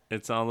you.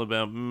 It's all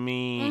about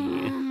me. Oh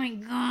my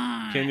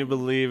god. Can you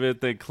believe it?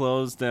 They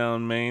closed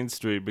down Main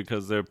Street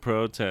because they're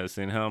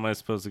protesting. How am I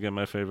supposed to get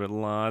my favorite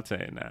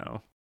latte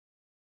now?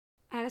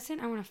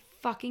 Addison, I want to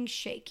fucking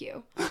shake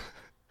you.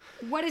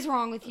 What is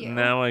wrong with you?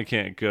 Now I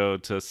can't go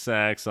to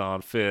Saks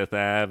on Fifth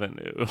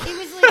Avenue.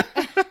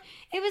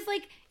 It was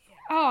like,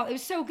 oh, it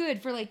was so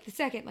good for like the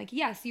second. Like,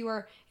 yes, you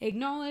are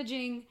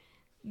acknowledging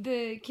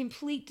the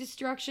complete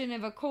destruction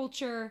of a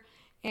culture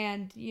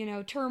and, you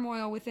know,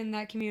 turmoil within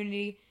that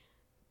community.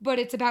 But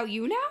it's about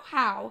you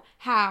now?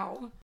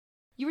 How?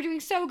 You were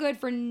doing so good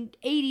for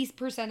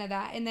 80% of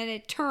that, and then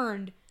it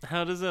turned.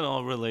 How does it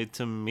all relate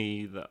to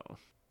me, though?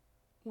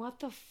 What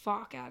the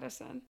fuck,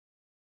 Addison?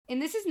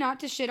 And this is not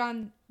to shit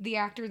on the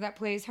actor that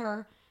plays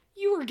her.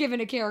 You were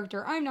given a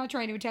character. I'm not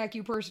trying to attack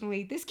you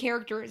personally. This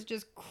character is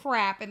just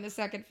crap in the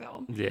second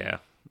film. Yeah.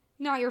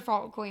 Not your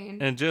fault, Queen.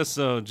 And just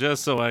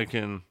so I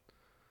can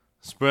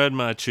spread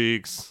my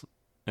cheeks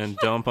and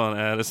dump on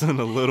Addison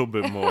a little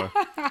bit more.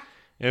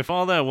 If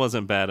all that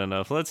wasn't bad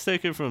enough, let's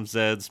take it from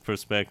Zed's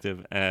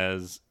perspective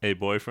as a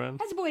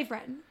boyfriend. As a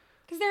boyfriend.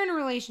 Because they're in a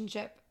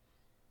relationship.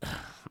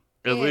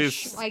 At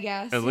least, I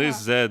guess. At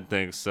least Zed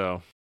thinks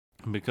so.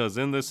 Because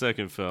in the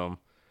second film,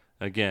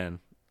 again,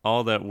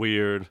 all that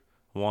weird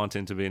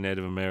wanting to be a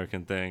Native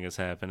American thing is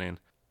happening.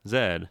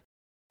 Zed,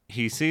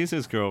 he sees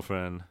his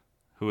girlfriend,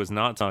 who is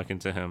not talking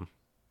to him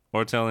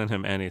or telling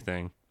him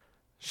anything.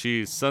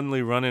 She's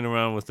suddenly running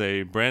around with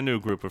a brand new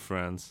group of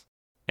friends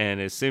and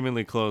is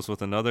seemingly close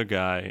with another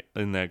guy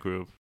in that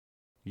group.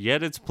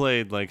 Yet it's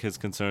played like his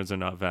concerns are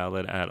not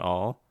valid at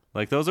all.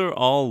 Like, those are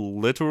all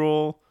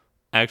literal,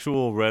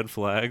 actual red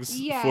flags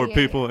for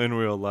people in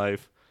real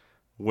life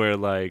where,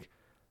 like,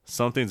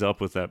 something's up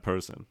with that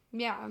person.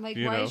 Yeah, like,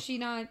 You why know? is she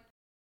not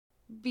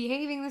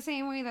behaving the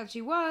same way that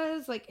she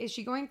was? Like, is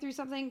she going through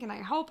something? Can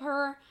I help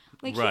her?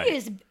 Like, Right. he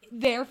is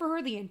there for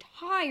her the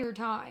entire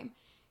time.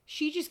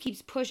 She just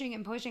keeps pushing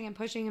and pushing and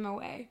pushing him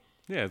away.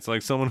 Yeah, it's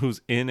like someone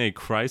who's in a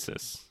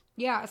crisis.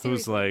 Yeah, seriously.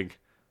 Who's like,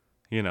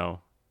 you know,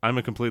 I'm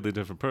a completely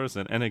different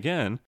person. And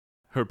again,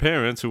 her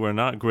parents, who are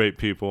not great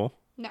people,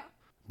 No.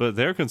 but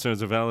their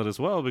concerns are valid as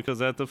well,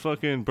 because at the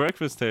fucking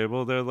breakfast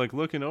table, they're like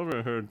looking over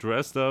at her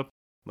dressed up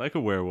like a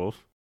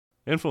werewolf,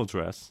 in full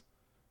dress.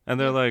 And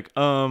they're like,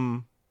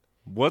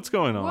 what's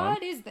going on?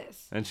 What is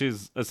this? And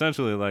she's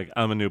essentially like,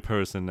 I'm a new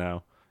person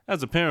now.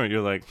 As a parent,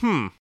 you're like,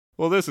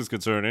 well, this is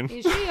concerning.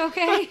 Is she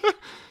okay?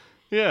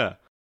 Yeah.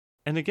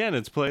 And again,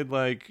 it's played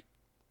like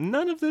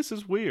none of this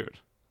is weird.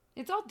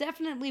 It's all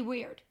definitely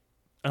weird.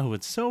 Oh,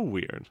 it's so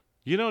weird.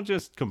 You don't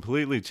just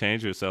completely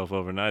change yourself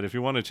overnight. If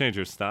you want to change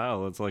your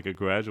style, it's like a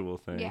gradual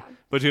thing. Yeah.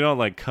 But you don't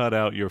like cut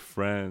out your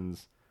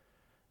friends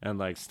and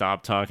like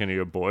stop talking to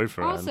your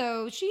boyfriend.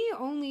 Also, she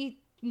only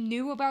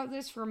knew about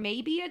this for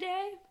maybe a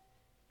day.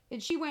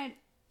 And she went,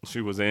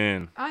 She was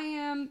in. I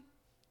am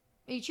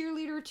a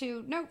cheerleader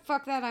too. Nope,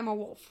 fuck that, I'm a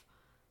wolf.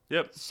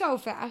 Yep. So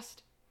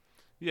fast.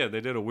 Yeah,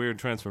 they did a weird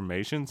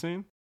transformation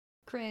scene.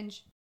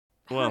 Cringe.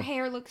 Her Well,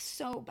 hair looks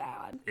so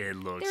bad. it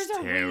looks There's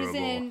a terrible.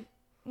 reason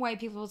white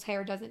people's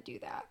hair doesn't do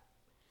that.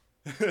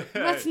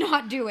 Let's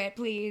not do it,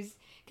 please.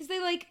 Because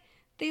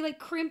they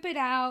crimp it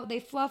out, they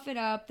fluff it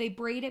up, they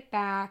braid it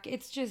back.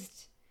 It's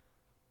just,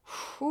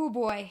 oh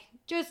boy,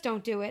 just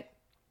don't do it.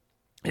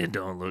 It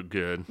don't look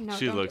good. No,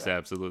 She don't looks do it.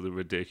 absolutely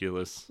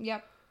ridiculous.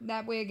 Yep,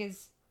 that wig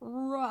is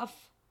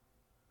rough.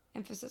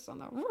 Emphasis on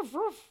the roof,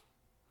 roof.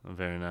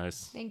 Very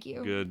nice. Thank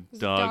you. Good It was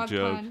a dog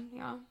joke. pun.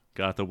 Yeah,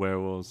 Got the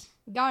werewolves.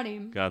 got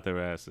him. Got their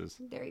asses.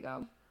 There you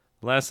go.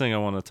 Last thing I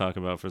want to talk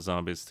about for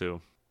Zombies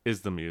 2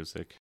 is the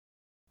music.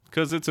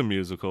 Because it's a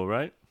musical,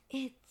 right?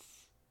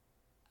 It's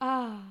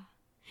a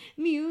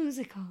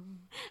musical.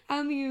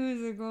 A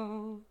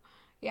musical.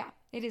 Yeah,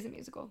 it is a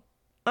musical.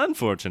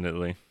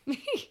 Unfortunately,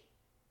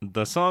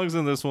 the songs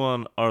in this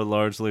one are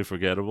largely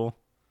forgettable.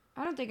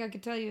 I don't think I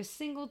could tell you a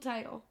single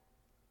title.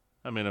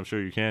 I mean, I'm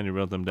sure you can. You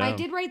wrote them down. I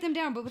did write them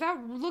down, but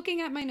without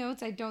looking at my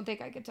notes, I don't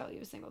think I could tell you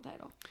a single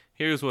title.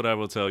 Here's what I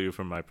will tell you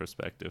from my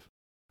perspective.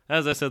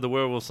 As I said, the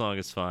werewolf song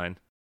is fine.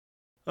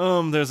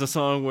 There's a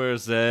song where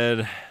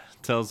Zed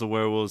tells the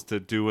werewolves to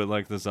do it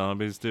like the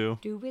zombies do.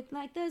 Do it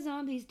like the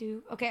zombies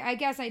do. Okay, I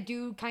guess I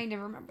do kind of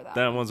remember that.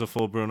 That one's a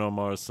full Bruno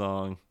Mars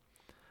song.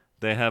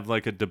 They have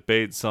like a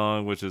debate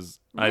song, which is,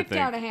 I Ripped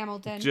think, out of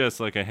Hamilton. just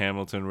like a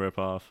Hamilton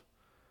ripoff.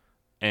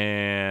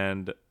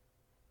 And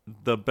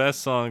the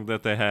best song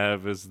that they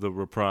have is the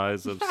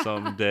reprise of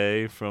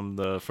Someday from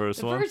the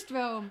first the one. first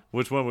film.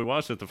 Which when we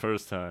watched it the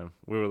first time,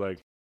 we were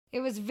like,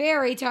 It was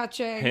very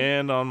touching.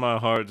 hand on my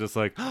heart, just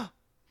like,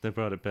 they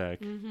brought it back.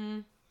 Mm-hmm.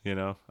 You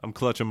know, I'm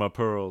clutching my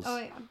pearls. Oh,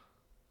 yeah.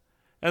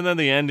 And then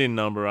the ending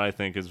number, I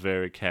think, is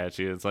very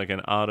catchy. It's like an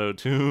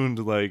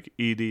auto-tuned, like,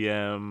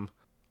 EDM.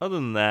 Other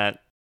than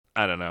that,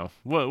 I don't know.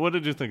 What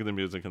did you think of the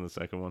music in the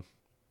second one?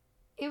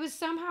 It was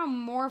somehow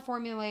more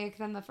formulaic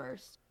than the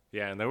first.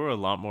 Yeah, and there were a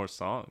lot more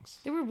songs.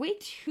 There were way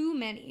too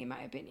many, in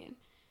my opinion.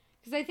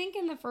 Because I think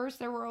in the first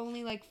there were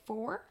only like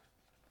 4.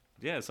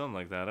 Yeah, something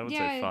like that. I would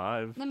Yeah, say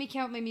 5. Let me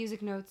count my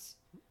music notes.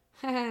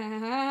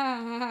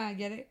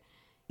 Get it?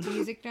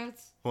 music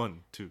notes. 1,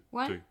 2,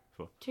 One? 3,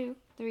 4. 2,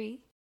 3.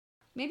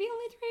 Maybe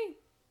only 3.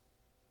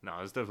 No,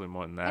 it's definitely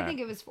more than that. I think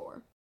it was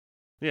 4.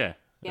 Yeah.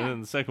 Yeah. And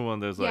then the second one,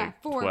 there's Yeah,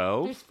 like 4.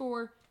 12. There's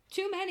 4.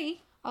 Too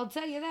many. I'll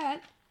tell you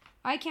that.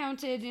 I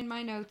counted in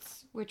my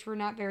notes, which were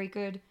not very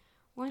good.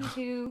 1,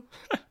 2,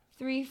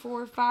 3,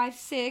 4, 5,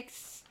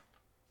 6,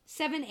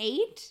 7,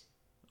 8.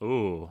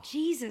 Ooh.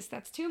 Jesus,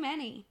 that's too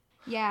many.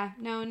 Yeah,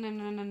 no.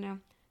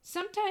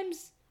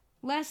 Sometimes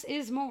less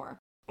is more.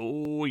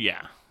 Oh,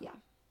 yeah. Yeah.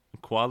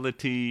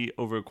 Quality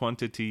over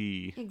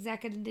quantity.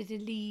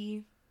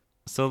 Exactly.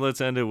 So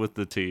let's end it with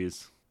the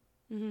tease.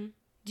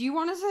 Do you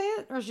want to say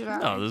it or should I?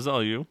 No, this is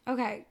all you.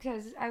 Okay,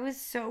 because I was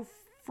so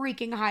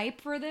freaking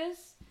hype for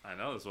this. I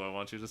know, that's why I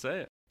want you to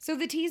say it. So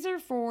the teaser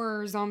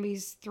for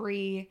Zombies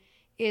 3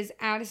 is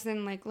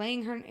Addison like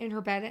laying her in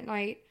her bed at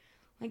night,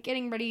 like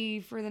getting ready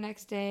for the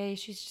next day.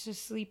 She's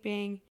just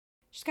sleeping.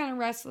 She's kind of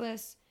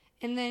restless.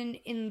 And then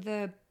in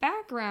the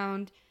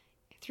background,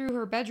 through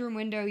her bedroom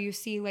window, you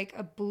see like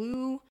a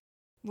blue,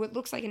 what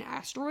looks like an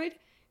asteroid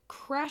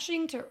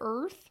crashing to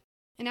Earth.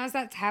 And as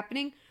that's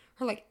happening,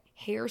 her like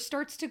hair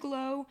starts to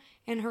glow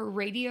and her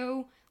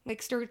radio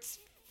like starts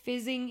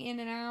fizzing in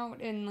and out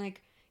and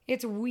like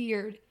it's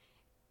weird.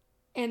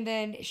 And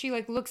then she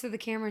like looks at the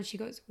camera and she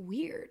goes,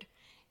 weird.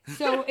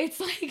 So it's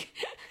like,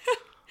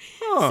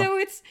 so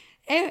it's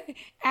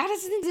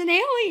Addison's an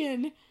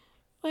alien.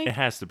 Like It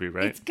has to be,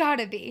 right? It's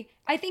gotta be.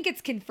 I think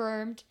it's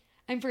confirmed.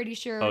 I'm pretty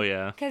sure. Oh,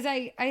 yeah? Because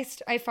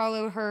I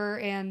follow her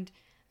and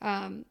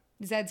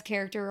Zed's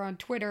character on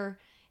Twitter.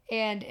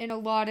 And in a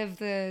lot of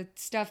the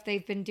stuff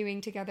they've been doing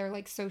together,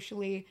 like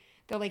socially,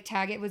 they'll like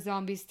tag it with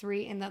Zombies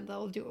 3 and then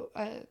they'll do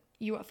a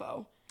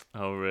UFO.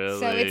 Oh, really?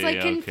 So it's like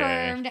Okay.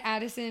 confirmed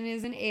Addison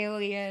is an I was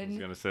alien.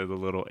 going to say the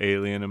little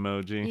alien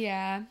emoji.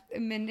 Yeah. I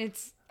mean,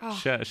 it's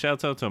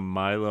Shouts out to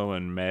Milo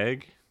and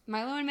Meg.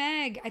 Milo and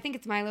Meg. I think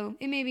it's Milo.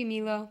 It may be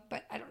Milo,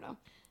 but I don't know.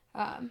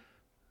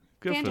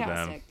 Good Fantastic.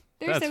 for them.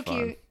 They're That's so fun.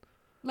 cute.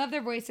 Love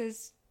their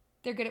voices.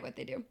 They're good at what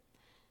they do.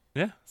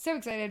 Yeah. So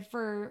excited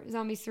for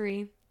Zombies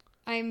 3.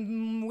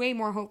 I'm way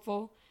more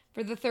hopeful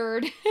for the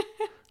third.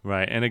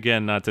 Right. And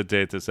again, not to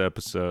date this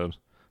episode,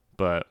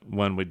 but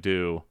when we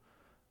do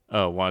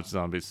watch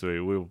Zombies 3,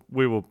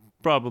 we will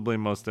probably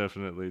most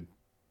definitely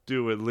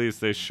do at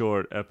least a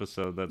short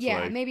episode that's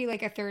Yeah, like, maybe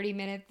like a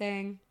 30-minute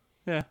thing.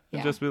 yeah, and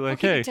Yeah. just be We'll like,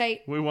 keep hey, it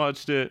tight. we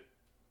watched it.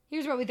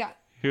 Here's what we got.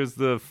 Here's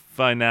the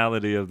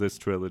finality of this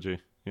trilogy,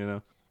 you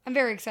know? I'm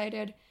very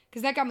excited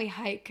because that got me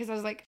hyped because I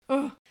was like,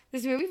 oh,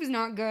 this movie was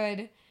not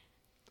good.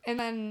 And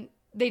then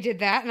they did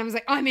that and I was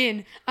like, I'm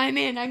in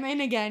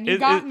again. You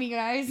got me,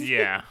 guys.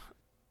 Yeah.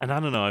 And I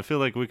don't know, I feel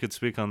like we could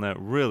speak on that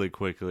really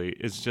quickly.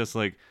 It's just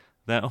like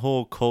that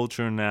whole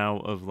culture now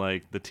of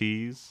like the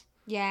tease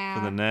Yeah.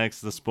 for the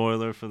next, the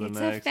spoiler for the It's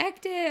next,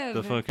 effective.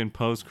 the fucking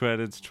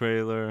post-credits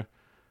trailer.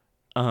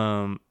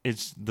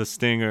 It's the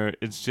stinger.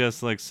 It's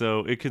just like, so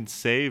it can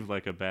save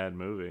like a bad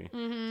movie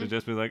to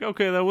just be like,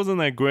 okay, that wasn't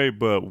that great,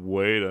 but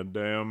wait a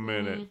damn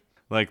minute.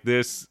 Like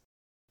this,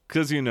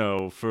 because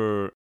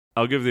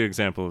I'll give the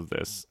example of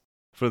this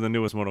for the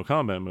newest Mortal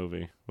Kombat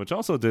movie, which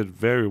also did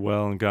very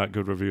well and got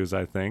good reviews,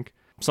 I think.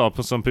 Saw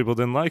some people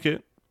didn't like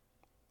it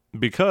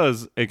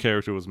because a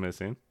character was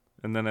missing,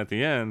 and then at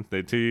the end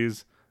they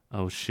tease,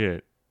 oh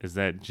shit, is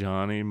that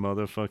Johnny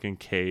motherfucking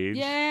Cage?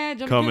 Yeah,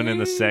 Johnny Coming in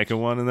the Cage. second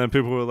one, and then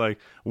people were like,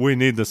 we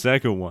need the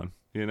second one,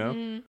 you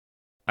know?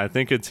 I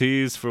think a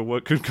tease for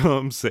what could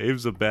come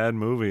saves a bad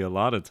movie a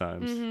lot of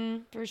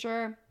times, For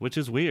sure. which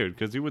is weird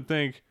because you would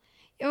think,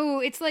 Oh,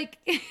 it's like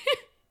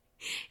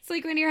it's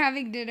like when you're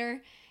having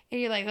dinner and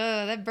you're like,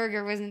 oh, that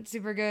burger wasn't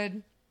super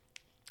good.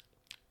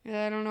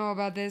 I don't know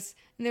about this.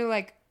 And they're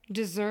like,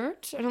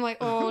 dessert? And I'm like,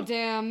 oh,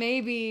 damn,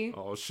 maybe.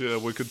 oh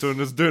shit, we could turn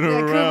this dinner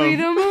That around. could be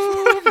the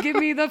move. Give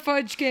me the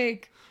fudge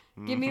cake.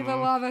 Give me the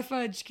lava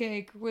fudge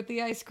cake with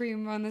the ice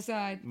cream on the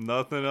side.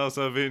 Nothing else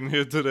I've eaten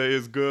here today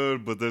is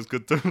good, but this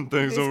could turn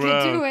things This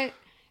around. could do it.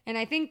 And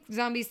I think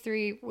Zombies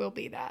 3 will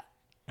be that.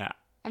 Yeah.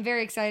 I'm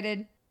very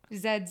excited.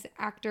 Zed's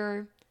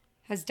actor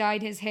has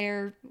dyed his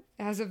hair,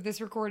 as of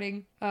this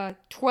recording,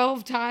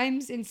 12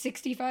 times in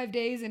 65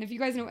 days. And if you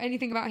guys know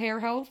anything about hair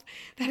health,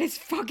 that is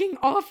fucking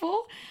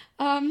awful.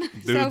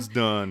 Dude's So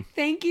done.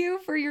 thank you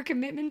for your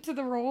commitment to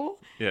the role.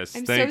 Yes,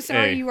 I'm so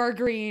sorry you are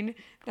green.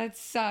 That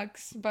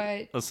sucks,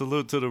 but a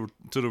salute to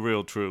the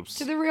real troops.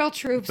 to the real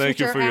troops, Thank which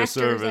you are for your actors,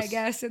 service. I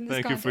guess, in this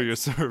Thank context. you for your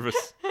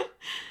service.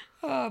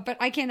 But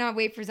I cannot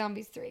wait for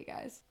Zombies 3,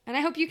 guys. And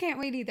I hope you can't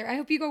wait either. I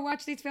hope you go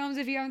watch these films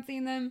if you haven't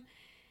seen them,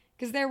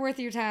 because they're worth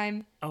your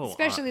time,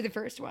 especially the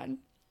first one.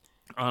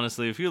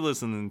 Honestly, if you're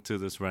listening to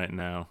this right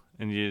now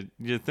and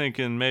you're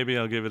thinking maybe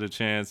I'll give it a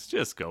chance,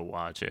 just go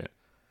watch it.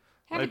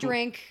 Have Like- a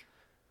drink,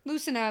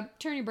 loosen up,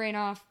 turn your brain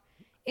off.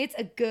 It's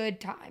a good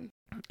time.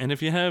 And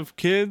if you have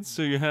kids,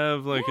 or you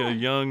have like Yeah. a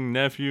young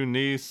nephew,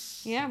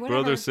 niece, Yeah, brother,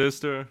 whatever.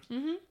 sister,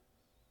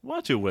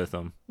 watch it with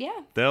them.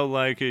 Yeah. They'll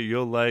like it.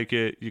 You'll like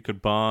it. You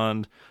could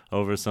bond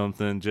over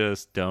something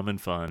just dumb and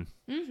fun.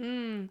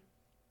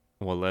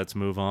 Well, let's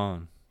move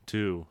on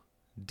to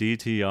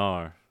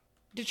DTR.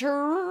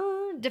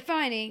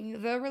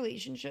 Defining the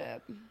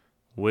relationship.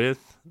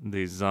 with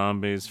the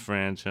Zombies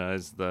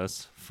franchise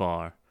thus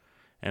far?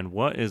 And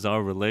what is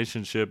our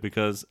relationship?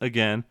 Because,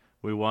 again,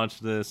 we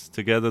watched this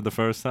together the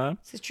first time.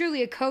 This is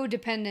truly a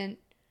codependent,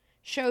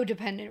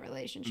 show-dependent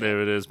relationship.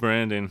 There it is,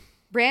 branding.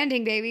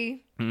 Branding,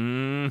 baby.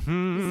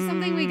 Mm-hmm. This is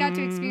something we got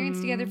to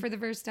experience together for the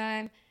first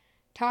time.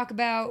 Talk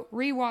about,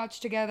 rewatch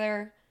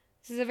together.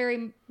 This is a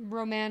very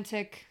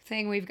romantic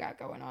thing we've got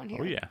going on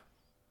here. Oh, yeah.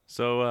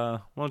 So,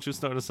 why don't you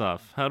start us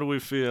off? How do we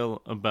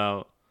feel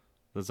about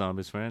the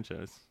Zombies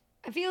franchise?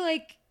 I feel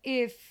like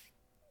if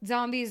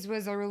Zombies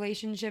was a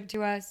relationship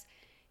to us,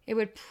 it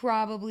would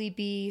probably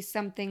be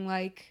something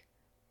like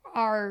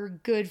our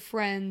good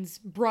friend's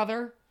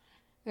brother.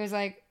 It was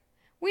like,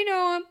 we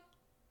know him.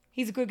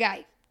 He's a good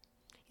guy.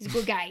 He's a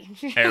good guy.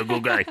 Hey, a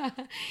good guy.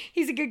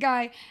 He's a good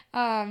guy.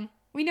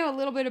 We know a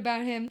little bit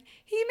about him.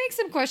 He makes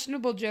some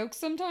questionable jokes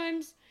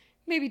sometimes.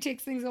 Maybe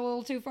takes things a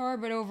little too far,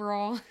 but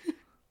overall.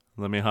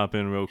 Let me hop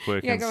in real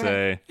quick Yeah, and go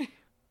say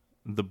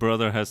the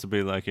brother has to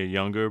be like a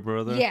younger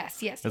brother.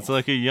 yes. It's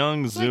like a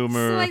young It's like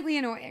Zoomer. slightly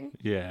annoying.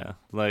 Yeah,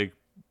 like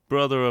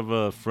brother of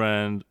a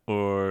friend,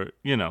 or,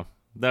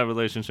 that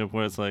relationship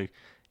where it's like,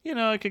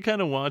 I can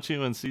kind of watch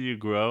you and see you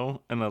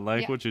grow, and I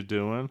like Yeah. what you're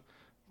doing,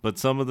 but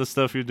some of the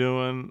stuff you're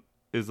doing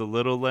is a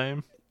little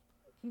lame.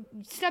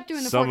 Stop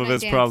doing the Some Fortnite of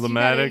it's dance.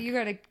 problematic. You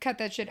gotta cut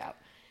that shit out.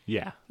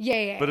 Yeah.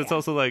 Yeah. But it's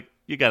also like,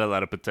 you got a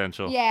lot of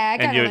potential. Yeah, I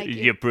And kinda you're, like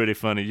you. you're pretty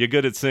funny. You're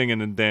good at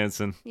singing and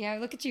dancing. Yeah,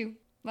 look at you.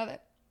 Love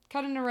it.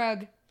 Cutting a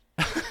rug.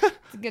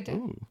 It's a good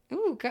time.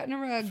 Ooh, cutting a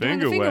rug. Doing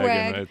Finger the finger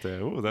wagging wag. right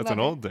there. Ooh, that's Love an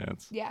it. old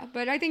dance. Yeah,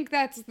 but I think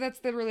that's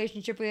the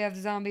relationship we have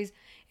to zombies.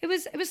 It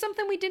was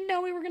something we didn't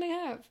know we were gonna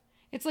have.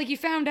 It's like you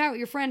found out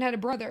your friend had a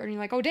brother, and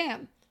you're like, oh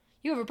damn,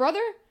 you have a brother,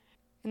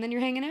 and then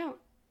you're hanging out,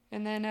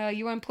 and then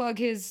you unplug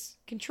his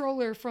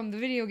controller from the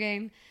video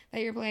game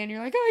that you're playing.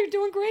 You're like, oh, you're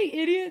doing great,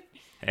 idiot.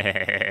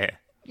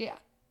 Yeah,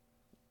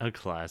 A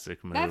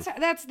classic move.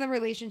 that's the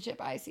relationship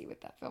I see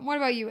with that film. What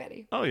about you,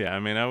 Eddie? Oh yeah, I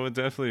mean, I would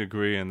definitely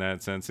agree in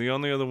that sense. The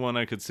only other one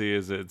I could see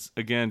is it's,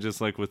 again, just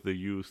like with the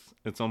youth.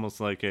 It's almost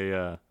like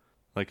a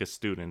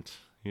student,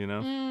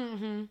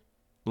 Mm-hmm.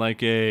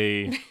 like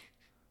a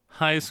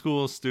high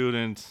school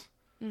student,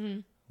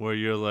 Mm-hmm. where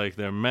you're like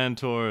their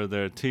mentor or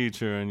their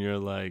teacher, and you're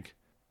like,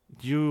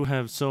 you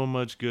have so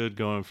much good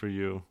going for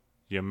you.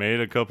 You made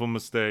a couple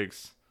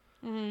mistakes,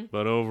 Mm-hmm.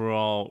 but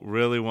overall,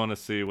 really want to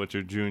see what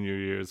your junior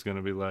year is going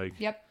to be like.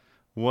 Yep.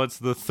 What's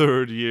the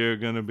third year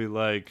going to be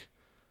like?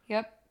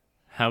 Yep.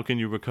 How can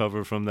you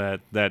recover from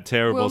that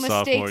terrible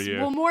sophomore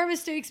year? Will more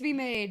mistakes be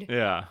made,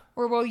 Yeah.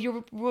 or will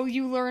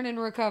you learn and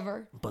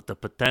recover? But the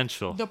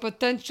potential, The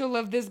potential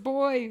of this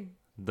boy.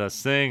 the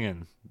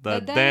singing,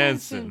 the The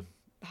dancing.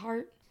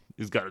 Heart.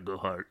 He's got a good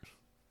heart.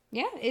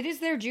 Yeah, it is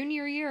their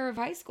junior year of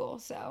high school,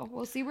 so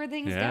we'll see where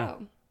things Yeah.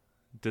 go.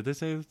 Did they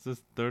say it's the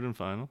third and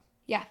final?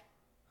 Yeah,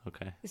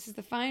 Okay. this is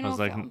the I final was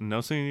like, film.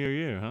 no senior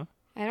year, huh?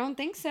 I don't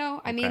think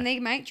so. I mean, Okay. they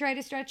might try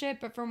to stretch it,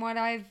 but from what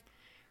I've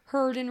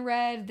heard and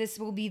read, this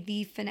will be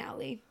the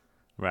finale.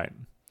 Right.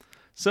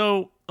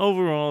 So,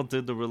 overall,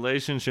 did the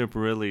relationship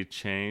really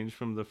change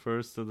from the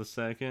first to the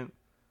second?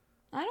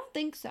 I don't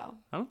think so.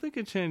 I don't think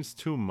it changed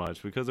too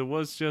much because it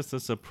was just a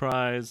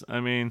surprise. I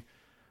mean,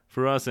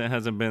 for us, it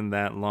hasn't been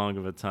that long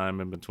of a time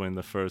in between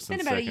the first and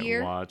Been about a second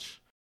year.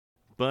 watch.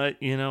 But,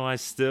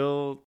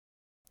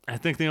 I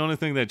think the only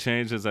thing that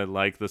changed is I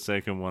like the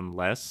second one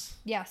less.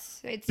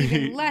 Yes, it's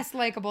even less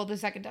likable the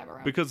second time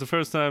around. Because the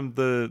first time,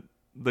 the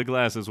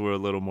glasses were a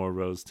little more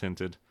rose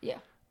tinted. Yeah.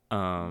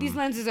 Um, These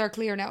lenses are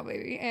clear now,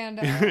 baby, and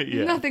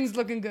Yeah. nothing's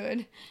looking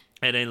good.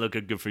 it ain't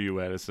looking good for you,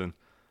 Edison.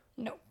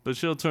 No. But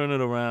she'll turn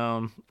it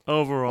around.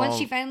 Overall, Once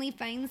she finally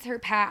finds her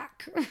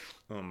pack.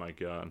 oh my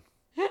god,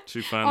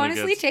 she finally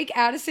Honestly, gets. take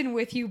Addison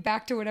with you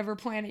back to whatever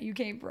planet you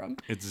came from.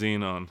 It's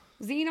Xenon.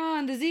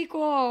 Xenon, the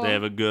sequel. They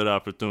have a good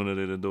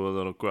opportunity to do a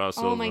little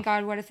crossover. Oh my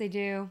god, what if they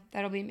do?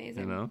 That'll be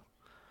amazing. You know.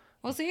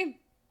 We'll see.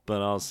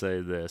 But I'll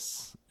say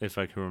this, if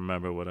I can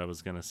remember what I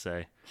was gonna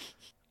say.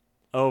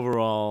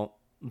 Overall,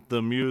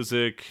 the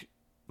music,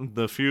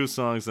 the few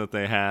songs that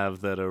they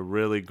have that are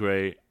really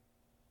great,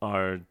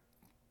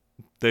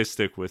 they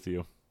stick with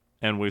you,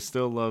 and we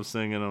still love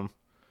singing them.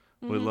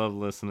 We love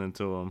listening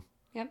to them.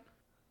 Yep.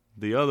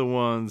 The other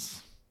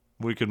ones,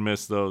 we could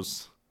miss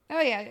those.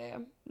 Oh yeah.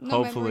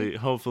 No memory.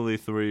 Hopefully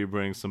 3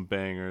 brings some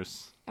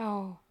bangers.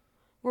 Oh,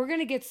 we're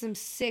gonna get some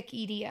sick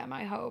EDM.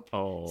 I hope.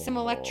 Oh. Some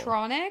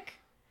electronic.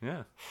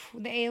 Yeah.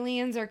 The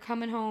aliens are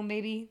coming home,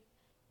 baby.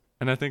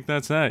 And I think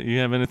that's that. You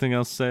have anything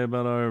else to say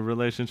about our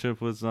relationship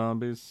with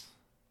zombies?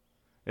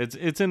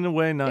 It's in a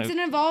way not It's an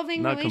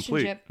evolving not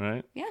complete, relationship.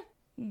 right? Yeah.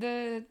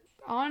 The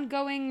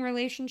ongoing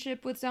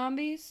relationship with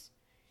zombies.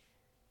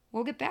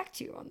 We'll get back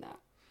to you on that.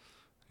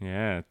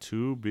 Yeah,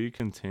 to be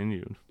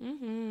continued.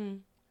 Mm-hmm.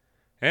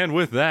 And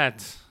with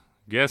that,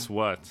 guess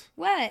what?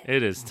 What?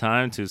 It is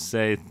time to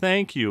say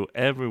thank you,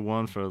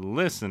 everyone, for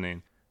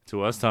listening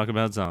to us talk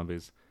about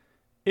zombies.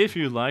 If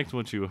you liked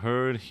what you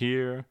heard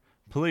here,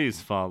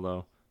 please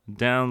follow,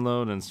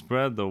 download, and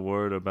spread the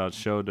word about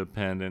Show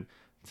Dependent.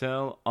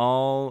 Tell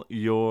all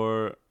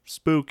your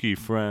spooky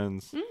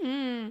friends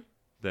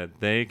that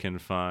they can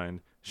find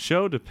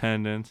Show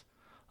Dependent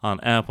on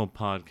Apple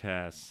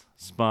Podcasts,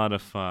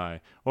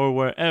 Spotify, or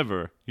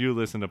wherever you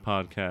listen to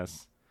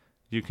podcasts.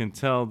 You can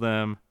tell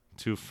them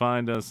to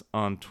find us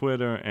on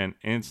Twitter and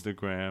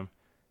Instagram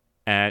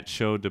at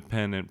Show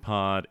Dependent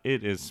Pod.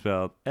 It is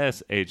spelled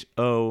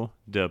SHO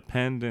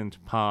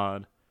Dependent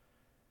Pod.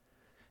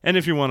 And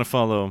if you want to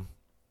follow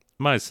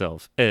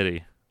myself,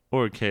 Eddie,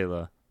 or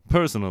Kayla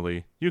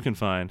personally, you can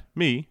find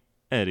me,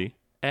 Eddie,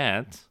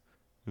 at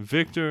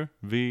Victor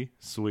V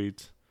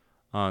Sweet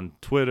on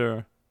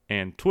Twitter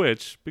and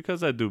Twitch,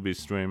 because I do be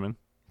streaming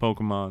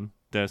Pokemon,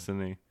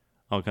 Destiny,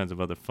 all kinds of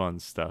other fun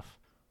stuff,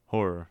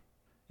 horror.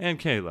 And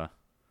Kayla,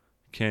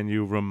 can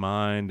you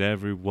remind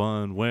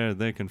everyone where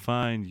they can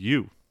find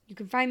you? You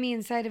can find me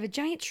inside of a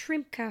giant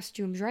shrimp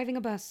costume driving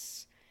a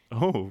bus.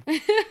 Oh,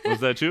 was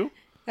that you?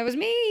 That was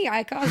me.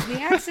 I caused the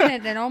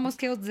accident that almost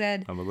killed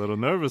Zed. I'm a little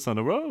nervous on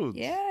the road.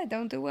 Yeah,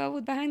 don't do well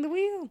with behind the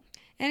wheel.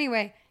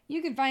 Anyway,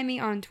 you can find me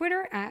on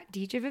Twitter at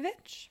DJ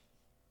Vivitch.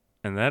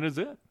 And that is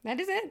it. That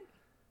is it.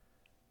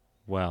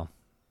 Well,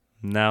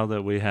 now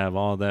that we have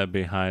all that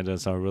behind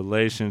us, our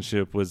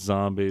relationship with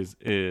zombies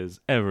is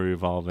ever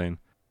evolving.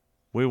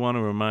 We want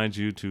to remind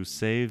you to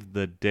save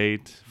the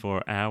date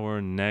for our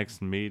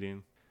next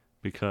meeting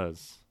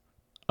because,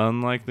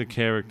 unlike the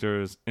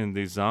characters in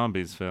the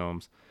zombies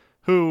films,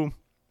 who,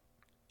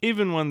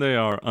 even when they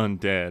are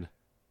undead,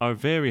 are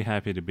very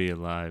happy to be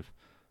alive,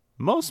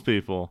 most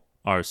people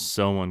are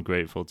so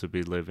ungrateful to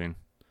be living.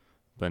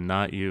 But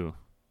not you.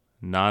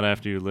 Not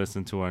after you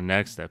listen to our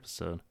next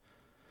episode.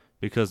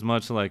 Because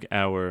much like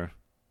our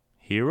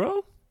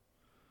hero,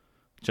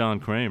 John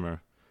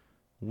Kramer,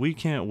 we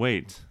can't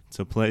wait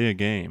to play a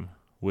game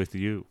with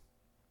you.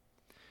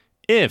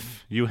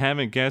 If you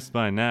haven't guessed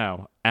by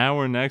now,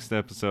 our next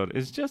episode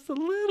is just a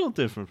little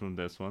different from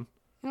this one.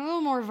 A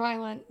little more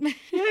violent.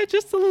 Yeah,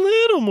 just a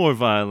little more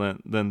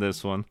violent than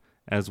this one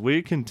as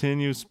we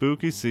continue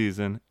spooky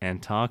season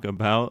and talk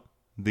about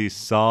the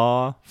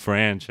Saw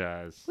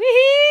franchise.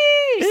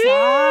 Whee!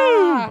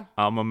 Saw!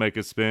 I'm gonna make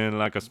it spin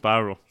like a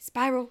spiral.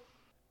 Spiral.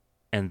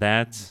 And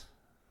that,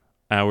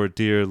 our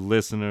dear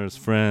listeners,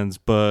 friends,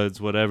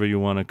 buds, whatever you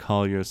want to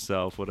call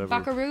yourself, whatever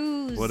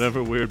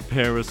weird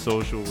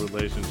parasocial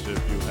relationship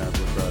you have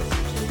with us,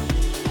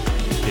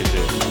 it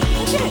is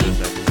for this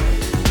episode.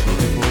 But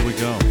before we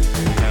go,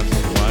 we have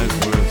some wise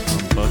words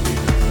from Bucky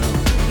herself.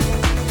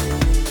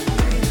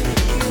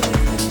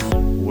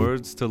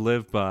 Words to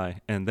live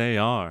by, and they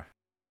are: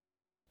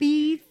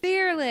 Be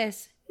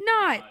fearless,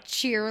 not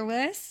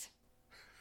cheerless.